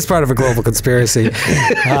 He's just part of a global conspiracy.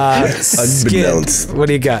 Unbeknownst. What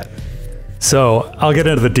do you got? So I'll get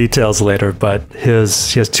into the details later, but he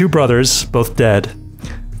has 2 brothers, both dead,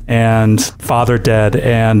 and father dead,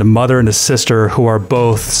 and mother and a sister who are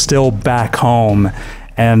both still back home,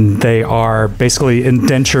 and they are basically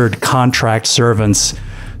indentured contract servants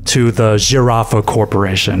to the Giraffa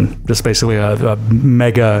Corporation, just basically a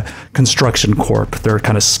mega construction corp. They're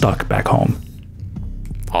kind of stuck back home.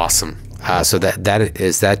 Awesome. So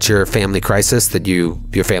is that your family crisis, that your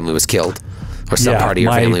family was killed, or some part of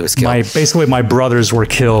your family was killed? Basically, my brothers were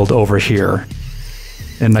killed over here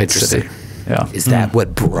in Night City. Yeah. Is that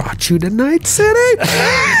what brought you to Night City?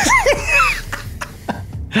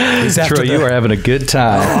 Troy, you are having a good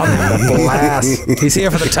time. Blast. He's here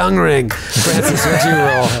for the tongue ring. Francis, what'd you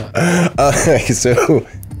roll? So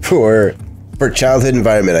for childhood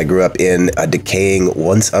environment, I grew up in a decaying,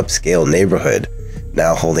 once upscale neighborhood,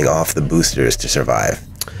 now holding off the boosters to survive.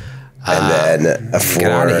 And then Get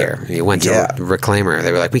out of here. You went to Reclaimer.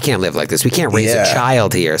 They were like, we can't live like this. We can't raise a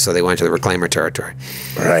child here. So they went to the Reclaimer territory.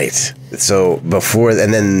 Right. So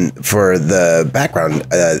and then for the background,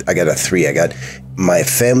 I got a 3. My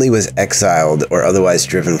family was exiled or otherwise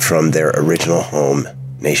driven from their original home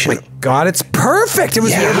nation. Oh my God, it's perfect. It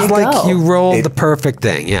was, Yeah. it was like you rolled the perfect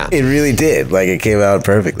thing. Yeah. It really did. Like, it came out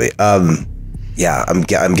perfectly. I'm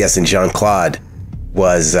guessing Jean-Claude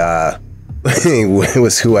was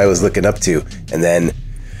was who I was looking up to, and then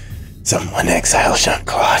someone exiled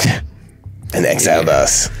Jean-Claude and exiled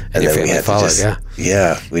us, and your then we family had followed, to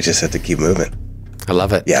we just had to keep moving. I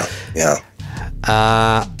love it. Yeah.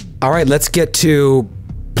 All right, let's get to,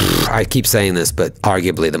 I keep saying this, but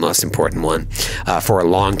arguably the most important one for a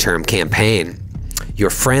long-term campaign. Your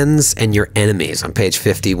friends and your enemies on page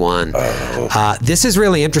 51. This is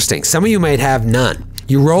really interesting. Some of you might have none.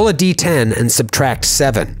 You roll a d10 and subtract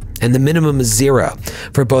 7. And the minimum is 0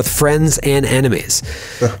 for both friends and enemies.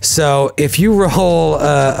 So if you roll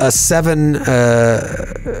a 7,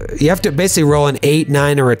 you have to basically roll an 8,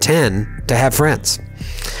 9, or a 10 to have friends.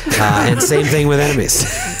 And same thing with enemies.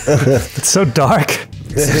 It's so dark.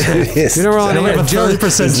 Yes. You don't roll I only have a any. Joe,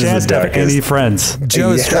 30% is the chance to have darkest. any friends.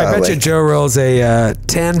 Joe's, I bet you Joe rolls a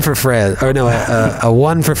 10 for friends, or no, a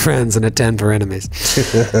 1 for friends and a 10 for enemies.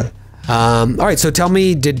 All right, so tell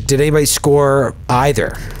me, did anybody score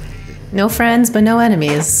either? No friends, but no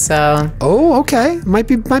enemies. So Oh, okay, might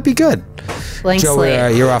be good. blank Joe,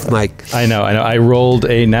 slate. you're off mic. I know. I rolled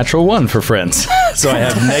a natural 1 for friends, so I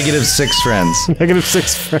have -6 friends.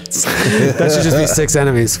 -6 friends. That should just be 6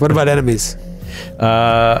 enemies. What about enemies?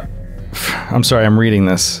 I'm sorry, I'm reading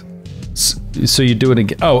this. So you do it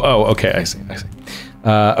again. Oh, okay. I see.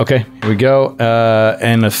 Okay, here we go.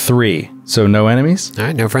 And a 3. So no enemies? All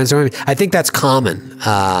right, no friends, no enemies. I think that's common.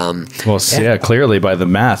 Well, yeah, clearly by the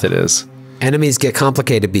math it is. Enemies get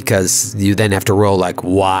complicated because you then have to roll like,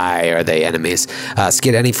 why are they enemies?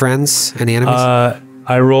 Skid, any friends? Any enemies?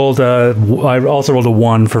 I also rolled a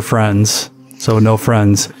 1 for friends, so no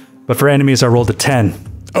friends. But for enemies, I rolled a 10.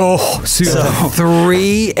 Oh, so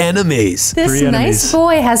 3 enemies. This 3 enemies. nice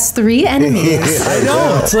boy has 3 enemies. I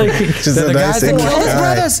know. It's like Just the a nice guys that angry killed his guy.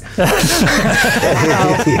 brothers.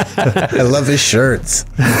 I love his shirts.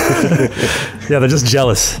 Yeah, they're just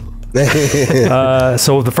jealous.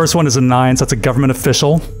 So the first one is a 9, so that's a government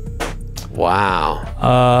official.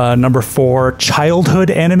 Wow. Number 4, childhood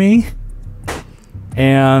enemy.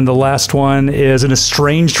 And the last one is an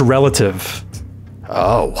estranged relative.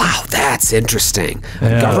 Oh, wow. That's interesting.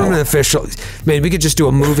 A government official. Man, we could just do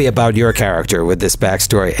a movie about your character with this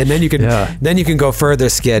backstory. And then you can go further,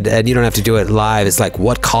 Skid, and you don't have to do it live. It's like,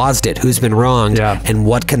 what caused it? Who's been wronged? Yeah. And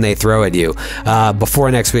what can they throw at you? Before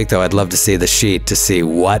next week, though, I'd love to see the sheet to see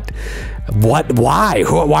why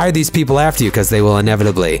are these people after you? Because they will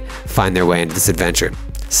inevitably find their way into this adventure.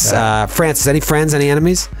 Francis, any friends, any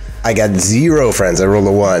enemies? I got 0 friends. I rolled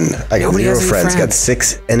a 1. I got Nobody 0 has any friends. Got friends.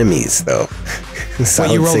 6 enemies though. Well,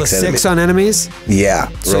 Solid you rolled a 6 enemies. on enemies? Yeah.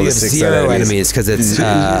 So rolled you a have 6 on 0 enemies because it's... You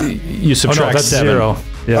Oh, no, subtract that's 7. 0.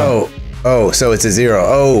 Yeah. Oh, so it's a 0.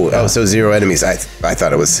 Oh, so 0 enemies. I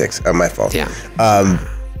thought it was 6. My fault. yeah.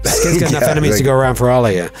 Skid's got enough enemies to go around for all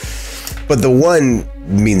of you. But the 1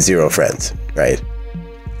 means 0 friends, right?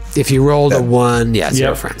 If you rolled a 1, yeah, 0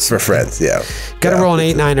 Yep. friends. For friends, yeah. Got to Yeah. roll an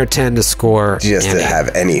 8, 9, or 10 to score. Just any. to have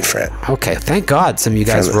any friend. Okay, thank God some of you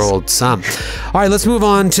guys Friendless. rolled some. All right, let's move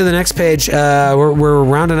on to the next page. We're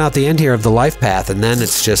rounding out the end here of the life path, and then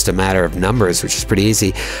it's just a matter of numbers, which is pretty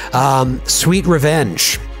easy. Sweet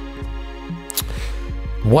Revenge.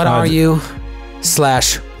 What are you?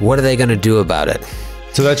 / what are they going to do about it?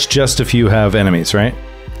 So that's just if you have enemies, right?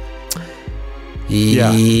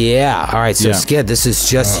 Yeah. All right. So Yeah. Skid, this is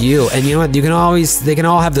just you, and you know what? They can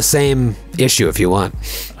all have the same issue if you want.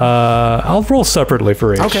 I'll roll separately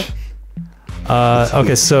for each. Okay.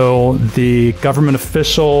 Okay, so the government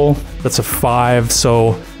official, that's a 5,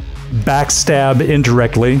 so backstab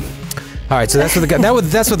indirectly. All right. So that's what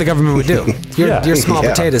that's what the government would do. You're small Yeah.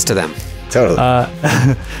 potatoes to them. Totally.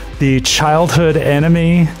 The childhood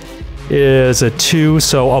enemy is a 2,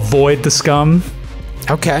 so avoid the scum.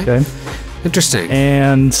 Okay. Okay. Interesting.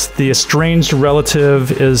 And the estranged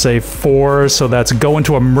relative is a 4, so that's go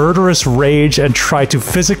into a murderous rage and try to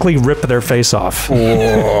physically rip their face off.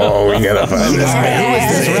 Whoa, we gotta find this man. Who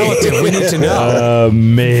is this relative? We need to know.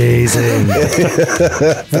 Amazing.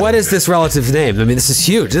 What is this relative's name? I mean, this is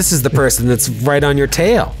huge. This is the person that's right on your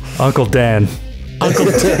tail. Uncle Dan. Uncle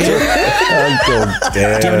Dan. Uncle Do you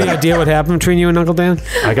have any Dan. idea what happened between you and Uncle Dan?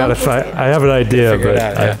 I have an idea, Figure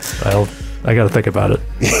it but out, I got to think about it.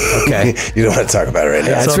 Okay. You don't want to talk about it right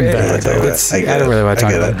now. It's Something really- bad. it's- I don't really want to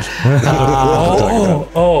talk about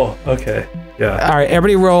it. Okay. Yeah. All right,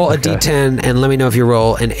 everybody roll a d10 and let me know if you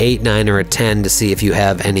roll an 8, 9, or a 10 to see if you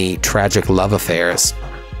have any tragic love affairs.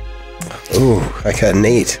 Ooh, I got an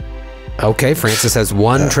 8. Okay, Francis has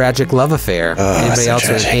 1 tragic love affair. Anybody so else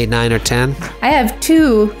with an tragic. 8, 9, or 10? I have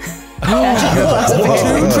 2.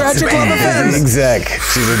 Tragic love affairs. Exec.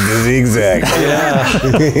 She's a busy exec.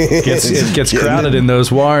 It gets crowded in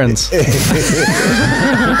those warrens.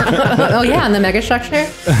 Oh yeah, and the mega structure.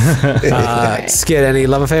 Skid, any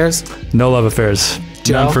love affairs? No love affairs.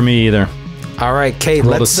 Joe? None for me either. All right, Kate,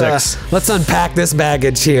 Rolled a let's 6. let's unpack this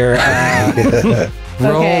baggage here.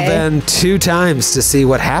 Roll Okay. then 2 times to see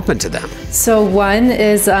what happened to them. So one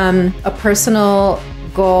is a personal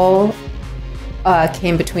goal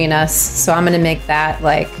came between us. So I'm gonna make that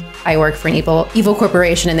like I work for an evil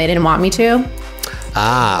corporation and they didn't want me to.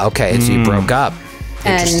 Ah, okay, so you broke up.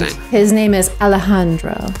 And Interesting. his name is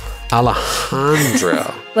Alejandro.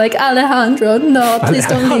 Alejandro. Like Alejandro, no, please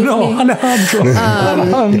don't leave me.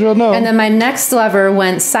 Alejandro, no. And then my next lover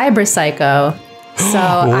went cyber psycho. So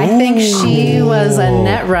I think she was a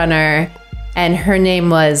net runner and her name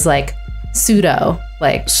was like Pseudo.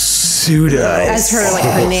 like Pseudo. as her like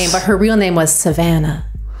her name, but her real name was Savannah.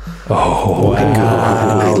 Oh,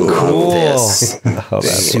 wow. Cool.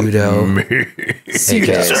 Pseudo.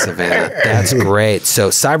 AKA Savannah. That's great. So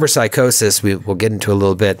cyberpsychosis, we'll get into a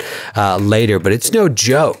little bit later, but it's no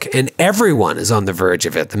joke. And everyone is on the verge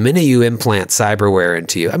of it. The minute you implant cyberware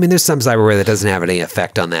into you, I mean, there's some cyberware that doesn't have any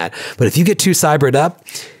effect on that. But if you get too cybered up,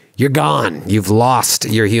 you're gone. You've lost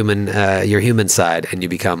your human side and you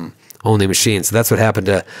become only machine. So that's what happened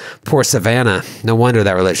to poor Savannah. No wonder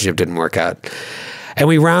that relationship didn't work out. And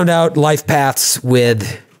we round out life paths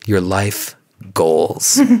with your life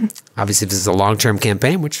goals. Obviously, if this is a long-term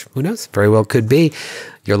campaign, which who knows, very well could be,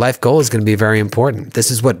 your life goal is going to be very important. This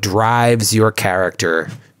is what drives your character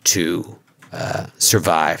to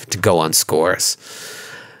survive, to go on scores,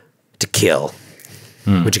 to kill.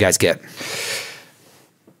 What'd you guys get?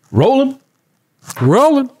 Rolling.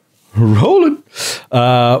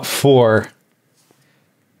 4.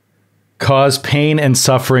 Cause pain and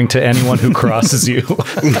suffering to anyone who crosses you.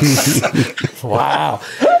 Wow.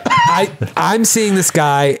 I'm seeing this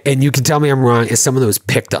guy, and you can tell me I'm wrong, as someone that was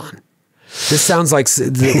picked on. This sounds like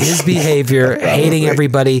his behavior, hating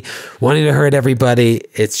everybody, wanting to hurt everybody.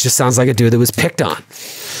 It just sounds like a dude that was picked on.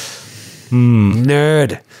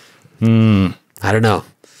 Nerd. I don't know.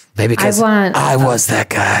 Maybe because I was that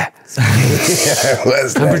guy.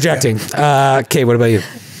 I'm projecting. Kate, what about you?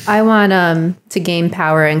 I want to gain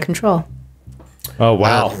power and control. Oh,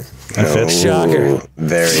 wow. Shocker.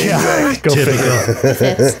 Very exact. Go figure.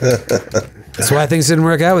 Fits. That's why things didn't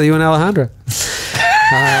work out with you and Alejandra.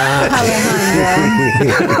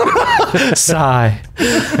 Alejandro. Sigh.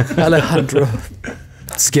 Alejandro.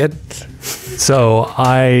 Skid. So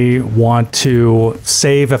I want to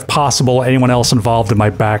save, if possible, anyone else involved in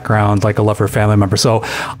my background, like a lover or family member. So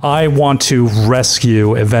I want to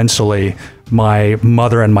rescue, eventually, my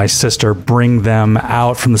mother and my sister, bring them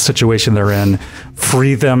out from the situation they're in,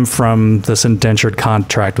 free them from this indentured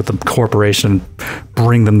contract with the corporation,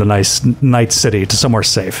 bring them to Night City, to somewhere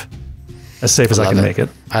safe. As safe as I can make it.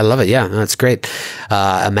 I love it. Yeah, that's great.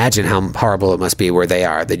 Imagine how horrible it must be where they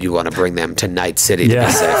are that you want to bring them to Night City to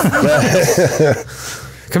be safe.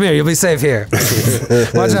 Come here, you'll be safe here.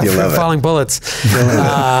 Watch out for falling bullets.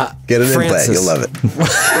 Get an implant, you'll love it.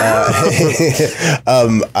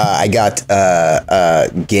 I got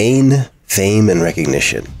gain, fame, and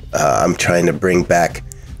recognition. I'm trying to bring back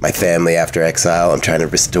my family after exile. I'm trying to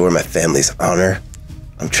restore my family's honor.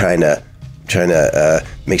 I'm trying to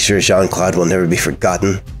make sure Jean-Claude will never be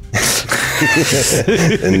forgotten.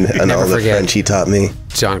 and all the French he taught me.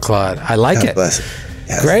 Jean-Claude. I like it. Bless it.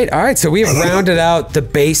 Yes. Great. All right. So we have rounded out the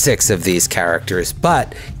basics of these characters,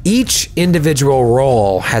 but each individual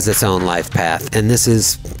role has its own life path. And this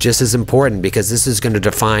is just as important because this is going to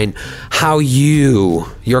define how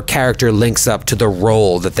your character links up to the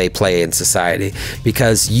role that they play in society.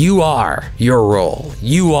 Because you are your role.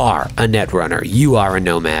 You are a netrunner. You are a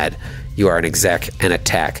nomad. You are an exec and a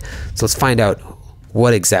tech. So let's find out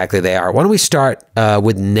what exactly they are. Why don't we start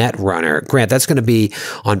with Netrunner? Grant, that's going to be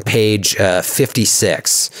on page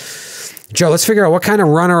 56. Joe, let's figure out what kind of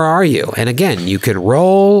runner are you? And again, you can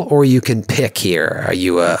roll or you can pick here. Are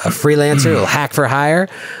you a freelancer who'll hack for hire,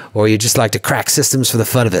 or you just like to crack systems for the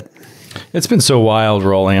fun of it? It's been so wild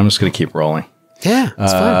rolling. I'm just going to keep rolling. Yeah,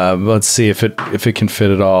 that's fine. Let's see if it can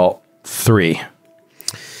fit at all. 3.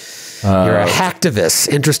 You're a hacktivist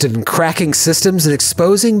interested in cracking systems and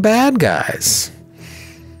exposing bad guys.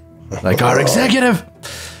 Like our executive. Okay.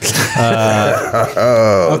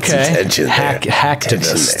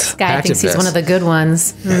 Hacktivist. This guy thinks he's one of the good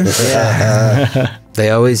ones. They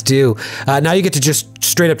always do. Now you get to just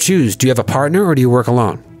straight up choose. Do you have a partner or do you work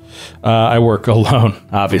alone? I work alone,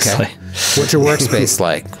 obviously. Okay. What's your workspace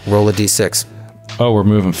like? Roll a d6. Oh, we're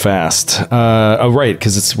moving fast. Right,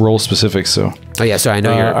 because it's role specific. So. Oh yeah, sorry. I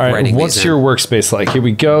know you're writing. What's your workspace like? Here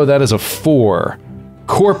we go. That is a 4.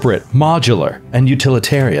 Corporate, modular, and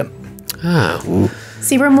utilitarian. Oh.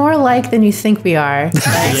 See, we're more alike than you think we are.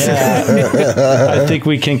 I think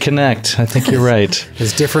we can connect. I think you're right.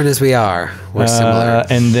 As different as we are, we're similar.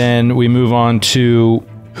 And then we move on to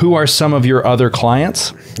who are some of your other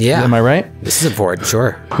clients? Yeah. Am I right? This is important,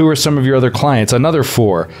 sure. Who are some of your other clients? Another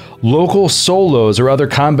 4. Local solos or other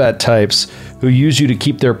combat types who use you to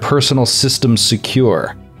keep their personal systems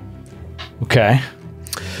secure. Okay.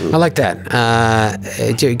 I like that.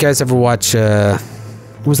 Do you guys ever watch,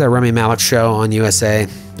 what was that Rami Malek show on USA?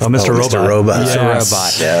 Oh, Mr. Robot. Mr. Robot. Mr.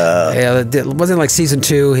 Robot. Yeah, it wasn't like season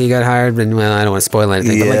 2. He got hired, and well, I don't want to spoil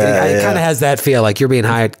anything. But like, it kind of has that feel, like you're being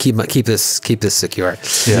hired. Keep this secure.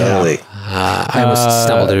 Totally. I almost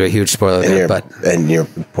stumbled into a huge spoiler there, but and your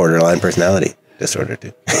borderline personality. disorder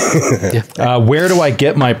too. Where do I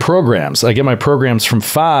get my programs? I get my programs from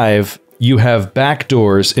 5. You have back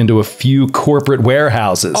doors into a few corporate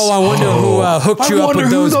warehouses. Oh, I wonder who hooked you up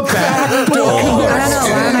with those back doors. I don't know.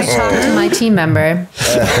 Why don't I talk to my team member?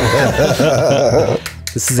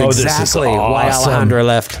 This is exactly why Alejandro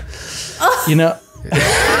left. You know,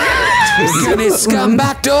 Any scum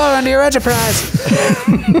back door on your enterprise.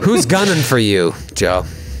 Who's gunning for you, Joe?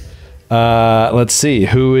 let's see.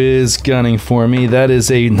 Who is gunning for me? That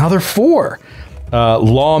is another 4.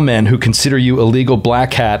 Lawmen who consider you illegal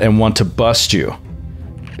black hat and want to bust you.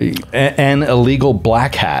 An illegal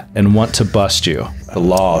black hat and want to bust you. The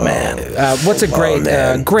lawman. What's a great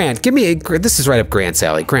Grant? Give me a. This is right up Grant's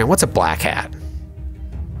alley. Grant, what's a black hat?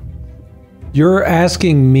 You're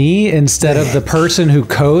asking me instead of the person who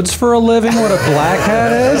codes for a living what a black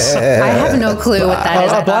hat is? I have no clue what that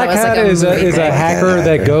is. A black hat is a hacker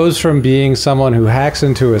that goes from being someone who hacks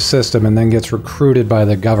into a system and then gets recruited by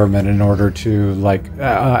the government in order to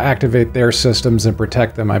activate their systems and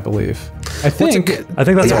protect them, I believe. I think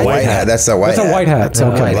that's a white hat. That's a white hat. That's a white hat.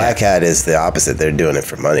 Okay. Black hat is the opposite. They're doing it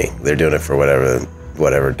for money. They're doing it for whatever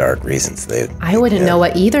dark reasons they. I wouldn't know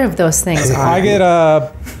what either of those things are. I get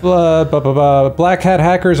black hat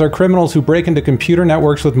hackers are criminals who break into computer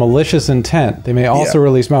networks with malicious intent. They may also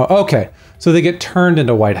release Okay, so they get turned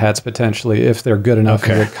into white hats potentially if they're good enough to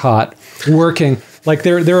get caught working. Like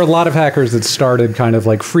there are a lot of hackers that started kind of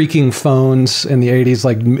like freaking phones in the 80s,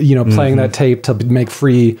 like playing that tape to make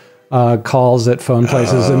free calls at phone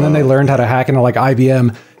places, and then they learned how to hack into like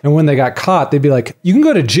IBM. And when they got caught, they'd be like, "You can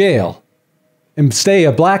go to jail and stay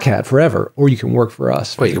a black hat forever, or you can work for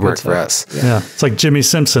us." Wait, you can work for us. Yeah. It's like Jimmy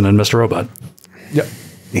Simpson and Mr. Robot. Yep.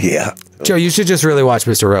 Yeah. Joe, you should just really watch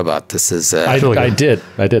Mr. Robot. This is I did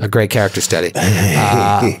a great character study.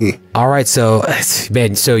 All right, so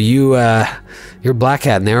man, so you're black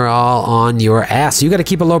hat, and they're all on your ass. You got to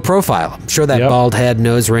keep a low profile. I'm sure that bald head,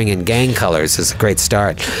 nose ring, and gang colors is a great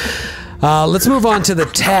start. Let's move on to the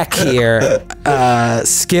tech here.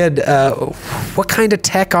 Skid, what kind of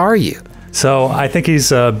tech are you? So I think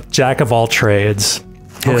he's a jack of all trades.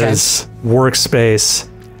 His workspace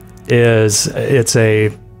it's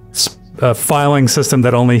a filing system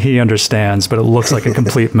that only he understands, but it looks like a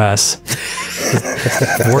complete mess.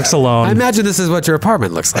 Works alone. I imagine this is what your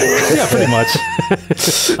apartment looks like. Yeah, pretty much.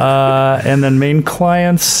 And then main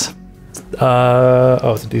clients. It's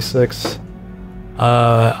a D6.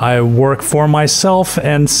 I work for myself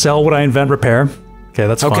and sell what I invent, repair. Okay,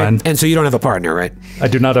 that's fine. And so you don't have a partner, right? I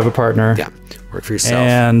do not have a partner. Yeah, work for yourself.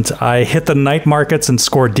 And I hit the night markets and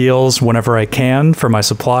score deals whenever I can for my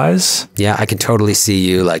supplies. Yeah, I can totally see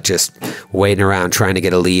you like just waiting around trying to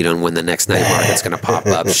get a lead on when the next night market's going to pop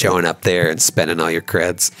up, showing up there and spending all your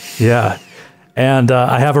creds. Yeah. And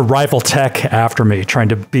I have a rival tech after me trying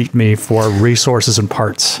to beat me for resources and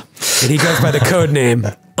parts. And he goes by the code name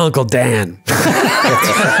Uncle Dan.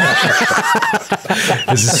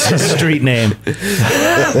 This is his street name.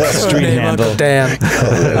 Street handle. Uncle Dan.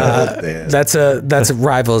 That's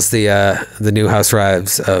rivals the new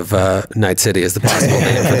housewives of Night City is the possible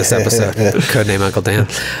name for this episode. Code name Uncle Dan.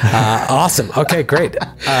 Awesome. Okay, great.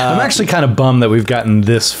 I'm actually kind of bummed that we've gotten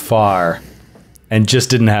this far and just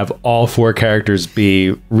didn't have all 4 characters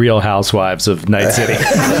be Real Housewives of Night City.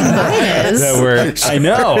 I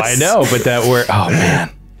know, but that were, oh man.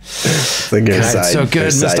 So good. Missed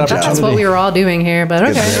opportunity. That's what we were all doing here, but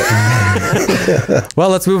okay. Well,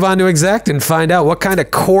 let's move on to Exec and find out what kind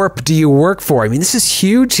of corp do you work for. I mean, this is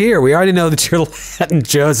huge here. We already know that you're letting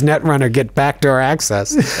Joe's Netrunner get backdoor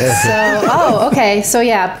access. Okay. So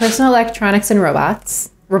yeah, personal electronics and robotics.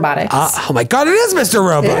 Oh my God, it is Mr.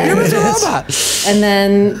 Robot. You're Mr. Robot. And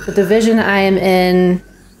then the division I am in,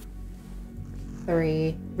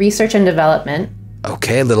 3, research and development.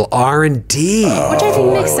 Okay, a little R&D. Which I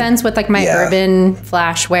think makes sense with like my urban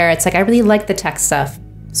flash where it's like I really like the tech stuff.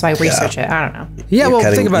 So I research it. I don't know. Yeah,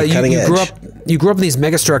 think about it. You grew up in these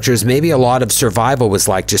megastructures. Maybe a lot of survival was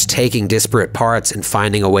like just taking disparate parts and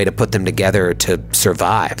finding a way to put them together to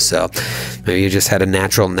survive. So maybe you just had a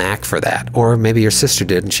natural knack for that. Or maybe your sister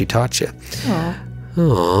did and she taught you.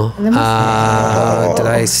 Oh. Did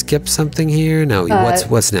I skip something here? No.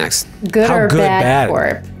 What's next? Good or bad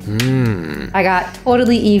corp. I got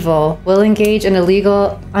totally evil. Will engage in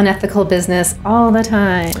illegal, unethical business all the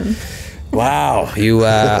time. Wow, you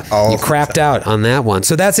crapped out on that one.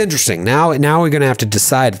 So that's interesting. Now we're going to have to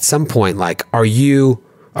decide at some point, like, are your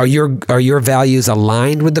values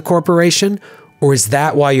aligned with the corporation, or is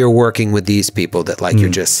that why you're working with these people that like you're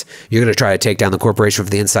going to try to take down the corporation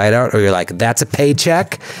from the inside out, or you're like, that's a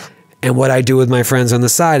paycheck, and what I do with my friends on the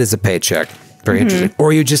side is a paycheck. Very interesting. Or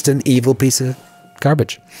are you just an evil piece of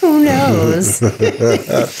garbage? Who knows?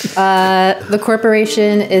 The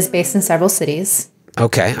corporation is based in several cities.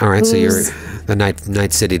 Okay, all right. So you're the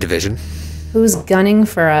Night City division. Who's gunning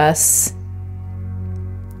for us?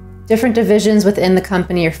 Different divisions within the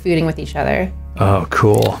company are feuding with each other. Oh,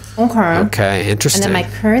 cool. Okay. Okay, interesting. And then my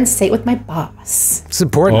current state with my boss. It's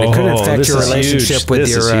important. It could affect this your is relationship huge. with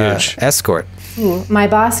This your is huge. escort. Ooh, my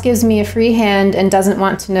boss gives me a free hand and doesn't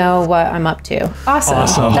want to know what I'm up to. Awesome.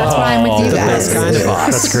 That's why I'm with you guys. That's kind of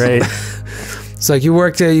boss. That's great. It's like you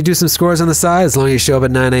worked, you do some scores on the side as long as you show up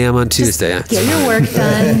at 9 a.m. on Tuesday. Huh? Get your work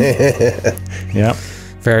done. Yep.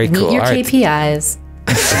 Very Meet cool. your All right. KPIs.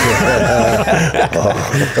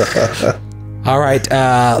 All right,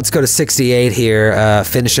 let's go to 68 here,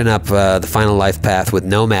 finishing up the final life path with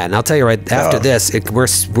Nomad. And I'll tell you right after this,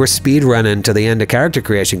 we're speed running to the end of character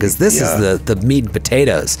creation because this is the meat and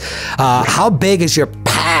potatoes. How big is your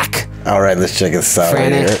pack? All right, let's check this out.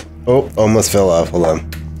 Frantic. Here. Oh, almost fell off. Hold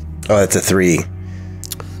on. Oh, that's a 3.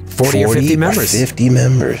 40 or 50 members. 50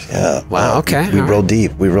 members, yeah. Wow, okay. We all roll right.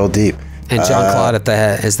 deep. We roll deep. And John Claude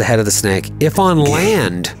is the head of the snake. If on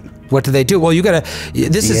land, what do they do? Well, you gotta.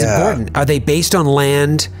 This is important. Are they based on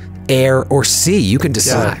land, air, or sea? You can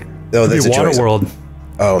decide. Oh, that's a choice. Waterworld.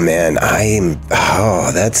 Oh man,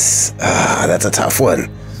 that's a tough one.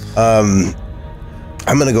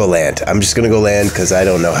 I'm gonna go land. I'm just gonna go land because I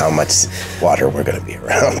don't know how much water we're gonna be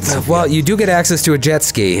around. Well, you do get access to a jet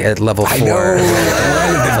ski at level 4. I know.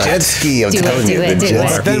 The jet ski. I'm telling you, the jet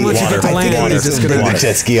ski. Then once you get to land, you're just gonna the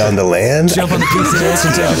jet ski on the land. jump on the PCS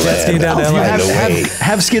and take the jet ski down to LA.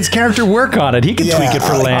 Have Skid's character work on it. He can tweak it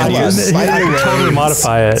for land use. I can totally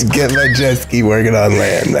modify it. Get my jet ski working on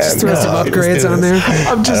land, man. Throw some upgrades on there.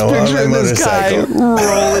 I'm just picturing this guy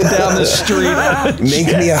rolling down the street. Make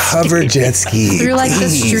me a hover jet ski. Through like the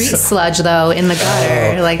street sludge though in the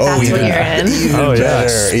gutter. Like that's what you're in. Oh, yeah.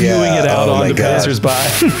 Spewing it out onto passersby.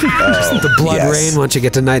 The blood rain, once you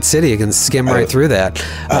get to Night City, you can skim right through that.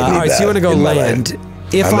 All right, so you want to go land.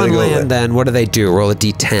 If I'm on gonna go land, land. then what do they do? Roll a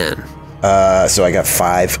d10. So I got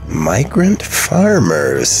 5 migrant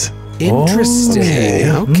farmers. Interesting.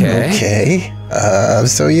 Okay. Okay.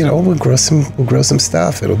 So we'll grow some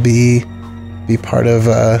stuff. It'll be part of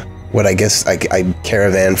what I guess I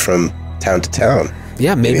caravan from town to town.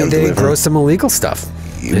 Yeah, maybe I'm they delivering. grow some illegal stuff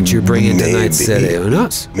that you bring into Night City. Who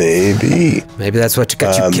knows? Maybe. Maybe that's what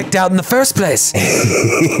got you kicked out in the first place.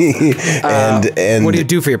 And What do you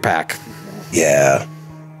do for your pack? Yeah.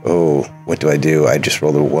 Oh, what do? I just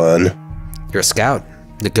rolled a 1. You're a scout,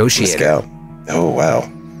 negotiator. Scout. Oh wow.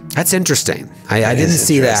 That's interesting. I didn't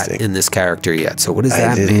see that in this character yet. So what does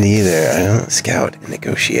that I mean? didn't either. I don't scout and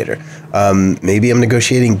negotiator. Maybe I'm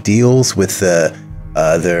negotiating deals with the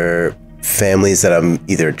other families that I'm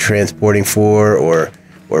either transporting for or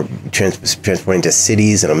transporting to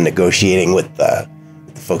cities, and I'm negotiating with the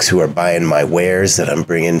folks who are buying my wares that I'm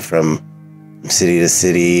bringing from city to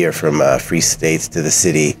city or from free states to the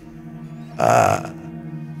city.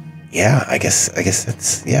 Yeah, I guess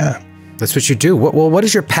that's That's what you do. What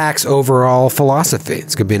is your pack's overall philosophy?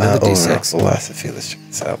 It's going to be another D6. philosophy. Let's check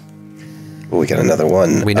this out. Oh, we got another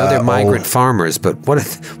one. We know they're migrant farmers, but what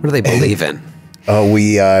do they believe in? Oh,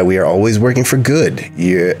 we are always working for good.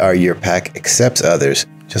 Your pack accepts others,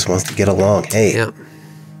 just wants to get along. Hey, Yeah.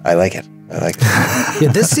 I like it.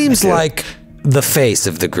 Yeah, this seems like the face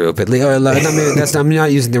of the group. At least, I'm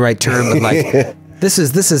not using the right term, but like this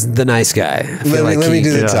is the nice guy. I feel Let me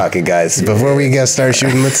do the talking, guys. Before we start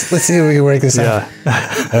shooting, let's see if we can work this out.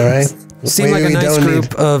 All right. Seem like a nice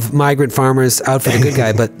group of migrant farmers out for the good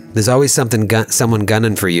guy, but there's always someone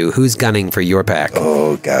gunning for you. Who's gunning for your pack?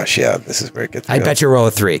 Oh gosh, yeah. This is where it gets. I bet you roll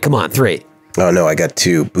a 3. Come on, 3. Oh no, I got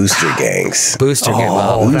 2 booster gangs. Booster game.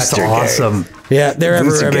 Oh, that's Booster gang. awesome. Yeah, they're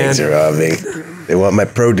Booster everywhere, man. gangs are on me. They want my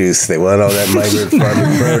produce. They want all that migrant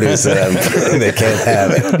farming produce, and they can't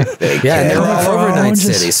have it. They Yeah, and can't they're have all over Night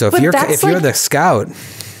just- City. So if But you're that's the scout,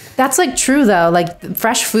 That's like true though. Like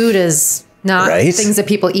fresh food is not Right? things that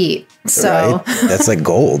people eat. So Right? That's like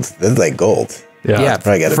gold. That's like gold. yeah,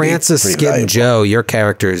 probably gotta be Francis, pretty Skid, and valuable. Joe, your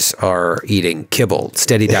characters are eating kibble,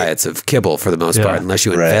 steady diets of kibble for the most Yeah. part, unless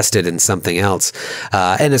you Right. invested in something else.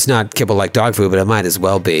 And it's not kibble like dog food, but it might as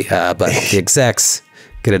well be. But the execs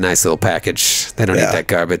get a nice little package. They don't eat that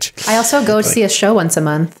garbage. I also go to see a show once a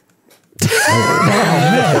month. Living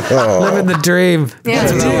the dream. Yeah.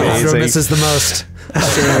 That's what Amazing. Astro misses the most.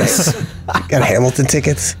 Got Hamilton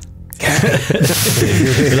tickets.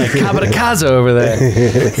 Kamikaze over there.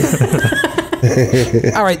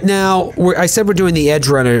 All right, now I said we're doing the Edge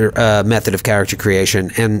Runner method of character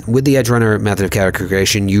creation, and with the Edge Runner method of character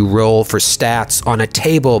creation, you roll for stats on a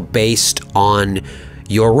table based on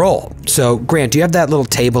your roll. So, Grant, do you have that little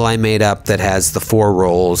table I made up that has the 4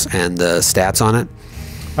 rolls and the stats on it?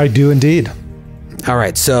 I do indeed. All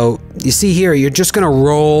right, so you see here, you're just going to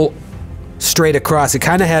roll straight across. It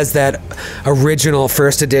kind of has that original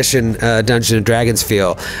first edition Dungeons and Dragons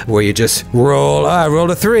feel, where you just roll. I rolled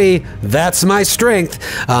a 3. That's my strength.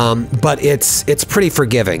 But it's pretty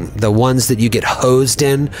forgiving. The ones that you get hosed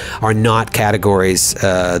in are not categories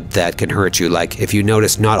that can hurt you. Like if you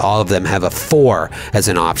notice, not all of them have a 4 as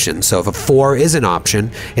an option. So if a 4 is an option,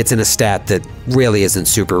 it's in a stat that really isn't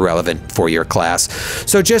super relevant for your class.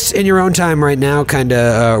 So just in your own time right now, kind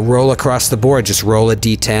of roll across the board. Just roll a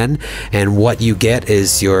d10, and what you get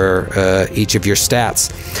is your each of your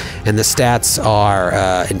stats. And the stats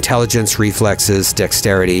are intelligence, reflexes,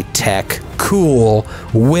 dexterity, tech, cool,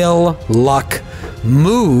 will, luck,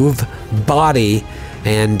 move, body,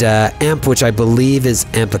 and emp, which I believe is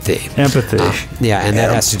empathy. Empathy. Yeah, and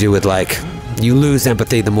that has to do with like, you lose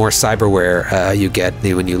empathy the more cyberware you get.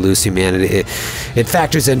 When you lose humanity, it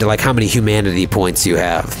factors into like how many humanity points you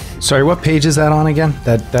have. Sorry, what page is that on again?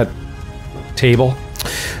 That table?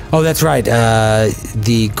 Oh, that's right.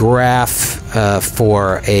 The graph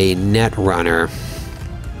for a net runner.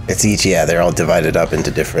 It's each, they're all divided up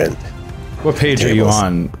into different. What page tables. are you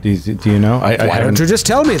on? Do you know? Why don't you just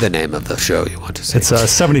tell me the name of the show you want to see? It's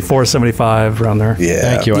 74, 75 around there. Yeah.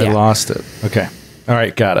 Thank you. I Yeah. lost it. Okay. All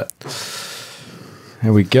right. Got it.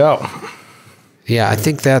 Here we go. Yeah, I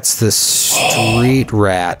think that's the street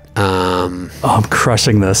rat. Oh, I'm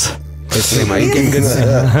crushing this. Are you getting good?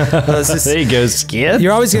 There you go, Skid.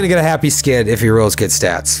 You're always going to get a happy skid if he rolls good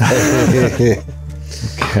stats.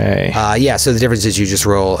 Okay. Yeah, so the difference is you just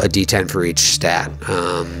roll a d10 for each stat.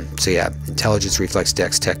 So yeah, intelligence, reflex,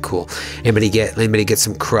 dex, tech, cool. Anybody get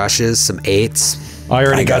some crushes, some 8s? I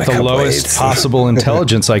already got the lowest possible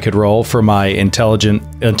intelligence I could roll for my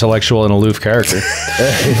intellectual, and aloof character.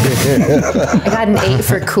 I got an 8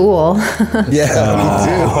 for cool. Yeah, me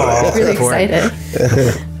too. Really excited.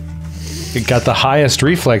 It got the highest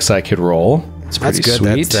reflex I could roll. It's pretty That's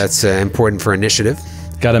good. sweet. That's important for initiative.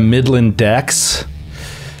 Got a midland dex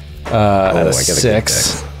at I a got a good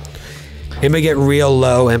 6. Anybody get real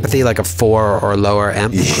low empathy, like a 4 or lower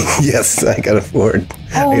emp? Yes, I got a 4.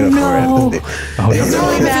 Oh, I got a 4 no. empathy. It's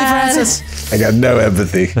really bad. I got no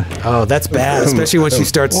empathy. Oh, that's bad, especially once you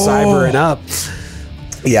start cybering up.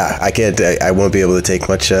 Yeah, I can't. I won't be able to take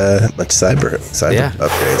much cyber Yeah.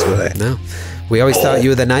 upgrades, would I? No. We always thought you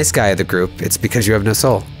were the nice guy of the group. It's because you have no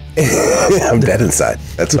soul. I'm dead inside.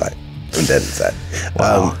 That's why. I'm dead inside.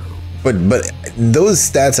 Wow. But those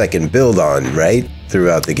stats I can build on, right?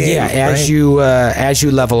 Throughout the game. Yeah, as you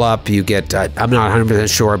level up, you get. I'm not 100%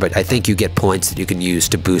 sure, but I think you get points that you can use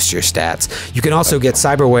to boost your stats. You can also get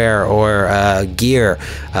cyberware or gear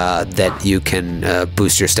that you can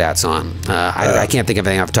boost your stats on. I can't think of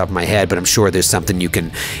anything off the top of my head, but I'm sure there's something you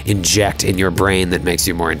can inject in your brain that makes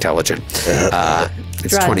you more intelligent.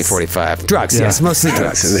 It's Drugs. 2045. Drugs, yes, mostly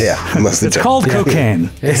drugs. Yeah, mostly It's called cocaine.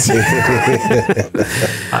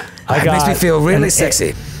 It makes me feel really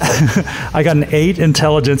sexy. I got an 8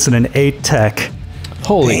 intelligence and an 8 tech.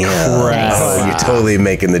 Holy crap. Oh, you're totally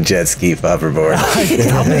making the jet ski hoverboard.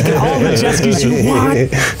 I'm making all the jet skis you want.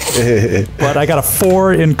 But I got a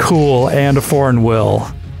 4 in cool and a 4 in will.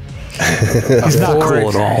 He's not cool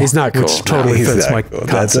at all. He's not cool. Which totally he's fits not my cool.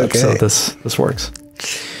 That's concept, okay. so this works.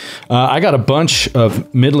 I got a bunch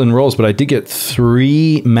of midland rolls, but I did get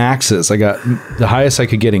 3 maxes. I got the highest I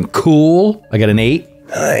could get in cool. I got an 8.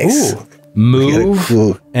 Nice. Move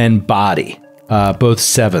Cool. and body, both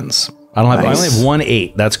 7s. I only have 1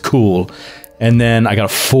 8. That's cool. And then I got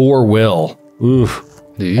a 4 will. Oof.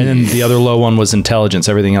 And then the other low one was intelligence.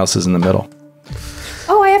 Everything else is in the middle.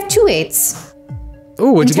 Oh, I have 2 8s.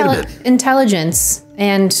 Ooh, what'd you get him in? Intelligence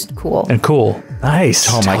and cool. And cool. Nice.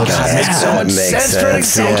 Oh my god. That makes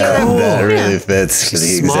sense. Yeah, that really fits for the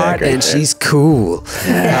Smart exact and she's cool.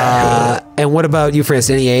 And what about you, France?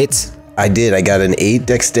 Any 8s? I did. I got an 8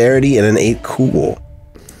 dexterity and an 8 cool.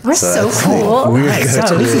 We're so that's cool. We're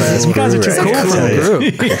good. You guys are too cool for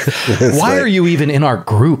me. Why are you even in our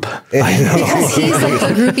group? Because he's like the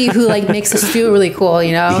groupie who like makes us feel really cool,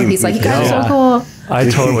 you know? He's like, you guys are so cool.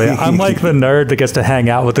 I'm like the nerd that gets to hang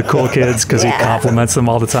out with the cool kids because he compliments them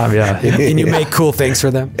all the time. Yeah. And you make cool things for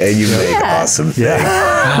them? And you make awesome things.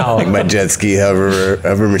 Yeah. Like my jet ski hover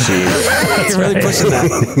machine. You're really pushing that.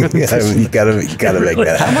 Yeah, you gotta make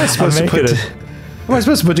that How happen. am I supposed to I'm put? making How am I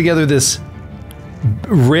supposed to put together this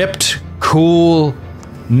ripped, cool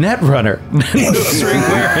net runner? String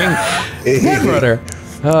wearing net runner.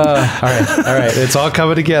 All right. It's all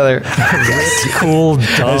coming together. Cool,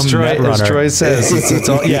 dumb As Troy Netrunner. says, it's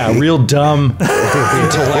all real dumb,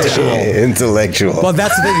 intellectual. Intellectual. Well,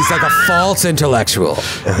 that's the thing. He's like a false intellectual.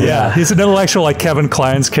 Yeah, he's an intellectual like Kevin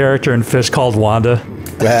Kline's character in Fish Called Wanda.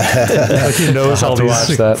 Like he knows all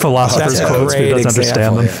these philosophers' That's a quotes, but he great doesn't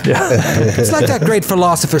understand them. example, Yeah. It's like that great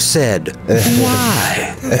philosopher said.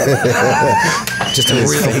 Why? Just a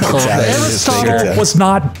real Aristotle was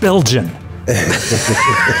not Belgian.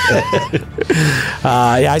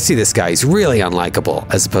 Yeah, I see this guy. He's really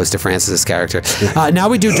unlikable as opposed to Francis's character. Now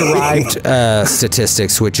we do derived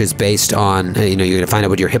statistics, which is based on you're going to find out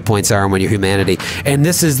what your hit points are and what your humanity. And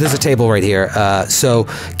this is a table right here. So,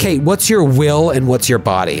 Kate, what's your will and what's your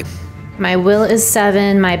body? My will is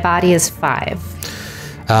 7. My body is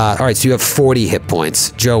 5. All right, so you have 40 hit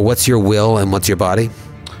points. Joe, what's your will and what's your body?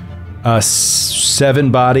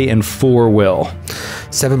 7 body and 4 will.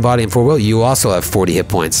 7 body and 4 will. You also have 40 hit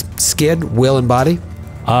points. Skid, will and body?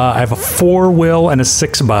 I have a 4 will and a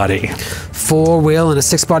 6 body. 4 will and a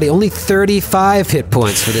 6 body. Only 35 hit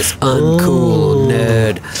points for this uncool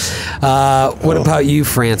nerd. What about you,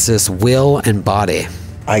 Francis? Will and body?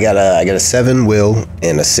 I got a 7 will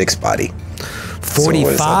and a 6 body.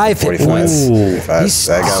 45 hit points. 45. He's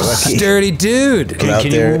I got lucky. sturdy dude.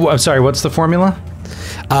 Can you? I'm sorry. What's the formula?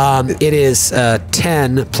 It is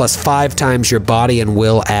 10 plus 5 times your body and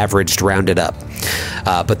will averaged rounded up.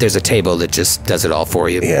 But there's a table that just does it all for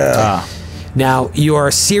you. Yeah. Now,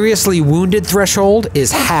 your seriously wounded threshold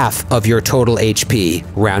is half of your total HP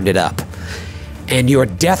rounded up. And your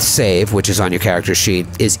death save, which is on your character sheet,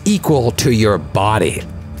 is equal to your body.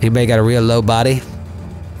 Anybody got a real low body?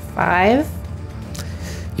 5.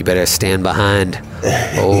 You better stand behind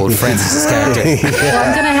old Francis's character. Well,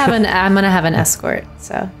 I'm gonna have an escort.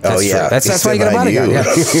 So Oh yeah. That's why you got a bodyguard. Yeah.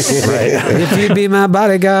 Right. If you'd be my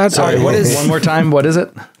bodyguard. Sorry. What is? One more time? What is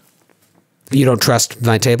it? You don't trust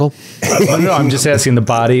my table? No, I'm just asking the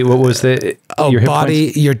body. What was the your hit body.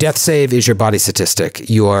 points? Your death save is your body statistic.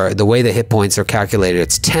 The way the hit points are calculated,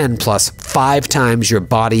 it's 10 plus 5 times your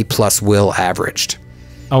body plus will averaged.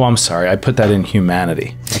 Oh, I'm sorry. I put that in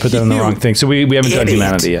humanity. I put that in the wrong thing. So we haven't done idiot.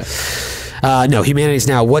 humanity yet. No, humanities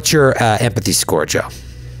now. What's your empathy score, Joe?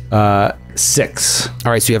 6.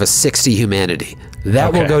 All right, so you have a 60 humanity.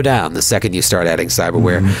 That will Okay. go down the second you start adding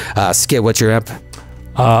cyberware. Skid, what's your emp?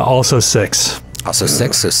 Also 6. Also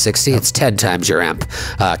 6, so 60. It's 10 times your emp.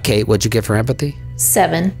 Kate, what'd you get for empathy?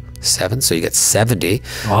 7. 7, so you get 70.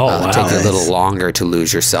 Oh, wow. Take you a little longer to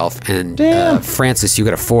lose yourself. And Francis, you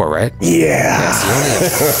got a 4, right? Yeah.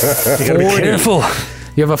 You gotta be careful.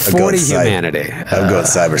 You have a 40 cyber. humanity. I'm going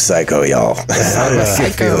cyber psycho, y'all. I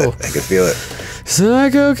can feel it. I can feel it.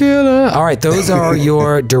 Psycho killer. All right, those are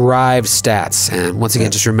your derived stats. And once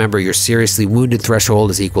again, just remember your seriously wounded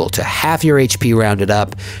threshold is equal to half your HP rounded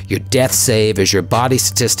up. Your death save is your body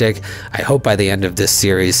statistic. I hope by the end of this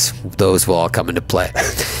series, those will all come into play.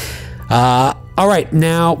 All right,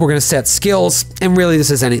 now we're going to set skills. And really, this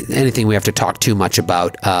is anything we have to talk too much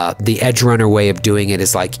about. The edge runner way of doing it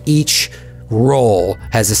is like each role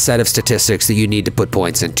has a set of statistics that you need to put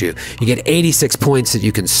points into. You get 86 points that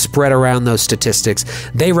you can spread around those statistics.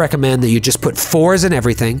 They recommend that you just put 4s in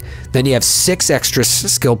everything. Then you have 6 extra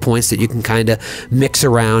skill points that you can kind of mix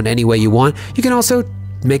around any way you want. You can also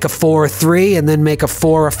make a 4 a 3 and then make a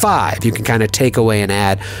 4 a 5. You can kind of take away and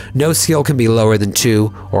add. No skill can be lower than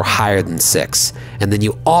 2 or higher than 6. And then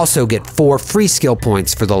you also get 4 free skill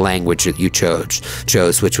points for the language that you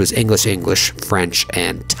chose, which was English, French,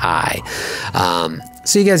 and Thai.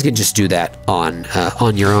 So you guys can just do that on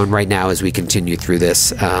your own right now as we continue through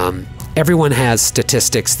this. Everyone has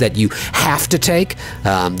statistics that you have to take.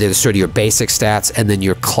 They're sort of your basic stats, and then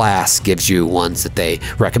your class gives you ones that they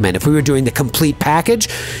recommend. If we were doing the complete package,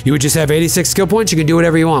 you would just have 86 skill points. You can do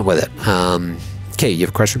whatever you want with it. Kate, you have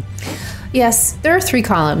a question? Yes, there are 3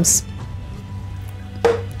 columns.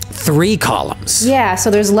 3 columns. Yeah,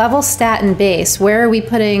 so there's level, stat, and base. Where are we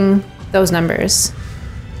putting those numbers?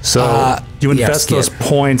 So you invest Skid. those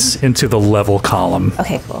points into the level column.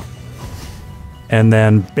 Okay, cool. And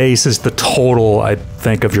then base is the total, I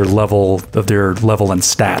think, of your level and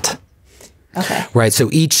stat. Okay. Right, so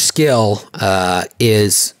each skill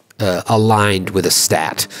is aligned with a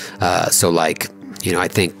stat. So like, I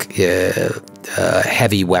think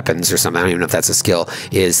heavy weapons or something, I don't even know if that's a skill,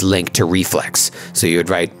 is linked to reflex. So you would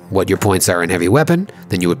write what your points are in heavy weapon,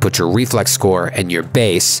 then you would put your reflex score, and your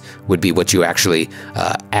base would be what you actually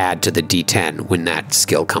add to the D10 when that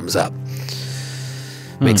skill comes up.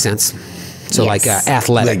 Makes sense? So like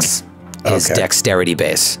athletics is dexterity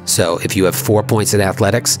base. So if you have 4 points in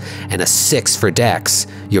athletics and a 6 for dex,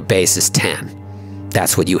 your base is 10.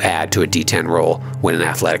 that's what you add to a D10 roll when an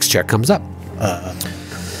athletics check comes up.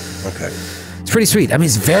 Okay. It's pretty sweet. I mean,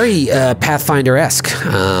 it's very Pathfinder-esque.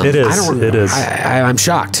 It is. It is. I'm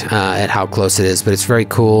shocked at how close it is, but it's very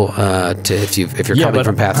cool if you're coming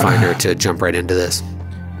from Pathfinder to jump right into this.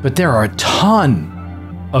 But there are a ton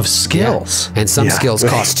of skills. And some skills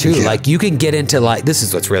cost too. Like you can get into this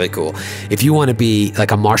is what's really cool. If you want to be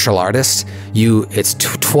like a martial artist, it's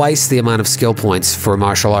twice the amount of skill points for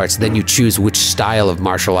martial arts. Then you choose which style of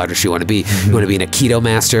martial artist you want to be. You want to be an Aikido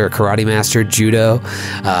master, a karate master, judo,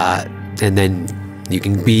 and then you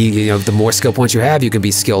can be, the more skill points you have, you can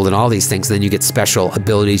be skilled in all these things. Then you get special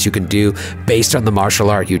abilities you can do based on the martial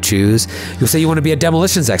art you choose. You'll say you want to be a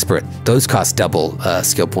demolitions expert. Those cost double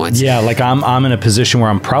skill points. Yeah, like I'm in a position where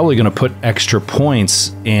I'm probably going to put extra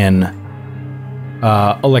points in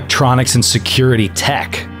electronics and security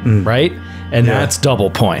tech, right? And that's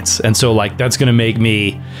double points. And so like that's going to make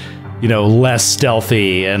me less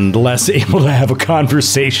stealthy and less able to have a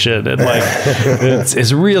conversation. And like,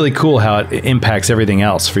 it's really cool how it impacts everything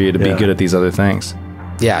else for you to be good at these other things.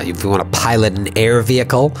 Yeah, if you want to pilot an air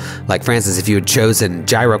vehicle, like for instance, if you had chosen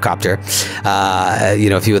gyrocopter,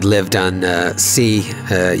 if you had lived on sea,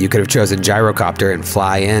 you could have chosen gyrocopter and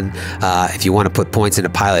fly in. If you want to put points in a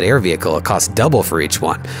pilot air vehicle, it costs double for each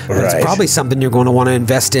one. Right. It's probably something you're going to want to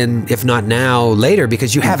invest in, if not now, later,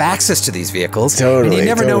 because you have access to these vehicles. And you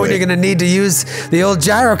never know when you're going to need to use the old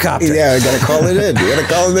gyrocopter. Yeah, you got to call it in. You got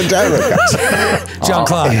to call in the gyrocopter.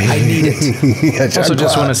 Jean-Claude, I need it. Also,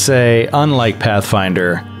 just want to say, unlike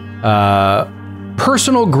Pathfinder,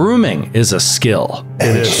 personal grooming is a skill.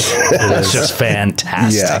 It is. It's just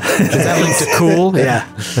fantastic. Yeah. Is that linked to cool? Yeah.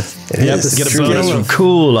 Get a bonus from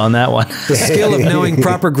cool on that one. The skill of knowing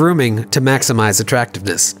proper grooming to maximize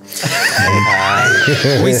attractiveness.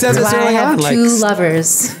 We said this early on. I have two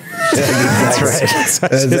lovers. That's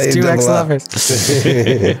right. It's two ex-lovers.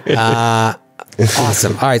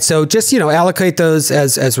 Awesome. All right. So just, allocate those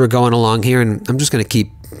as we're going along here, and I'm just going to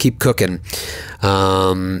keep cooking.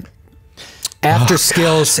 After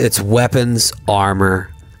skills, it's weapons,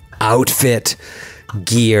 armor, outfit,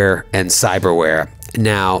 gear, and cyberware.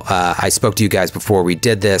 Now, I spoke to you guys before we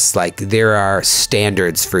did this. Like, there are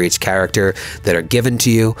standards for each character that are given to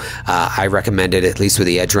you. I recommended, at least with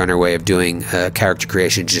the Edge Runner way of doing character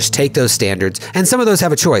creation, just take those standards. And some of those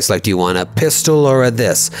have a choice. Like, do you want a pistol or a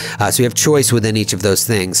this? So you have choice within each of those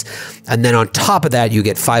things. And then on top of that, you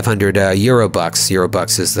get 500 Eurobucks.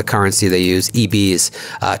 Eurobucks is the currency they use,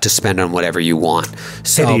 EBs, to spend on whatever you want.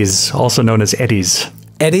 So, Eddies, also known as Eddies.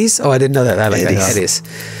 Eddies? Oh, I didn't know that. I like that. Eddies.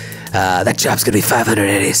 That job's gonna be 500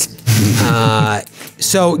 eddies.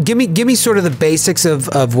 So give me sort of the basics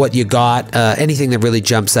of what you got, anything that really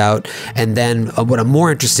jumps out, and then what I'm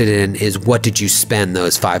more interested in is what did you spend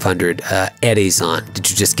those 500 eddies on? Did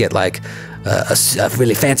you just get like a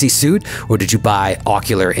really fancy suit, or did you buy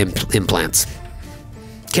ocular implants?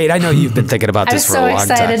 Kate, I know you've been thinking about this for a long time. I'm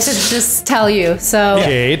so excited to just tell you. So,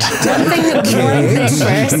 Kate. One thing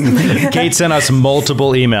first. Kate sent us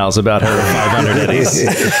multiple emails about her 500 eddies.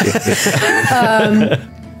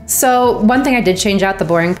 So one thing I did change out, the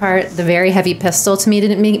boring part, the very heavy pistol to me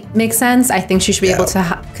didn't make sense. I think she should be able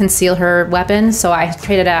to conceal her weapon. So I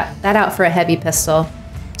traded that out for a heavy pistol.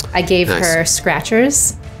 I gave her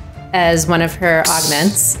scratchers as one of her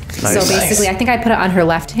augments. Nice. So basically, I think I put it on her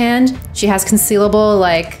left hand. She has concealable,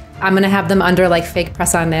 like, I'm gonna have them under like fake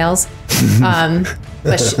press-on nails.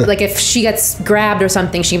 But like if she gets grabbed or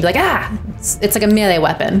something, she'd be like, it's like a melee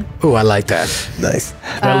weapon. Ooh, I like that. Nice.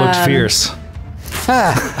 That looked fierce.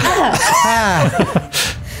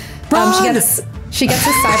 She gets a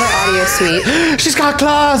cyber audio suite. She's got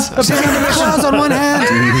claws. She's got claws on one hand.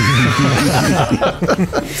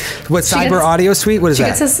 What cyber audio suite? What is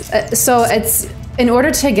that? So it's in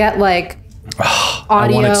order to get like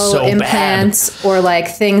audio implants or like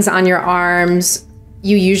things on your arms,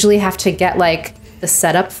 you usually have to get like the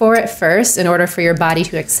setup for it first in order for your body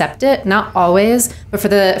to accept it. Not always, but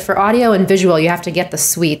for audio and visual, you have to get the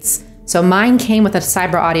suites. So mine came with a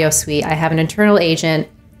cyber audio suite. I have an internal agent,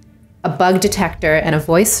 a bug detector, and a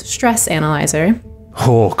voice stress analyzer.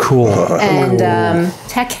 Oh, cool. And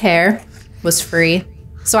tech hair was free.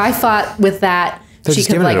 So I thought with that, she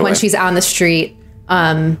could, like, when she's on the street,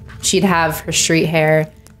 she'd have her street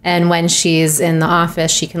hair. And when she's in the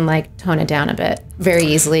office, she can, like, tone it down a bit very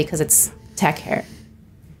easily because it's tech hair.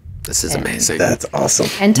 This is amazing. That's awesome.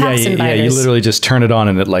 And toxin biters. Yeah, you literally just turn it on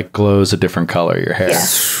and it, like, glows a different color, your hair. Yeah.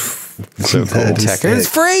 So cool. Tech hair. It's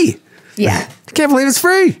free. Yeah. I can't believe it's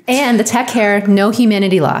free. And the tech hair, no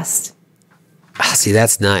humanity lost. See,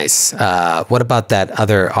 that's nice. What about that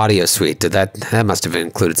other audio suite? That must have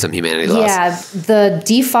included some humanity loss? Yeah, the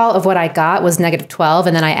default of what I got was -12,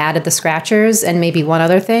 and then I added the scratchers and maybe one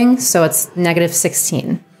other thing, so it's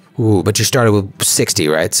 -16. Ooh, but you started with 60,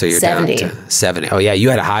 right? So you're 70. down to 70. Oh yeah, you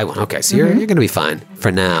had a high one. Okay, so you're going to be fine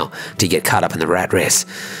for now to get caught up in the rat race.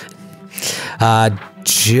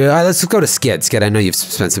 Let's go to Skid. Skid, I know you've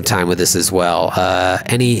spent some time with this as well.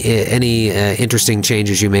 Any interesting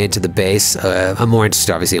changes you made to the base? I'm more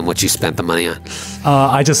interested, obviously, in what you spent the money on.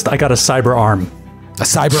 I got a cyber arm. A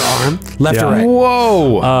cyber arm? Left or right?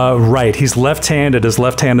 Whoa! Right. He's left-handed. His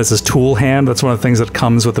left hand is his tool hand. That's one of the things that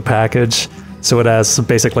comes with the package. So it has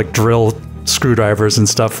basic like drill screwdrivers and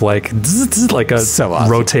stuff like a So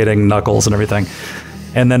awesome. rotating knuckles and everything.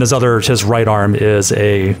 And then his right arm is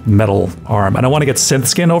a metal arm. And I want to get synth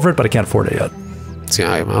skin over it, but I can't afford it yet. So,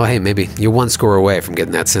 well, hey, maybe you're one score away from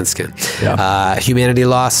getting that synth skin. Yeah. Humanity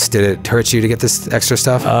loss, did it hurt you to get this extra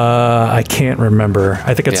stuff? I can't remember.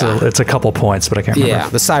 I think it's a couple points, but I can't remember. Yeah,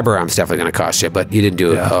 the cyber arm's definitely going to cost you, but you didn't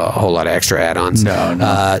do a whole lot of extra add-ons.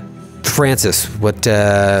 No. Francis, what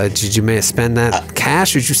did you spend that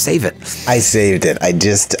cash or did you save it? I saved it. I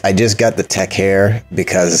just got the tech hair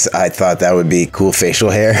because I thought that would be cool facial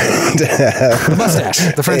hair. The mustache,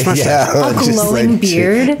 the French mustache. Yeah, A just glowing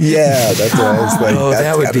beard? Yeah, that's what I was like. Oh, that's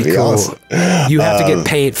that would gotta be cool. awesome. You have to get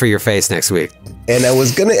paint for your face next week. And I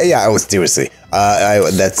was gonna, seriously.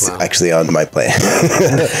 That's actually on my plan.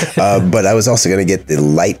 But I was also gonna get the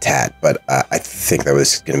light tat, but I think that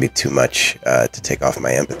was gonna be too much to take off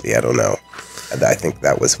my empathy. I don't know. I think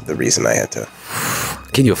that was the reason I had to.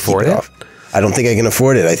 Can you afford it? I don't think I can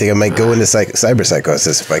afford it. I think I might go into cyber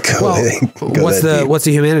psychosis if I go. What's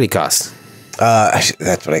the humanity cost?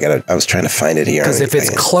 That's what I got. I was trying to find it here. Because if it's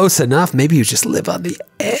close enough, maybe you just live on the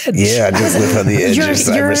edge. Yeah, I just live on the edge of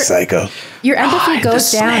cyber psycho. Your empathy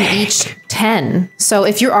goes down each 10. So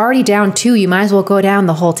if you're already down 2, you might as well go down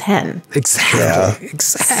the whole 10. Exactly. Yeah.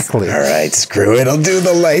 Exactly. All right, screw it. I'll do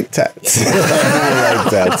the light tats.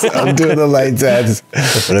 I'll do the light tats.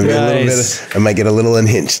 I might get a little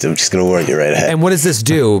unhinged. I'm just going to warn you right ahead. And what does this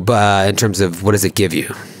do in terms of what does it give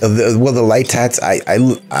you? The light tats, I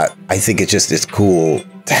think it's cool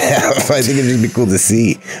to have. I think it'd be cool to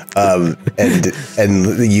see, and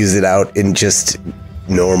use it out in just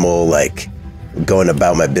normal, like going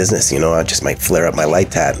about my business. I just might flare up my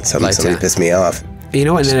light tat and somebody piss me off. And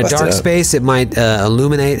in a dark space, it might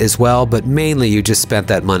illuminate as well, but mainly you just spent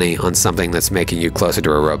that money on something that's making you closer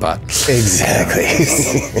to a robot. Exactly.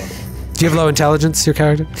 Do you have low intelligence, your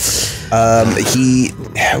character? He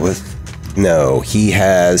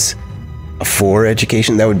has a 4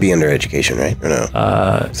 education. That would be under education, right? Or no?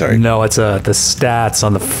 Sorry. No, it's the stats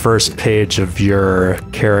on the first page of your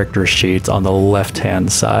character sheet on the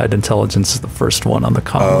left-hand side. Intelligence is the first one on the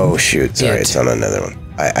column. Oh, shoot. Sorry, it's on another one.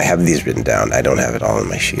 I have these written down. I don't have it all on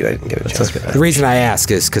my sheet. I didn't get a chance for that. The reason I ask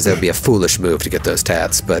is because it would be a foolish move to get those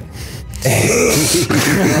tats, but... But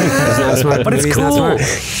it's cool.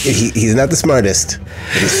 He's not the smartest,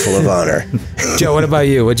 but he's full of honor. Joe, what about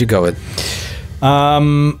you? What'd you go with?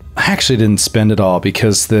 I actually didn't spend it all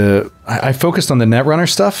because I focused on the Netrunner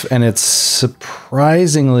stuff, and it's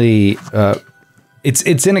surprisingly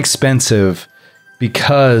it's inexpensive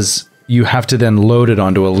because you have to then load it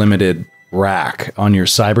onto a limited rack on your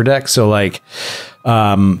cyber deck. So like,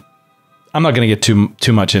 I'm not going to get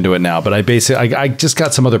too much into it now, but I just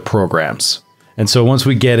got some other programs. And so once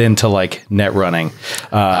we get into like net running,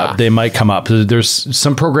 they might come up. There's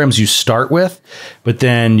some programs you start with, but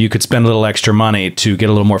then you could spend a little extra money to get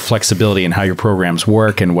a little more flexibility in how your programs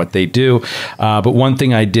work and what they do. But one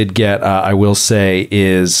thing I did get, I will say,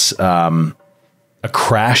 is a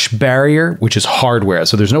crash barrier, which is hardware.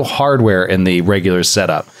 So there's no hardware in the regular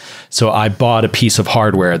setup. So I bought a piece of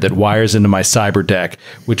hardware that wires into my cyber deck,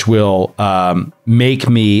 which will make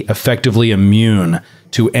me effectively immune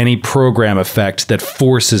to any program effect that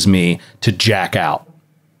forces me to jack out,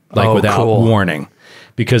 without warning.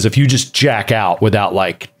 Because if you just jack out without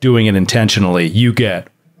like doing it intentionally, you get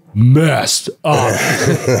messed up.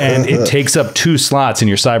 And it takes up 2 slots in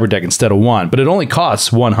your cyber deck instead of 1, but it only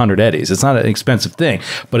costs 100 eddies. It's not an expensive thing,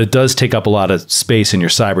 but it does take up a lot of space in your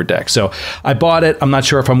cyber deck. So I bought it. I'm not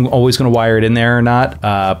sure if I'm always going to wire it in there or not,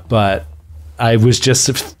 but I was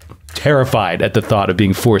just terrified at the thought of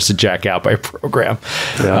being forced to jack out by a program,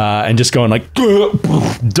 and just going like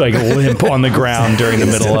limp on the ground during the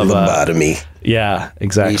middle of a lobotomy. Yeah,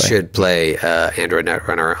 exactly. We should play Android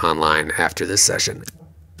Netrunner online after this session.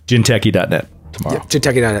 Gintechie.net tomorrow. Yeah,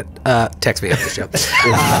 Gintechie.net. Text me after the show.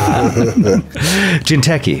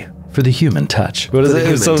 Gintechie, for the human touch. What is For the it?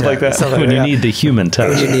 human Something like touch. that. Something When like you that. need the human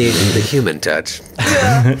touch. You need the human touch.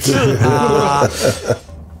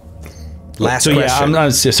 Last So yeah, question.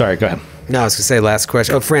 I'm sorry. Go ahead. No, I was gonna say last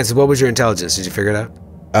question. Oh, Francis, what was your intelligence? Did you figure it out?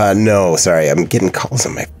 No, sorry. I'm getting calls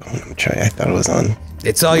on my phone. I'm trying. I thought it was on.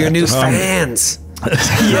 It's all your new fans. They're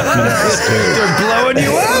blowing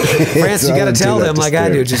you up. France, you got to tell them like I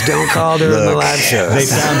do. Just don't call during the live show. They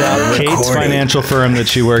found out Kate's financial firm that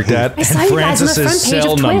she worked at and saw you guys on the Francis's front page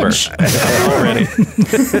cell of number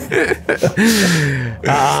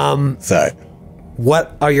already. Sorry.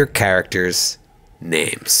 What are your characters'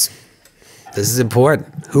 names? This is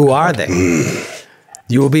important. Who are they?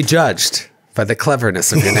 You will be judged by the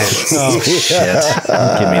cleverness of your names. Oh shit!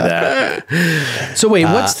 Give me that. So wait,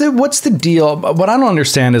 what's the deal? What I don't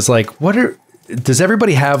understand is like, does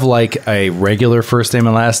everybody have like a regular first name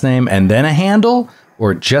and last name and then a handle,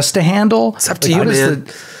 or just a handle? It's up to you, man.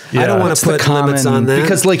 I don't want What's to the put limits on that.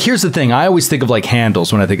 Because like, here's the thing. I always think of like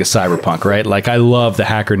handles when I think of Cyberpunk, right? Like I love the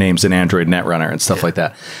hacker names in Android Netrunner and stuff like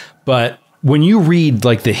that. But when you read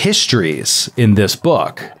like the histories in this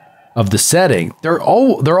book of the setting, they're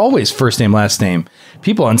always first name, last name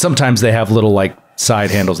people. And sometimes they have little like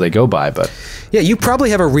side handles they go by, but Yeah, you probably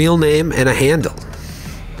have a real name and a handle.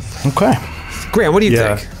 okay. Graham, what do you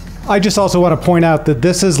Yeah. think? I just also want to point out that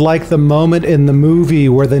this is like the moment in the movie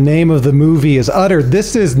where the name of the movie is uttered.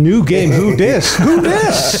 This is new game. Who dis? Who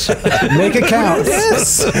dis? Make it count.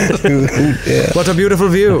 What a beautiful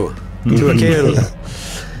view to a kill.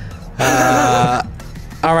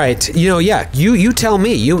 All right, you tell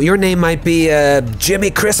me. Your name might be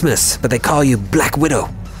Jimmy Christmas, but they call you Black Widow.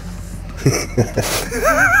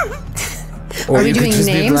 Are we you could doing just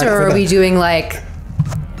be names, Black or are Widow. we doing like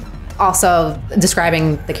also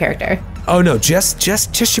describing the character? Oh no, just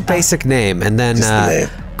your basic name, and then Just the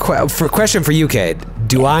name. question for you, Kate.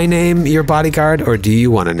 Do I name your bodyguard, or do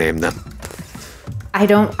you want to name them? I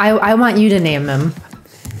don't. I want you to name them.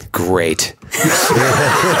 Great.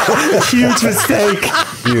 Huge mistake.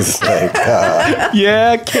 He was like,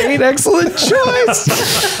 Yeah, Kate, excellent choice.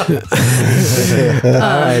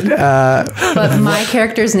 But my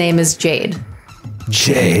character's name is Jade.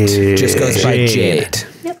 Jade. Just goes by Jade.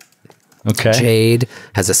 Yep. Okay. Jade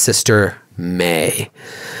has a sister, May.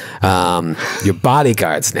 Your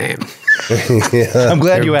bodyguard's name. I'm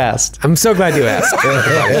glad you asked. I'm so glad you asked. What your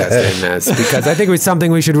bodyguard's name is, because I think it's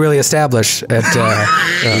something we should really establish at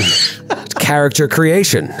character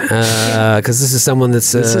creation. Because this is someone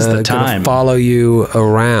that's This is the going time. to follow you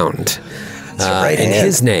around. right And hand.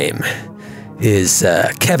 his name is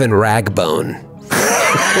Kevin Ragbone.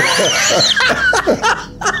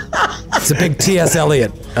 It's a big T.S.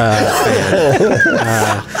 Eliot fan.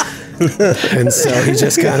 And so he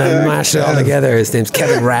just kind of mashed it all together. His name's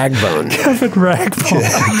Kevin Ragbone. Kevin Ragbone.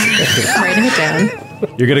 Writing it down.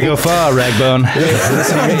 You're gonna go far, Ragbone. I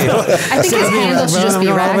think his handle should just be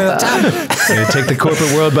Ragbone. You're gonna take the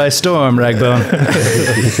corporate world by storm, Ragbone.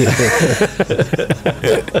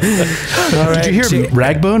 Did you hear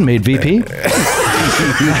Ragbone made VP?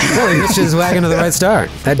 Holy, this is wagging to the right star.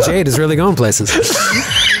 That Jade is really going places.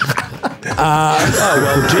 Well,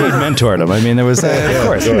 Jade mentored him. I mean, there was that. Of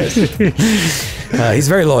course. He's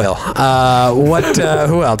very loyal.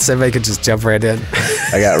 Who else? Everybody could just jump right in.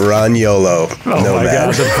 I got Ron YOLO. Oh my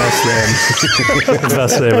god, the best name. The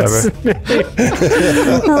best name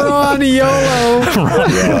ever. Ron YOLO.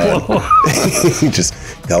 Just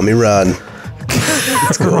call me Ron.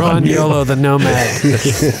 Ron YOLO, the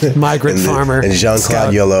nomad, migrant farmer. And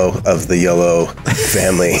Jean-Claude YOLO of the YOLO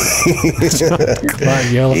family.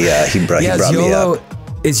 Ron YOLO. Yeah, he brought me YOLO. up.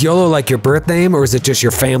 Is YOLO like your birth name, or is it just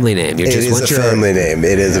your family name? It is a family name.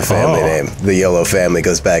 It is a family name. The YOLO family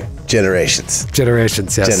goes back generations.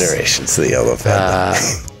 Generations, yes. Generations, the YOLO family.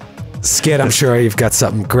 Skid, I'm sure you've got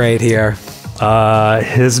something great here.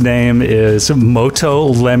 His name is Moto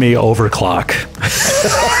Lemmy Overclock.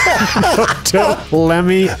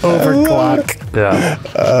 Lemmy Overclock. Yeah.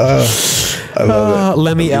 I love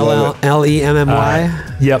Lemmy,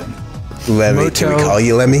 L-E-M-M-Y. Yep. Lemmy. Can we Moto. call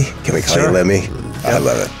you Lemmy? Can we call you Lemmy? I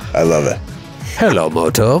love it. I love it. Hello,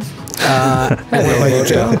 Moto. Hello,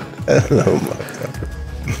 Joe. Hello, Moto.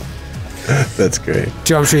 That's great.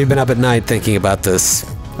 Joe, I'm sure you've been up at night thinking about this.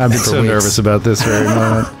 I've been so weeks. nervous about this very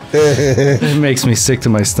moment. It makes me sick to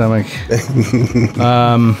my stomach.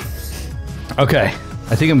 Okay,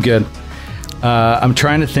 I think I'm good. I'm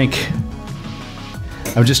trying to think.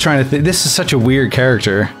 I'm just trying to think. This is such a weird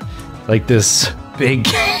character. Like this big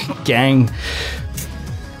gang,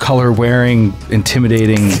 color-wearing,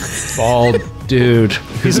 intimidating, bald dude.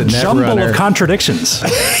 He's a jumble of contradictions.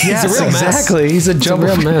 Yes, real mess. exactly. He's a jumble.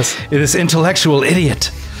 real mess. This intellectual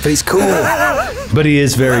idiot. But he's cool. But he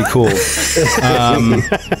is very cool.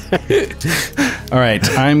 All right,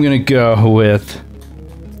 I'm going to go with...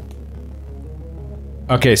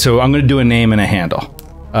 Okay, so I'm going to do a name and a handle.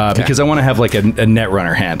 Because I want to have like a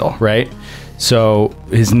Netrunner handle, right? So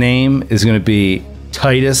his name is going to be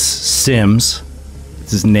Titus Sims.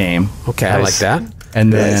 It's his name. Okay, I like that.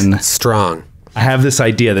 And then strong. I have this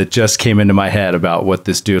idea that just came into my head about what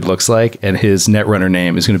this dude looks like, and his Netrunner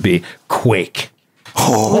name is going to be Quake.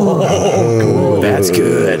 Oh, that's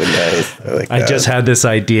good. Nice. I just had this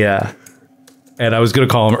idea, and I was going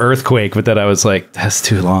to call him Earthquake, but then I was like, that's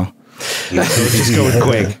too long. Just go with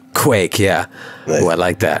Quake. Quake, yeah. Nice. Oh, I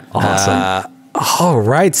like that. Awesome. All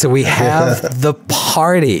right, so we have the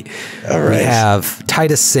party. All right. We have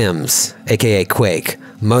Titus Sims, a.k.a. Quake,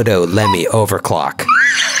 Moto Lemmy Overclock,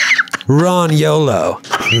 Ron YOLO,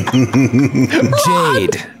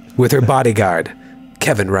 Jade with her bodyguard,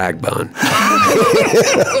 Kevin Ragbone.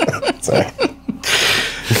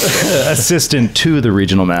 Assistant to the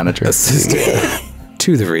regional manager. Assistant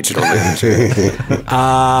to the regional manager.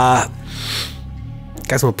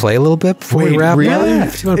 Guys want to play a little bit before we wrap really? up?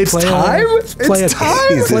 If you wanna It's play time? Play It's a,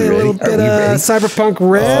 time? Play a little bit of Cyberpunk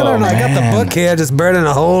RED. I don't know. I got the book here just burning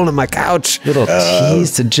a hole in my couch. Little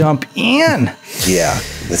tease to jump in. Yeah,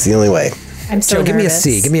 that's the only way. I'm so Joe, give me a nervous.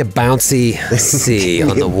 C. Give me a bouncy C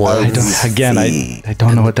on the one. I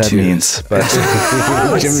don't know what that means. But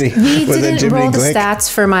We didn't roll the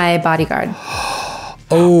stats for my bodyguard.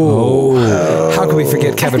 How can we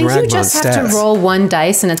forget I Kevin think you Ragbone's just stats? have to roll one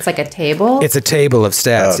dice, and it's like a table. It's a table of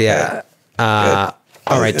stats, Okay. yeah.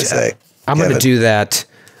 All right, say, I'm going to Kevin. do that.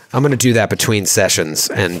 I'm going to do that between sessions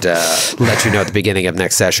and let you know at the beginning of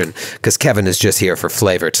next session because Kevin is just here for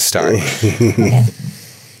flavor to start.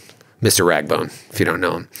 Mr. Ragbone, if you don't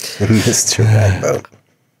know him. Mr. Ragbone.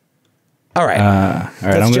 All right. all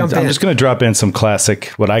right, Let's jump I'm in. just going to drop in some classic,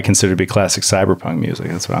 what I consider to be classic cyberpunk music.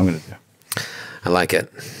 That's what I'm going to do. I like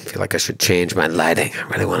it. I feel like I should change my lighting. I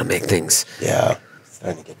really want to make things. Yeah.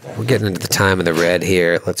 Starting to get there. We're getting into the time of the red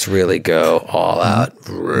here. Let's really go all out.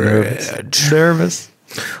 Red. Nervous.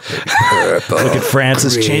 Purple. Look at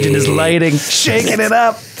Francis changing his lighting, shaking it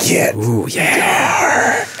up. Get Ooh,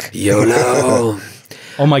 yeah. YOLO.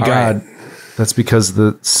 Oh my God. That's because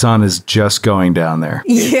the sun is just going down there.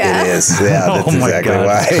 yeah. It is. Yeah, that's Oh my exactly God,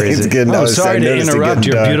 why. that's crazy. It's good. Oh, sorry to interrupt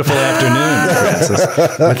your beautiful afternoon, Francis.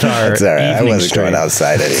 With our It's all right. I evening wasn't stream. going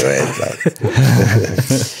outside anyway. So.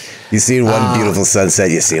 You've seen one beautiful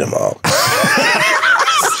sunset. You've seen them all.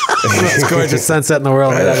 Most gorgeous sunset in the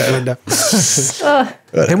world right out his window.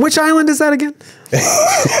 And which island is that again?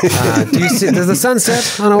 Do you see? Does the sun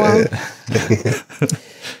set on a island?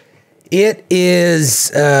 It is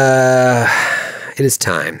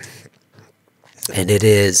time, and it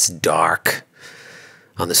is dark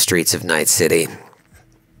on the streets of Night City.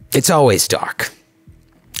 It's always dark.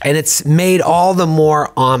 And it's made all the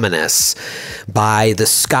more ominous by the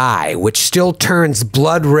sky, which still turns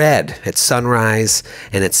blood red at sunrise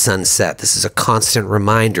and at sunset. This is a constant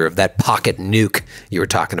reminder of that pocket nuke you were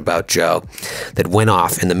talking about, Joe, that went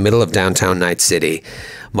off in the middle of downtown Night City,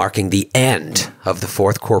 marking the end of the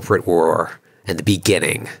Fourth Corporate War and the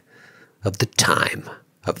beginning of the time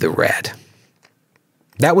of the Red.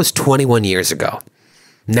 That was 21 years ago.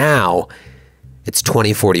 Now it's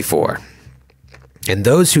 2044. And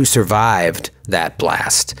those who survived that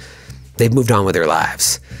blast, they've moved on with their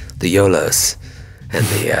lives. The YOLOs and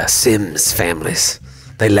the Sims families,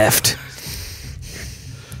 they left.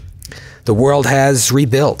 The world has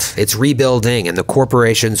rebuilt. It's rebuilding, and the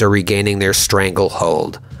corporations are regaining their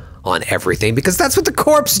stranglehold on everything because that's what the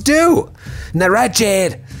corps do. Isn't that right,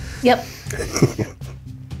 Jade? Yep.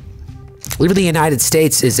 Even the United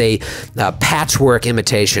States is a patchwork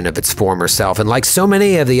imitation of its former self. And like so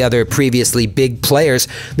many of the other previously big players,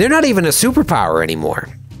 they're not even a superpower anymore.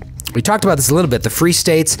 We talked about this a little bit. The free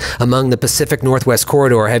states among the Pacific Northwest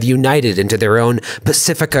Corridor have united into their own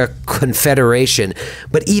Pacifica Confederation,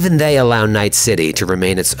 but even they allow Night City to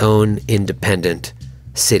remain its own independent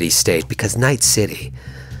city-state because Night City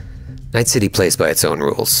plays by its own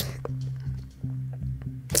rules.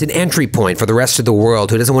 It's an entry point for the rest of the world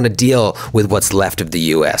who doesn't want to deal with what's left of the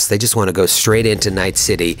U.S. They just want to go straight into Night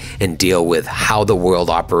City and deal with how the world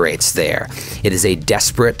operates there. It is a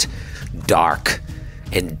desperate, dark,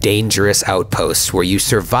 and dangerous outpost where you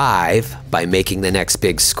survive by making the next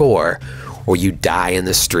big score, or you die in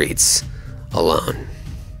the streets alone.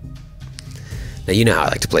 Now, you know how I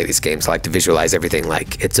like to play these games. I like to visualize everything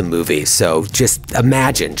like it's a movie. So just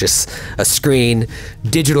imagine just a screen,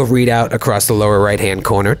 digital readout across the lower right-hand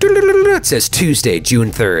corner. It says Tuesday,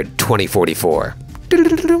 June 3rd, 2044.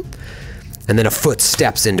 And And then a foot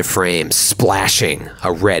steps into frame, splashing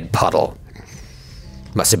a red puddle.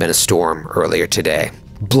 Must have been a storm earlier today.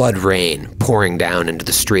 Blood rain pouring down into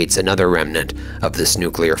the streets, another remnant of this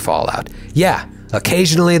nuclear fallout. Yeah,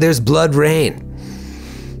 occasionally there's blood rain.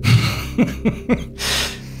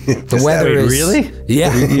 The weather is... Really? Yeah.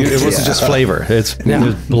 It wasn't just flavor. It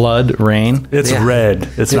was blood, rain. It's red.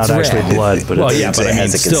 It's not red. actually blood, but Well, it's, yeah, but I mean,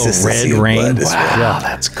 has a still red consistency of rain. blood as well. Wow,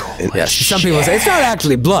 that's cool. Yeah, some people say it's not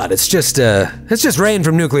actually blood. It's just rain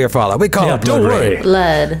from nuclear fallout. We call it don't blood worry. rain.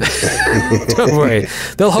 Blood. Don't worry.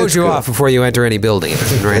 They'll hose you off before you enter any building if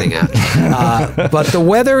it's been raining out. But the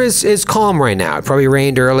weather is calm right now. It probably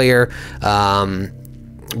rained earlier.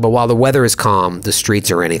 But while the weather is calm, the streets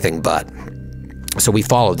are anything but. So we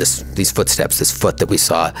followed these footsteps, this foot that we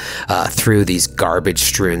saw through these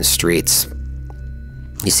garbage-strewn streets.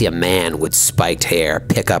 You see a man with spiked hair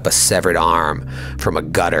pick up a severed arm from a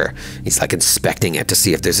gutter. He's like inspecting it to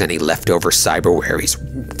see if there's any leftover cyberware. He's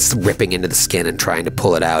ripping into the skin and trying to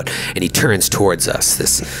pull it out. And he turns towards us,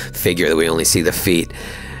 this figure that we only see the feet.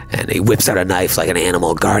 And he whips out a knife like an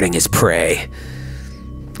animal guarding his prey.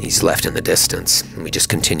 He's left in the distance, and we just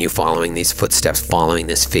continue following these footsteps, following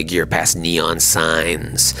this figure past neon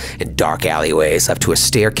signs and dark alleyways up to a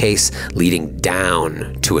staircase leading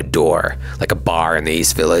down to a door, like a bar in the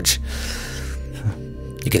East Village.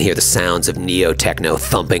 You can hear the sounds of neo-techno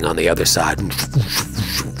thumping on the other side. And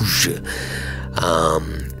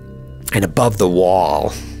above the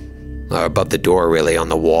wall, or above the door really, on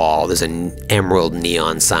the wall, there's an emerald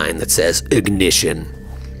neon sign that says ignition.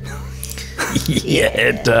 Yeah,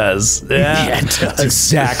 it does. Yeah, it does. That's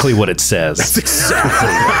exactly what it says. That's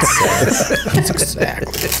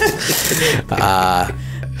exactly.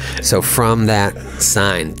 So from that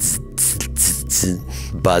sign,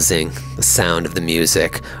 buzzing, the sound of the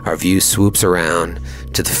music, our view swoops around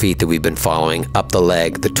to the feet that we've been following, up the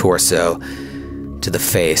leg, the torso, to the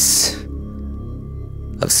face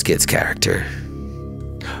of Skid's character.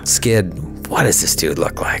 Skid, what does this dude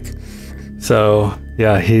look like? So,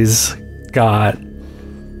 yeah, he's got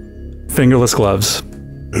fingerless gloves.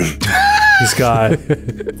 He's got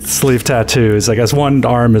sleeve tattoos. I guess one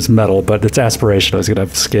arm is metal, but it's aspirational. He's gonna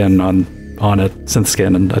have skin on it, synth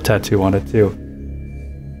skin, and a tattoo on it too.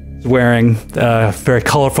 He's wearing a very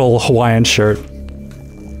colorful Hawaiian shirt,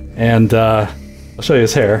 and I'll show you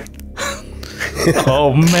his hair.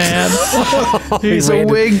 Oh man, he's a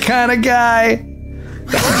wig kind of guy.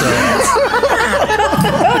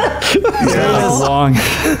 Long,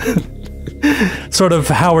 sort of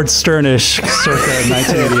Howard Sternish, circa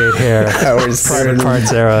 1988 hair. Howard Stern. Private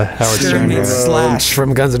Parts era. Howard Stern. Means Slash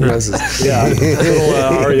from Guns N' Roses. Yeah,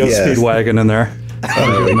 little REO Yes. Speedwagon in there.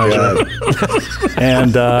 Oh my God.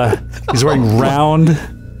 And he's wearing round,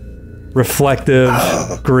 reflective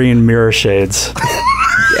green mirror shades.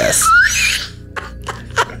 Yes.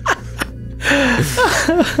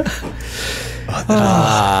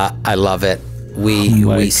 I love it.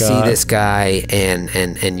 We see this guy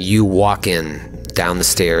and you walk in down the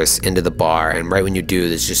stairs into the bar, and right when you do,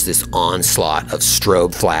 there's just this onslaught of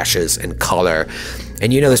strobe flashes and color.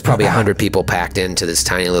 And you know there's probably 100 people packed into this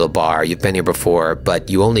tiny little bar. You've been here before, but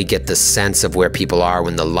you only get the sense of where people are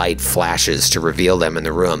when the light flashes to reveal them in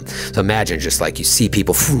the room. So imagine just like you see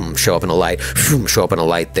people show up in a light, show up in a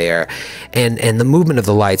light there. And the movement of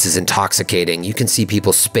the lights is intoxicating. You can see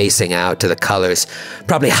people spacing out to the colors,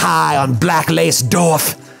 probably high on black lace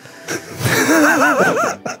Dorf.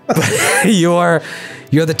 But you're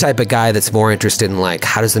the type of guy that's more interested in like,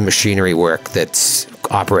 how does the machinery work that's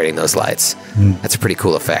operating those lights? That's a pretty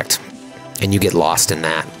cool effect. And you get lost in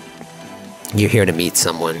that. You're here to meet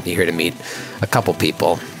someone. You're here to meet a couple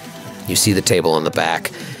people. You see the table in the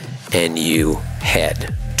back and you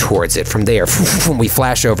head towards it. From there, we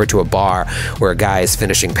flash over to a bar where a guy is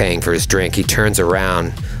finishing paying for his drink. He turns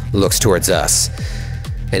around, looks towards us,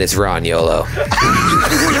 and it's Ron Yolo.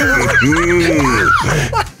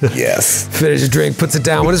 Yes. Finishes his drink, puts it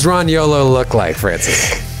down. What does Ron Yolo look like,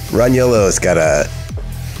 Francis? Ron Yolo's got a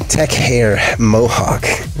tech hair mohawk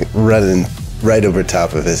running right over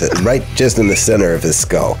top of his head, right just in the center of his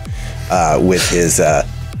skull, with his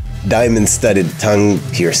diamond-studded tongue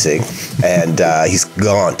piercing, and he's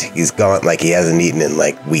gaunt. He's gaunt like he hasn't eaten in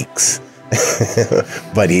like weeks.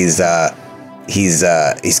 But he's got his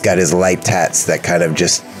light tats that kind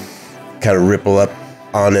of ripple up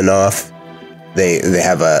on and off. They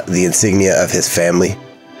have the insignia of his family,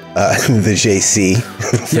 the JC.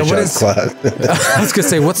 Yeah, what is? I was gonna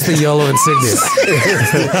say, what's the yellow insignia?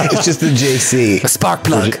 It's just the JC. A spark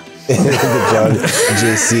plug. The John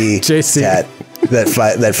JC tat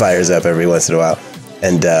that fires up every once in a while,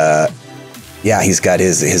 and yeah, he's got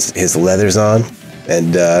his leathers on,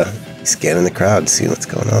 and He's scanning the crowd, seeing what's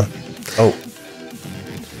going on. Oh.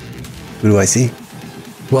 Who do I see?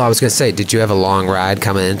 Well, I was going to say, did you have a long ride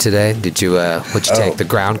coming in today? Did you, what'd you take, the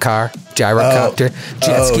ground car, gyrocopter,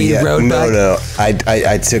 jet ski, road bike? No.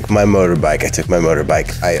 I took my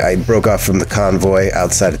motorbike. I broke off from the convoy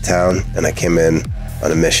outside of town, and I came in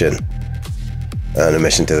on a mission. On a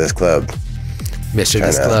mission to this club.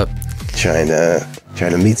 Trying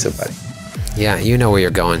to meet somebody. Yeah, you know where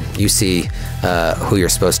you're going. You see who you're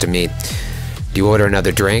supposed to meet. Do you order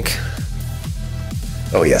another drink?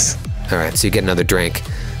 Oh, yes. All right, so you get another drink,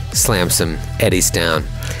 slam some eddies down,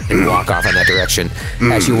 and walk off in that direction.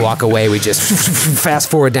 As you walk away, we just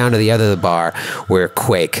fast forward down to the other bar where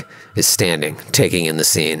Quake is standing, taking in the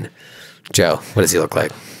scene. Joe, what does he look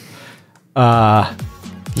like? Now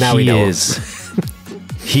we know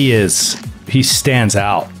he stands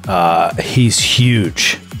out. He's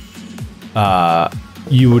huge.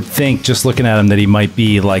 You would think, just looking at him, that he might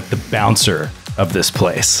be like the bouncer of this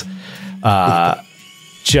place.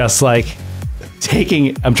 Just like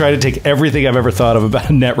I'm trying to take everything I've ever thought of about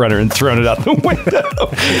a Netrunner and thrown it out the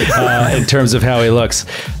window in terms of how he looks.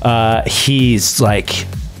 He's like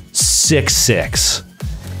 6'6",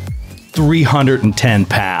 310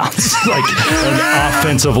 pounds, like an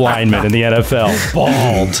offensive lineman in the NFL,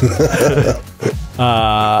 bald.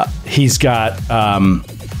 He's got,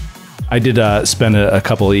 I did spend a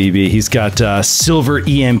couple of EB. He's got silver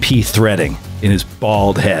EMP threading in his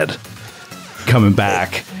bald head coming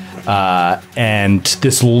back. And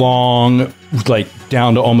this long, like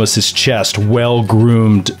down to almost his chest,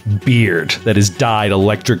 well-groomed beard that is dyed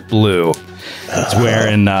electric blue. He's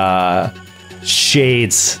wearing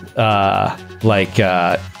shades, like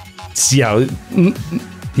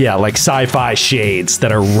sci-fi shades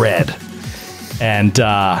that are red. And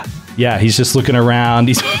yeah, he's just looking around.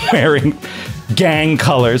 He's wearing gang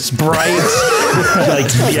colors, bright, like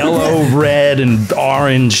yellow, red, and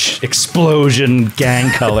orange explosion gang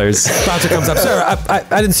colors. Bouncer comes up, sir,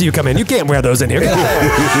 I didn't see you come in. You can't wear those in here.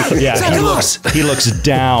 Yeah, he looks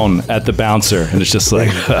down at the bouncer, and it's just like,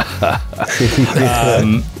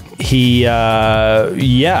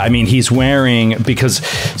 I mean, he's wearing, because,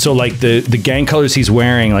 so like the gang colors he's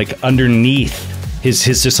wearing, like underneath his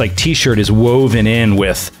just like t-shirt is woven in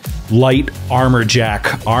with light armor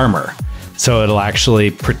jack armor. So it'll actually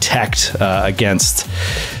protect against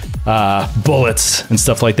bullets and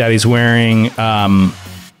stuff like that. He's wearing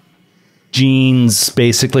jeans,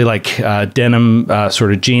 basically like denim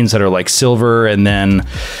sort of jeans that are like silver. And then,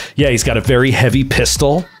 yeah, he's got a very heavy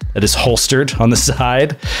pistol that is holstered on the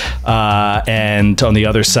side. And on the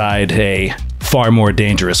other side, a far more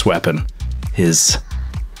dangerous weapon, his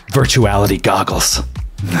virtuality goggles.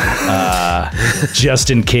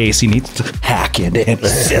 Just in case he needs to hack into any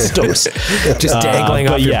systems. Just dangling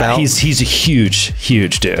off your belt. He's a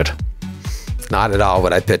huge dude. Not at all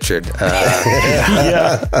what I pictured.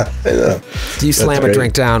 Yeah. Do you slam a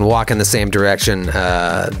drink down, walk in the same direction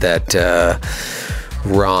that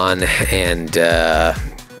Ron and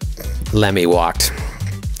Lemmy walked?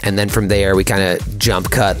 And then from there, we kind of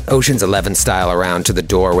jump cut Ocean's 11 style around to the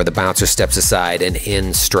door where the bouncer steps aside and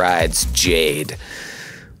in strides Jade,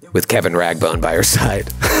 with Kevin Ragbone by her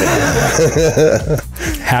side.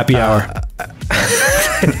 Happy hour.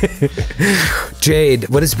 Jade,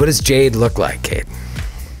 what does Jade look like, Kate?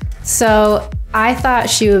 So I thought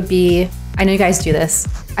she would be, I know you guys do this,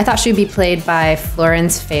 I thought she would be played by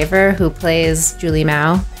Florence Favor, who plays Julie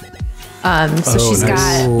Mao. So she's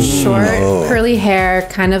got short, curly hair,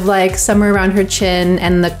 kind of like somewhere around her chin,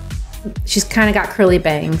 and she's kind of got curly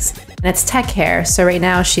bangs. And it's tech hair, so right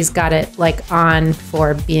now she's got it like on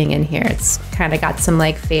for being in here. It's kind of got some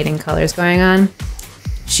like fading colors going on.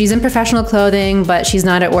 She's in professional clothing, but she's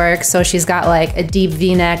not at work, so she's got like a deep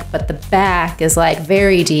V-neck, but the back is like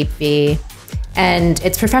very deep V. And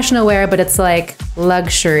it's professional wear, but it's like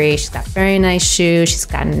luxury. She's got very nice shoes. She's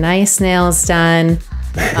got nice nails done.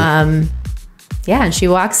 Yeah, and she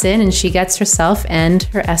walks in and she gets herself and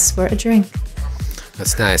her escort a drink.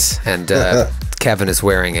 That's nice. And Kevin is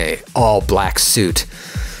wearing a all black suit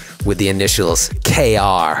with the initials KR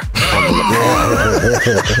on the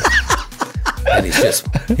lapel. And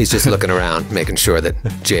he's just looking around, making sure that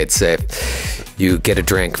Jade's safe. You get a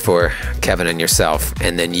drink for Kevin and yourself,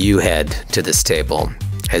 and then you head to this table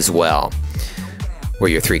as well, where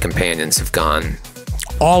your three companions have gone.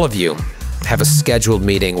 All of you have a scheduled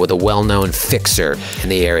meeting with a well-known fixer in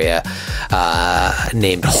the area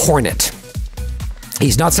named Hornet.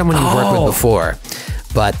 He's not someone you've worked with before,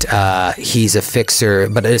 but he's a fixer.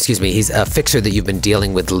 But excuse me, he's a fixer that you've been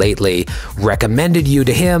dealing with lately. Recommended you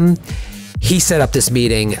to him, He set up this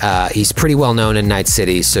meeting. He's pretty well known in Night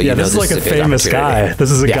City, so you know this is like a big famous opportunity. guy.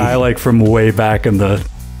 This is a guy like from way back in the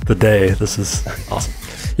day. This is awesome.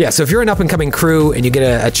 Yeah, so if you're an up-and-coming crew and you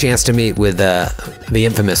get a chance to meet with the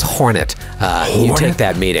infamous Hornet, you take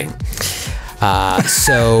that meeting.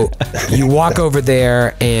 So you walk over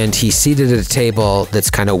there, and he's seated at a table that's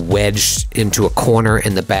kind of wedged into a corner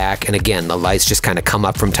in the back. And again, the lights just kind of come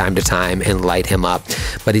up from time to time and light him up.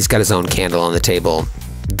 But he's got his own candle on the table,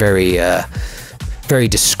 very, very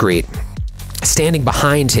discreet. Standing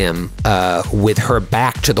behind him, with her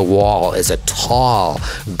back to the wall, is a tall,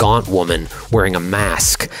 gaunt woman wearing a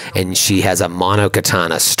mask, and she has a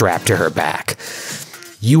monokatana strapped to her back.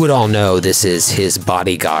 You would all know this is his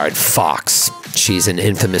bodyguard, Fox. She's an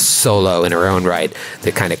infamous solo in her own right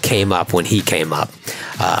that kind of came up when he came up.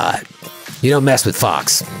 You don't mess with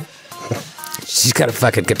Fox. She's got a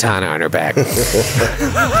fucking katana on her back.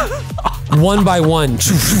 One by one,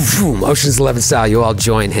 Ocean's 11 style, you all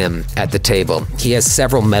join him at the table. He has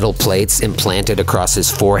several metal plates implanted across his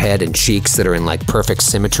forehead and cheeks that are in like perfect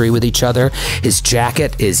symmetry with each other. His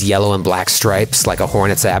jacket is yellow and black stripes like a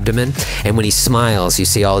hornet's abdomen. And when he smiles, you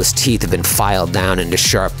see all his teeth have been filed down into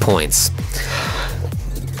sharp points.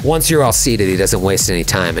 Once you're all seated, he doesn't waste any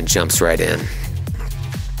time and jumps right in.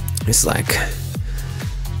 He's like,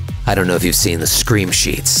 I don't know if you've seen the scream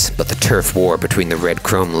sheets, but the turf war between the Red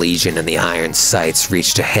Chrome Legion and the Iron Sights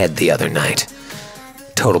reached a head the other night.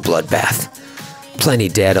 Total bloodbath. Plenty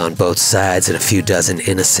dead on both sides, and a few dozen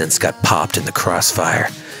innocents got popped in the crossfire.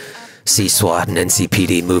 C-SWAT and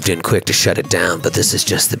NCPD moved in quick to shut it down, but this is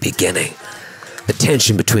just the beginning. The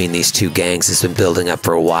tension between these two gangs has been building up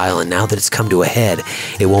for a while, and now that it's come to a head,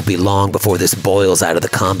 it won't be long before this boils out of the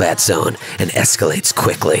combat zone and escalates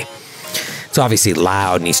quickly. It's obviously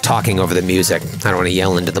loud, and he's talking over the music. I don't want to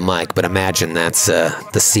yell into the mic, but imagine that's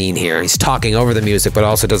the scene here. He's talking over the music, but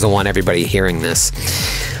also doesn't want everybody hearing this.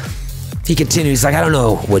 He continues, like, I don't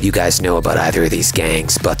know what you guys know about either of these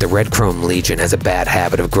gangs, but the Red Chrome Legion has a bad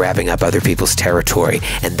habit of grabbing up other people's territory,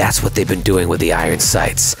 and that's what they've been doing with the Iron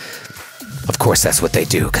Sights. Of course that's what they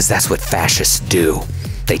do, because that's what fascists do.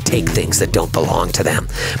 They take things that don't belong to them.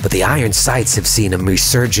 But the Iron Sights have seen a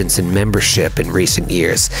resurgence in membership in recent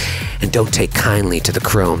years and don't take kindly to the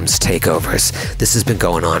Chrome's takeovers. This has been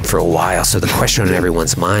going on for a while, so the question on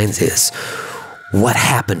everyone's minds is, what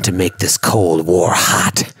happened to make this Cold War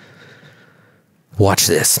hot? Watch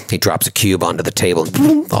this. He drops a cube onto the table, and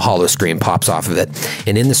boom, a hollow screen pops off of it.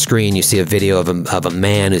 And in the screen, you see a video of a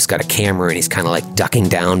man who's got a camera, and he's kind of like ducking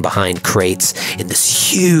down behind crates in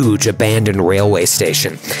this huge abandoned railway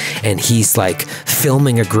station. And he's like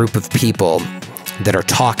filming a group of people that are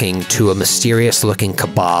talking to a mysterious-looking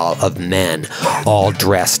cabal of men, all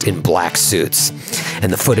dressed in black suits.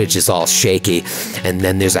 And the footage is all shaky, and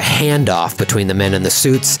then there's a handoff between the men in the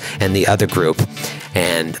suits and the other group,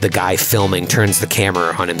 and the guy filming turns the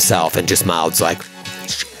camera on himself and just mouths like,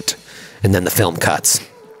 shit. And then the film cuts.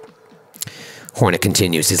 Hornet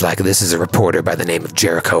continues, he's like, this is a reporter by the name of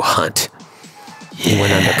Jericho Hunt. He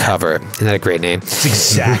went undercover. Isn't that a great name? That's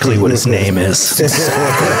exactly what his name is.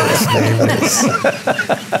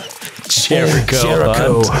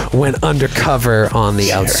 Jericho went undercover on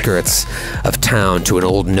the outskirts of town to an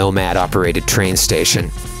old Nomad-operated train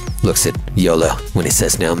station. Looks at YOLO when he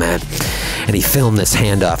says Nomad. And he filmed this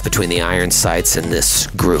handoff between the Iron Sights and this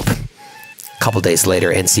group. A couple days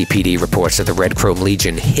later, NCPD reports that the Red Chrome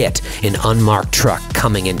Legion hit an unmarked truck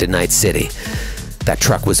coming into Night City. That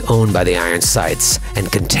truck was owned by the Iron Sights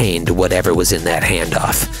and contained whatever was in that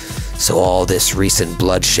handoff. So all this recent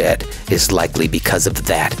bloodshed is likely because of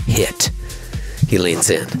that hit. He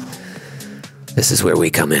leans in. This is where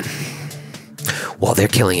we come in. While they're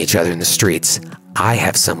killing each other in the streets, I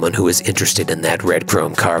have someone who is interested in that Red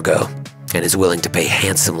Chrome cargo and is willing to pay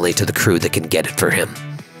handsomely to the crew that can get it for him.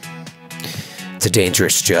 It's a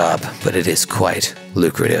dangerous job, but it is quite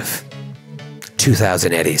lucrative.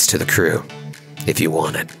 2,000 eddies to the crew, if you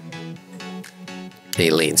want it. He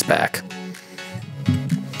leans back,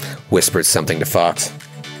 whispers something to Fox,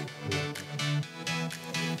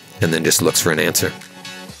 and then just looks for an answer.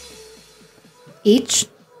 Each?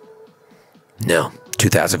 No,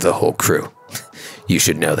 2,000 for the whole crew. You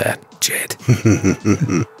should know that, Jade.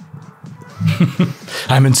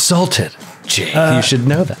 I'm insulted, Jade. You should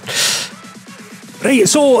know that. Right,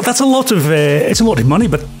 so that's a lot of it's a lot of money,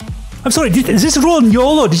 but I'm sorry, is this Ron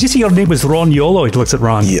Yolo? Did you say your name was Ron Yolo? He looks at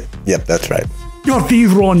Ron. Yep, that's right. You're the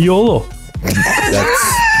Ron Yolo.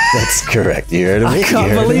 That's correct. You heard of me? I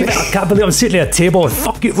can't believe I'm sitting at a table with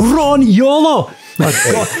fucking Ron Yolo. My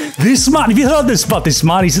God, this man, have you heard this about this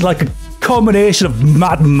man? He's like a combination of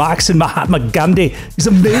Mad Max and Mahatma Gandhi is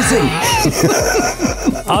amazing.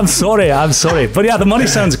 I'm sorry. But yeah, the money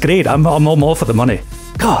sounds great. I'm all for the money.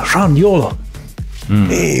 God, run YOLO.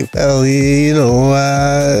 Hey, well,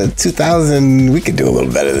 2,000, we could do a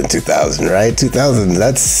little better than 2,000, right? 2,000,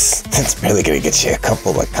 that's barely gonna get you a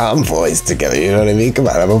couple of convoys together, you know what I mean? Come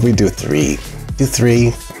on, how about we do 3? Do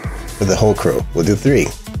 3 for the whole crew. We'll do 3.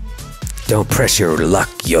 Don't press your luck,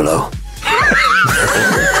 YOLO.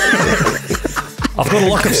 I've got a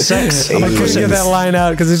luck of 6. I'm going to get that line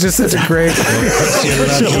out because it's just such a great...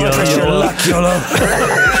 Press your luck, YOLO.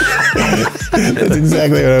 That's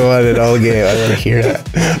exactly what I wanted all game. I want to hear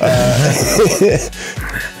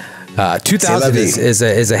that. 2,000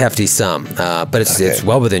 is a hefty sum, but it's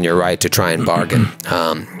well within your right to try and bargain.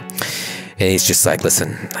 And he's just like,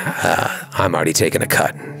 listen, I'm already taking a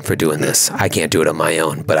cut for doing this. I can't do it on my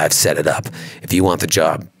own, but I've set it up. If you want the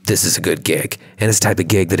job, this is a good gig. And it's the type of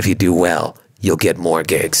gig that if you do well, you'll get more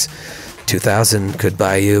gigs. 2,000 could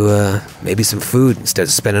buy you maybe some food instead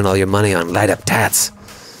of spending all your money on light-up tats.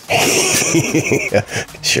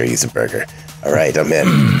 Sure, use a burger. All right, I'm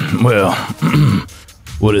in. Well,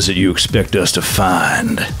 what is it you expect us to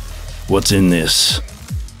find? What's in this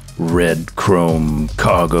red chrome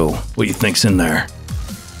cargo? What do you think's in there?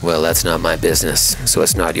 Well, that's not my business, so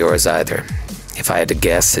it's not yours either. If I had to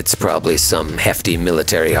guess, it's probably some hefty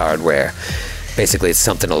military hardware. Basically, it's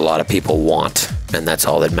something a lot of people want, and that's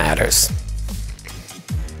all that matters.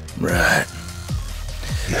 Right.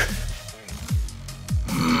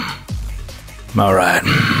 All right,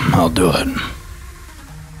 I'll do it.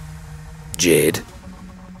 Jade.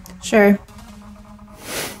 Sure.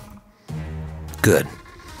 Good.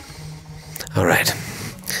 All right.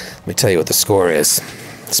 Let me tell you what the score is.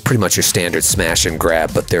 It's pretty much your standard smash and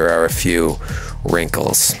grab, but there are a few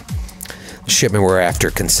wrinkles. The shipment we're after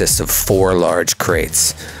consists of 4 large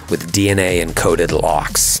crates with DNA-encoded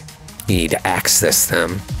locks. You need to access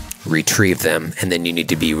them, retrieve them, and then you need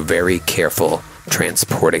to be very careful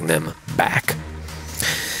transporting them back.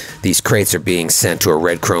 These crates are being sent to a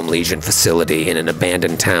Red Chrome Legion facility in an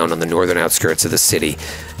abandoned town on the northern outskirts of the city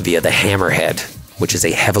via the Hammerhead, which is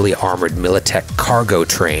a heavily armored Militech cargo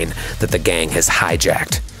train that the gang has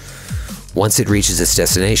hijacked. Once it reaches its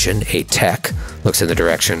destination, a tech looks in the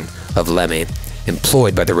direction of Lemmy,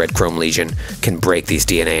 employed by the Red Chrome Legion, can break these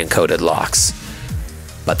DNA-encoded locks.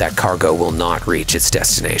 But that cargo will not reach its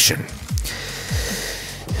destination.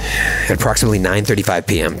 At approximately 9:35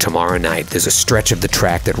 p.m. tomorrow night, there's a stretch of the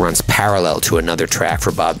track that runs parallel to another track for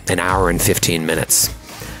about an hour and 15 minutes.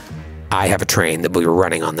 I have a train that will be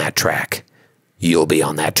running on that track. You'll be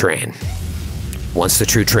on that train. Once the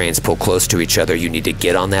two trains pull close to each other, you need to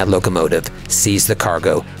get on that locomotive, seize the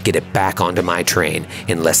cargo, get it back onto my train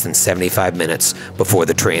in less than 75 minutes before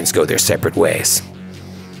the trains go their separate ways.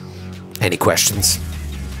 Any questions?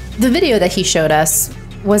 The video that he showed us,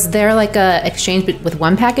 was there like a exchange with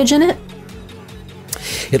one package in it?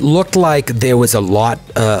 It looked like there was a lot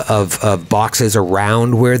of boxes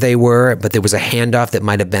around where they were, but there was a handoff that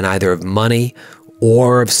might have been either of money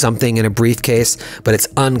or of something in a briefcase, but it's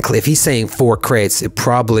unclear. If he's saying 4 crates, it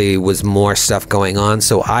probably was more stuff going on.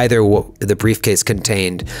 So either the briefcase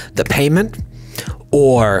contained the payment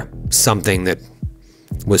or something that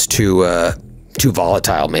was too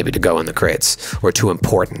volatile maybe to go in the crates or too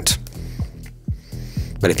important.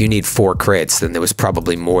 But if you need 4 crates, then there was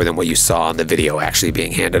probably more than what you saw in the video actually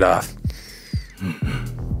being handed off.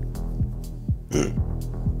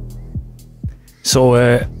 So,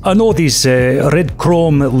 I know these Red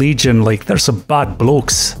Chrome Legion, like, they're some bad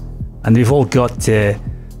blokes. And they've all got,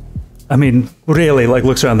 I mean, really, like,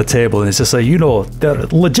 looks around the table and it's just like, you know, they're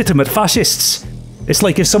legitimate fascists. It's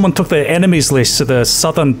like if someone took the enemies list to the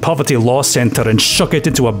Southern Poverty Law Center and shook it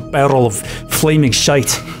into a barrel of flaming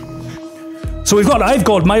shite. So I've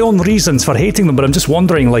got my own reasons for hating them, but I'm just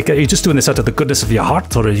wondering, like, are you just doing this out of the goodness of your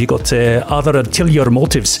heart, or have you got other ulterior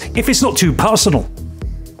motives? If it's not too personal.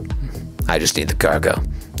 I just need the cargo.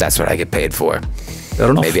 That's what I get paid for.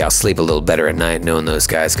 Fair enough. Maybe I'll sleep a little better at night knowing those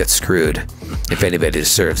guys got screwed. If anybody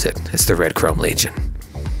deserves it, it's the Red Chrome Legion.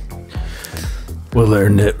 Well, their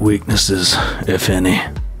net weaknesses, if any.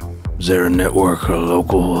 Is there a network or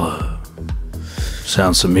local?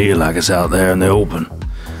 Sounds to me like it's out there in the open.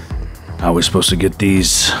 How are we supposed to get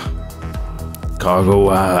these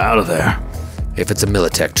cargo out of there? If it's a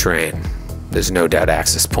Militech train, there's no doubt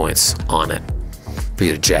access points on it for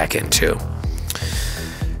you to jack into.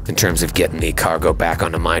 In terms of getting the cargo back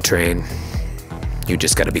onto my train, you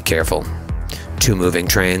just gotta be careful. 2 moving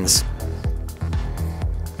trains.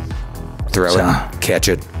 Throw it, catch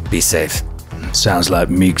it, be safe. Sounds like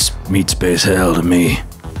meat space hell to me.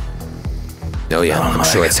 Oh yeah, I'm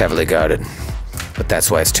sure it's heavily guarded. But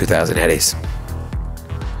that's why it's 2,000 eddies.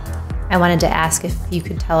 I wanted to ask if you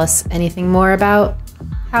could tell us anything more about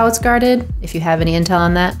how it's guarded, if you have any intel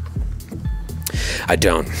on that. I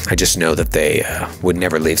don't. I just know that they would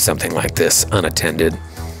never leave something like this unattended.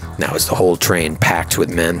 Now is the whole train packed with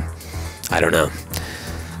men? I don't know.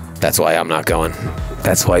 That's why I'm not going.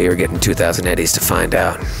 That's why you're getting 2,000 eddies to find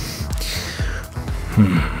out.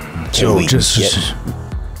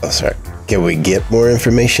 Can we get more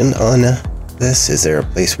information on this? Is there a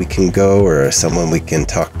place we can go or someone we can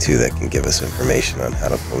talk to that can give us information on how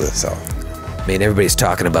to pull this off? I mean, everybody's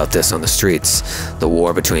talking about this on the streets, the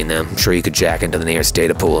war between them. I'm sure you could jack into the nearest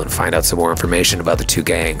data pool and find out some more information about the two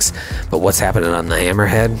gangs. But what's happening on the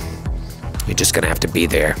Hammerhead? You're just gonna have to be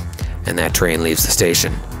there. And that train leaves the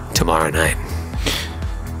station tomorrow night.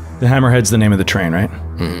 The Hammerhead's the name of the train, right?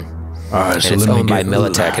 Mm-hmm. All right, so it's owned by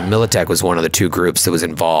Militech, and Militech was one of the two groups that was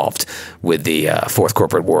involved with the Fourth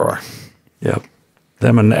Corporate War. Yep.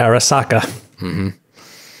 Them and Arasaka. Mm-hmm.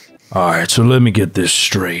 All right, so let me get this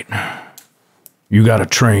straight. You got a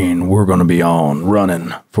train we're going to be on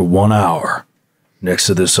running for 1 hour next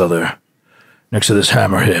to this Hammerhead.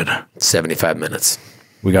 75 minutes.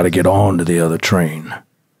 We got to get on to the other train,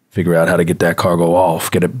 figure out how to get that cargo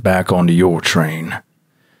off, get it back onto your train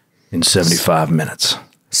in 75 minutes.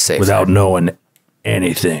 Safe. Without knowing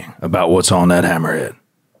anything about what's on that Hammerhead.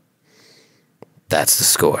 That's the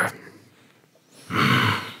score.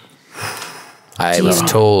 I was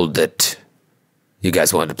told that you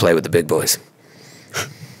guys wanted to play with the big boys.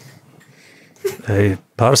 Hey,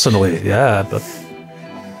 personally, yeah, but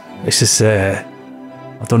it's just, I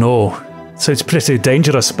don't know. It sounds pretty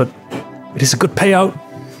dangerous, but it is a good payout.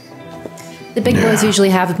 The big boys usually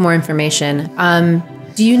have more information.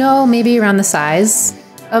 Do you know maybe around the size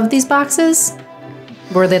of these boxes?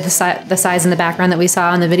 Were they the size in the background that we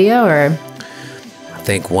saw in the video, or? I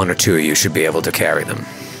think one or two of you should be able to carry them.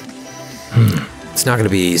 It's not going to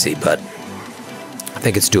be easy, but I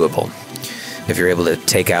think it's doable. If you're able to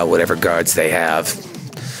take out whatever guards they have,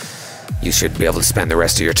 you should be able to spend the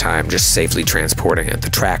rest of your time just safely transporting it. The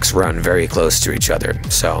tracks run very close to each other,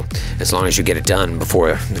 so as long as you get it done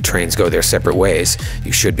before the trains go their separate ways,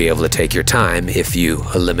 you should be able to take your time if you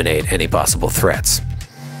eliminate any possible threats.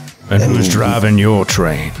 And who's driving your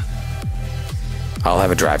train? I'll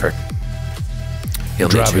have a driver. He'll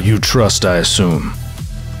Driver you trust, I assume.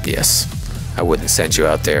 Yes. I wouldn't send you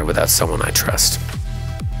out there without someone I trust.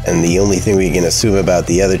 And the only thing we can assume about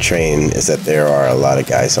the other train is that there are a lot of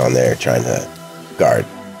guys on there trying to guard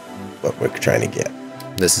what we're trying to get.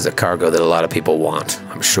 This is a cargo that a lot of people want.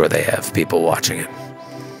 I'm sure they have people watching it.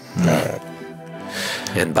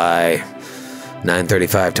 And by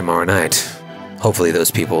 9:35 tomorrow night, hopefully those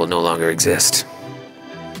people will no longer exist.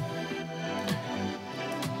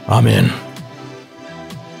 I'm in.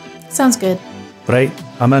 Sounds good. Right,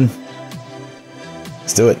 I'm in.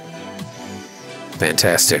 Let's do it.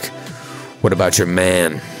 Fantastic. What about your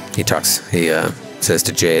man? He says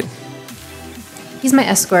to Jade. He's my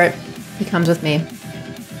escort. He comes with me.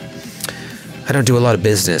 I don't do a lot of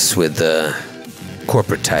business with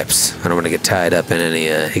corporate types. I don't want to get tied up in any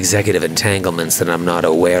executive entanglements that I'm not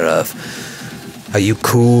aware of. Are you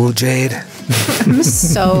cool, Jade? I'm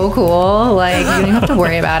so cool. Like, you don't have to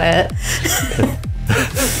worry about it.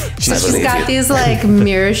 She's got these like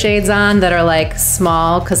mirror shades on that are like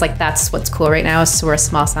small, because like that's what's cool right now is to wear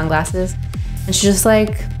small sunglasses. And she just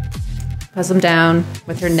like puts them down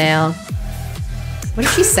with her nail. What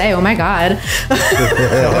did she say? Oh my god.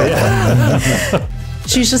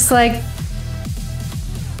 She's just like,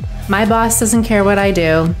 my boss doesn't care what I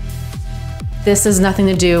do. This has nothing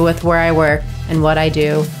to do with where I work and what I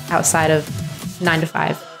do outside of 9 to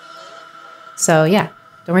 5. So yeah,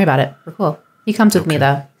 don't worry about it. We're cool. He comes with me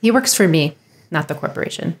though. He works for me, not the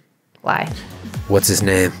corporation. Lie. What's his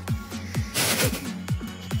name?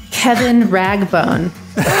 Kevin Ragbone.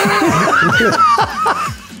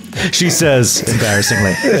 She says,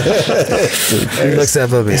 embarrassingly. He looks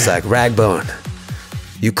up at me, he's like, Ragbone,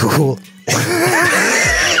 you cool? Can't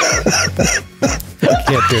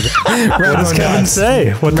do that. What does Kevin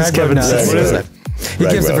say? What does Kevin say? What is that? He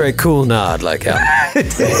gives a very cool nod, like, That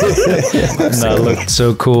looked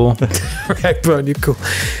so cool. Ragbone, you cool.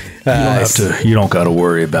 You don't got to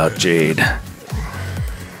worry about Jade.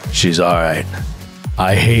 She's all right.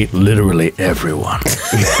 I hate literally everyone.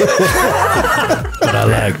 But I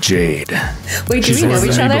like Jade. Wait, do we know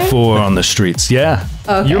each other? Before on the streets. Yeah.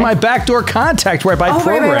 Okay. You're my backdoor contact where I buy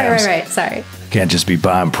programs. Right. Sorry. Can't just be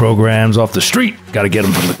buying programs off the street. Got to get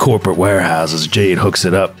them from the corporate warehouses. Jade hooks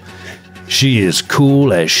it up. She is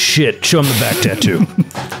cool as shit. Show him the back tattoo.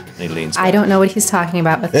 He leans back. I don't know what he's talking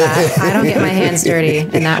about with that. I don't get my hands dirty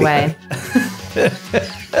in that way.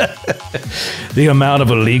 The amount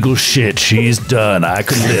of illegal shit she's done, I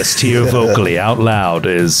could list here vocally out loud,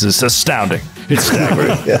 is astounding. It's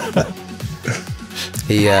staggering.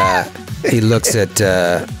 He looks at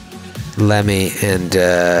Lemmy and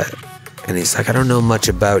he's like, I don't know much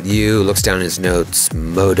about you. Looks down his notes.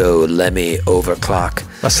 Moto Lemmy Overclock.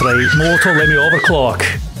 That's right. Moto Lemmy Overclock.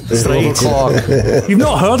 That's right. Overclock. You've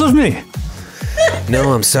not heard of me?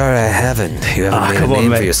 No, I'm sorry, I haven't. You haven't made a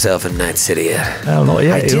name for yourself in Night City yet. I don't know.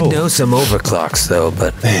 Yeah, I did know some overclocks, though,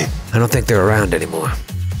 but I don't think they're around anymore.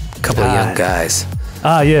 A couple of young guys.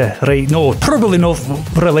 Yeah, right. No, probably no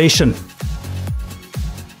relation.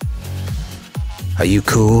 Are you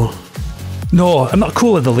cool? No, I'm not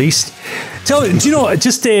cool in the least. Do you know,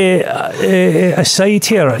 just a side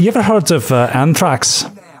here, you ever heard of Anthrax?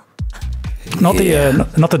 Not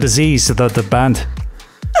the disease, the band.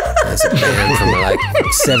 That's a band from like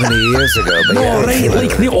 70 years ago. But no, right,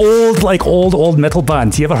 like the old metal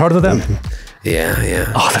band. You ever heard of them?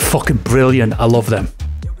 Yeah. Oh, they're fucking brilliant. I love them.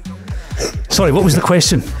 Sorry, what was the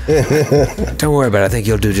question? Don't worry about it. I think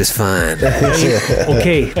you'll do just fine.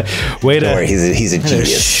 Okay. Wait, Don't worry, he's a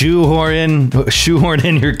genius. Shoehorn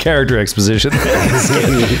in your character exposition.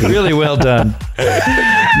 Really well done.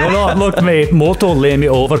 No, look, mate. Moto Lemmy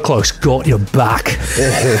Overclock's got your back.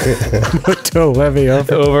 Moto Lemmy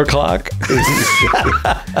Overclock.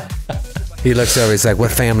 He looks over. He's like,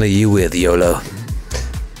 "What family are you with, YOLO?"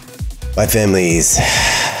 My family's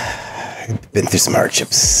been through some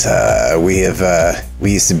hardships. We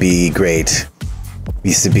used to be great.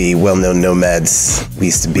 We used to be well-known nomads. We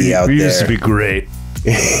used to be out there. We used to be great.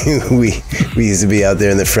 we used to be out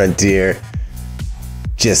there in the frontier,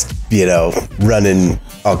 just running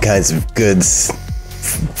all kinds of goods,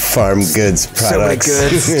 farm goods, products. So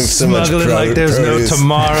many goods. So much smuggling like there's produce. no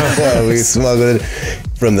tomorrow. We smuggled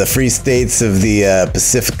from the free states of the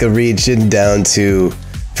Pacifica region down to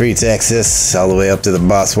free Texas, all the way up to the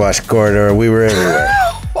Boss Wash corridor. We were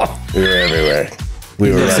everywhere.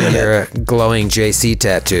 We were running Your glowing JC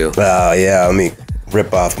tattoo. Oh yeah, let me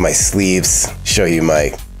rip off my sleeves, show you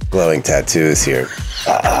my glowing tattoos here.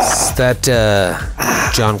 Is that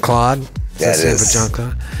John Claude? That is John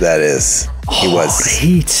Claude. That is. He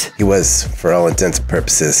was, for all intents and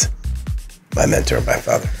purposes, my mentor, my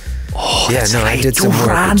father. I did some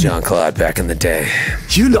work with John Claude back in the day.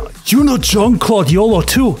 You know John Claude YOLO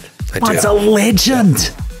too. That's a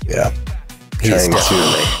legend. Yeah. He's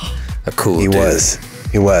definitely a cool dude.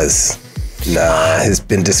 He was. Has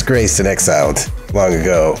been disgraced and exiled long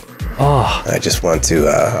ago. I just want to.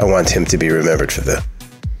 I want him to be remembered for the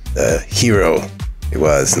hero he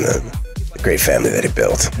was and the great family that he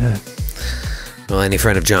built. Yeah. Well, any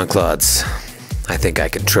friend of John Claude's, I think I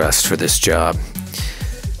can trust for this job.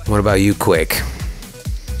 What about you, Quake?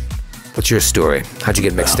 What's your story? How'd you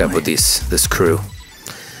get mixed up with this crew?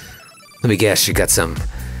 Let me guess, you got some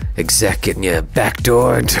exec getting you back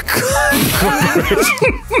door into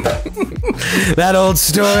that old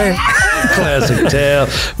story. Classic tale.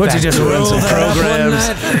 What you just run some programs?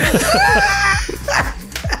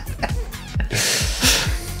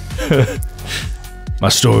 My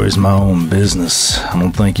story's my own business. I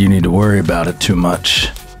don't think you need to worry about it too much.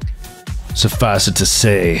 Suffice it to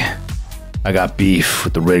say, I got beef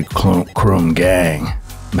with the Red Chrome gang.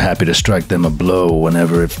 I'm happy to strike them a blow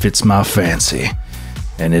whenever it fits my fancy.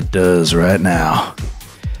 And it does right now.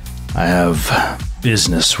 I have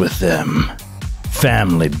business with them.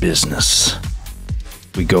 Family business.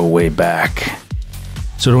 We go way back.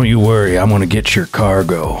 So don't you worry, I'm gonna get your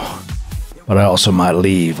cargo. But I also might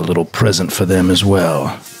leave a little present for them as well.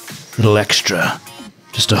 A little extra.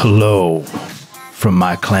 Just a hello from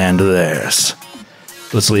my clan to theirs.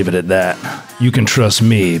 Let's leave it at that. You can trust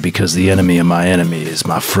me because the enemy of my enemy is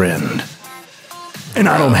my friend. And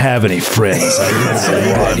I don't have any friends.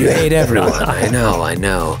 You hate everyone. I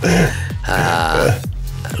know.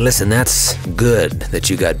 Listen, that's good that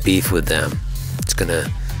you got beef with them. It's gonna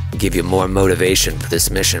give you more motivation for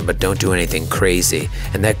this mission, but don't do anything crazy.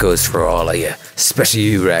 And that goes for all of you, especially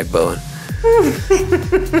you, Ragbone.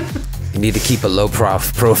 You need to keep a low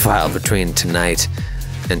profile between tonight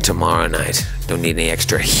and tomorrow night. Don't need any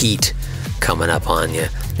extra heat coming up on you.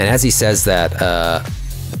 And as he says that,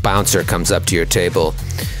 bouncer comes up to your table,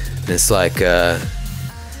 and it's like,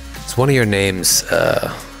 it's one of your names,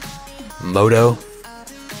 Moto?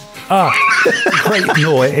 Right,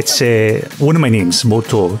 no, it's one of my names,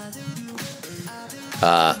 Moto.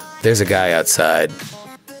 There's a guy outside,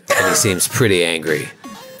 and he seems pretty angry,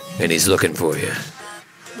 and he's looking for you.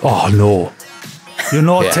 Oh no, you're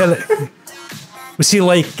not telling. We see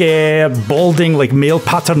like balding, like male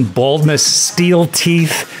pattern baldness, steel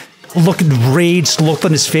teeth, looking rage looked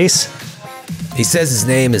on his face. He says his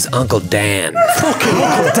name is Uncle Dan. Fucking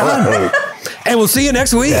Uncle Dan. And we'll see you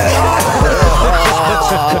next week. Uncle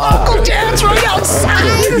Dan's right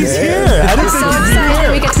outside. He's here. I'm so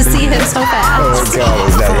excited we get to see him so fast. Oh God,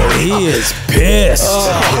 is that right? He is pissed.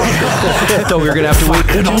 I thought we were gonna have to wait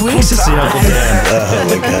 2 weeks to see Uncle Dan. Oh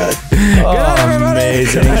my God. Good night, everybody.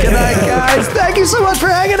 Amazing. Good night, guys. Thank you so much for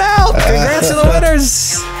hanging out. Congrats to the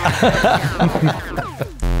winners.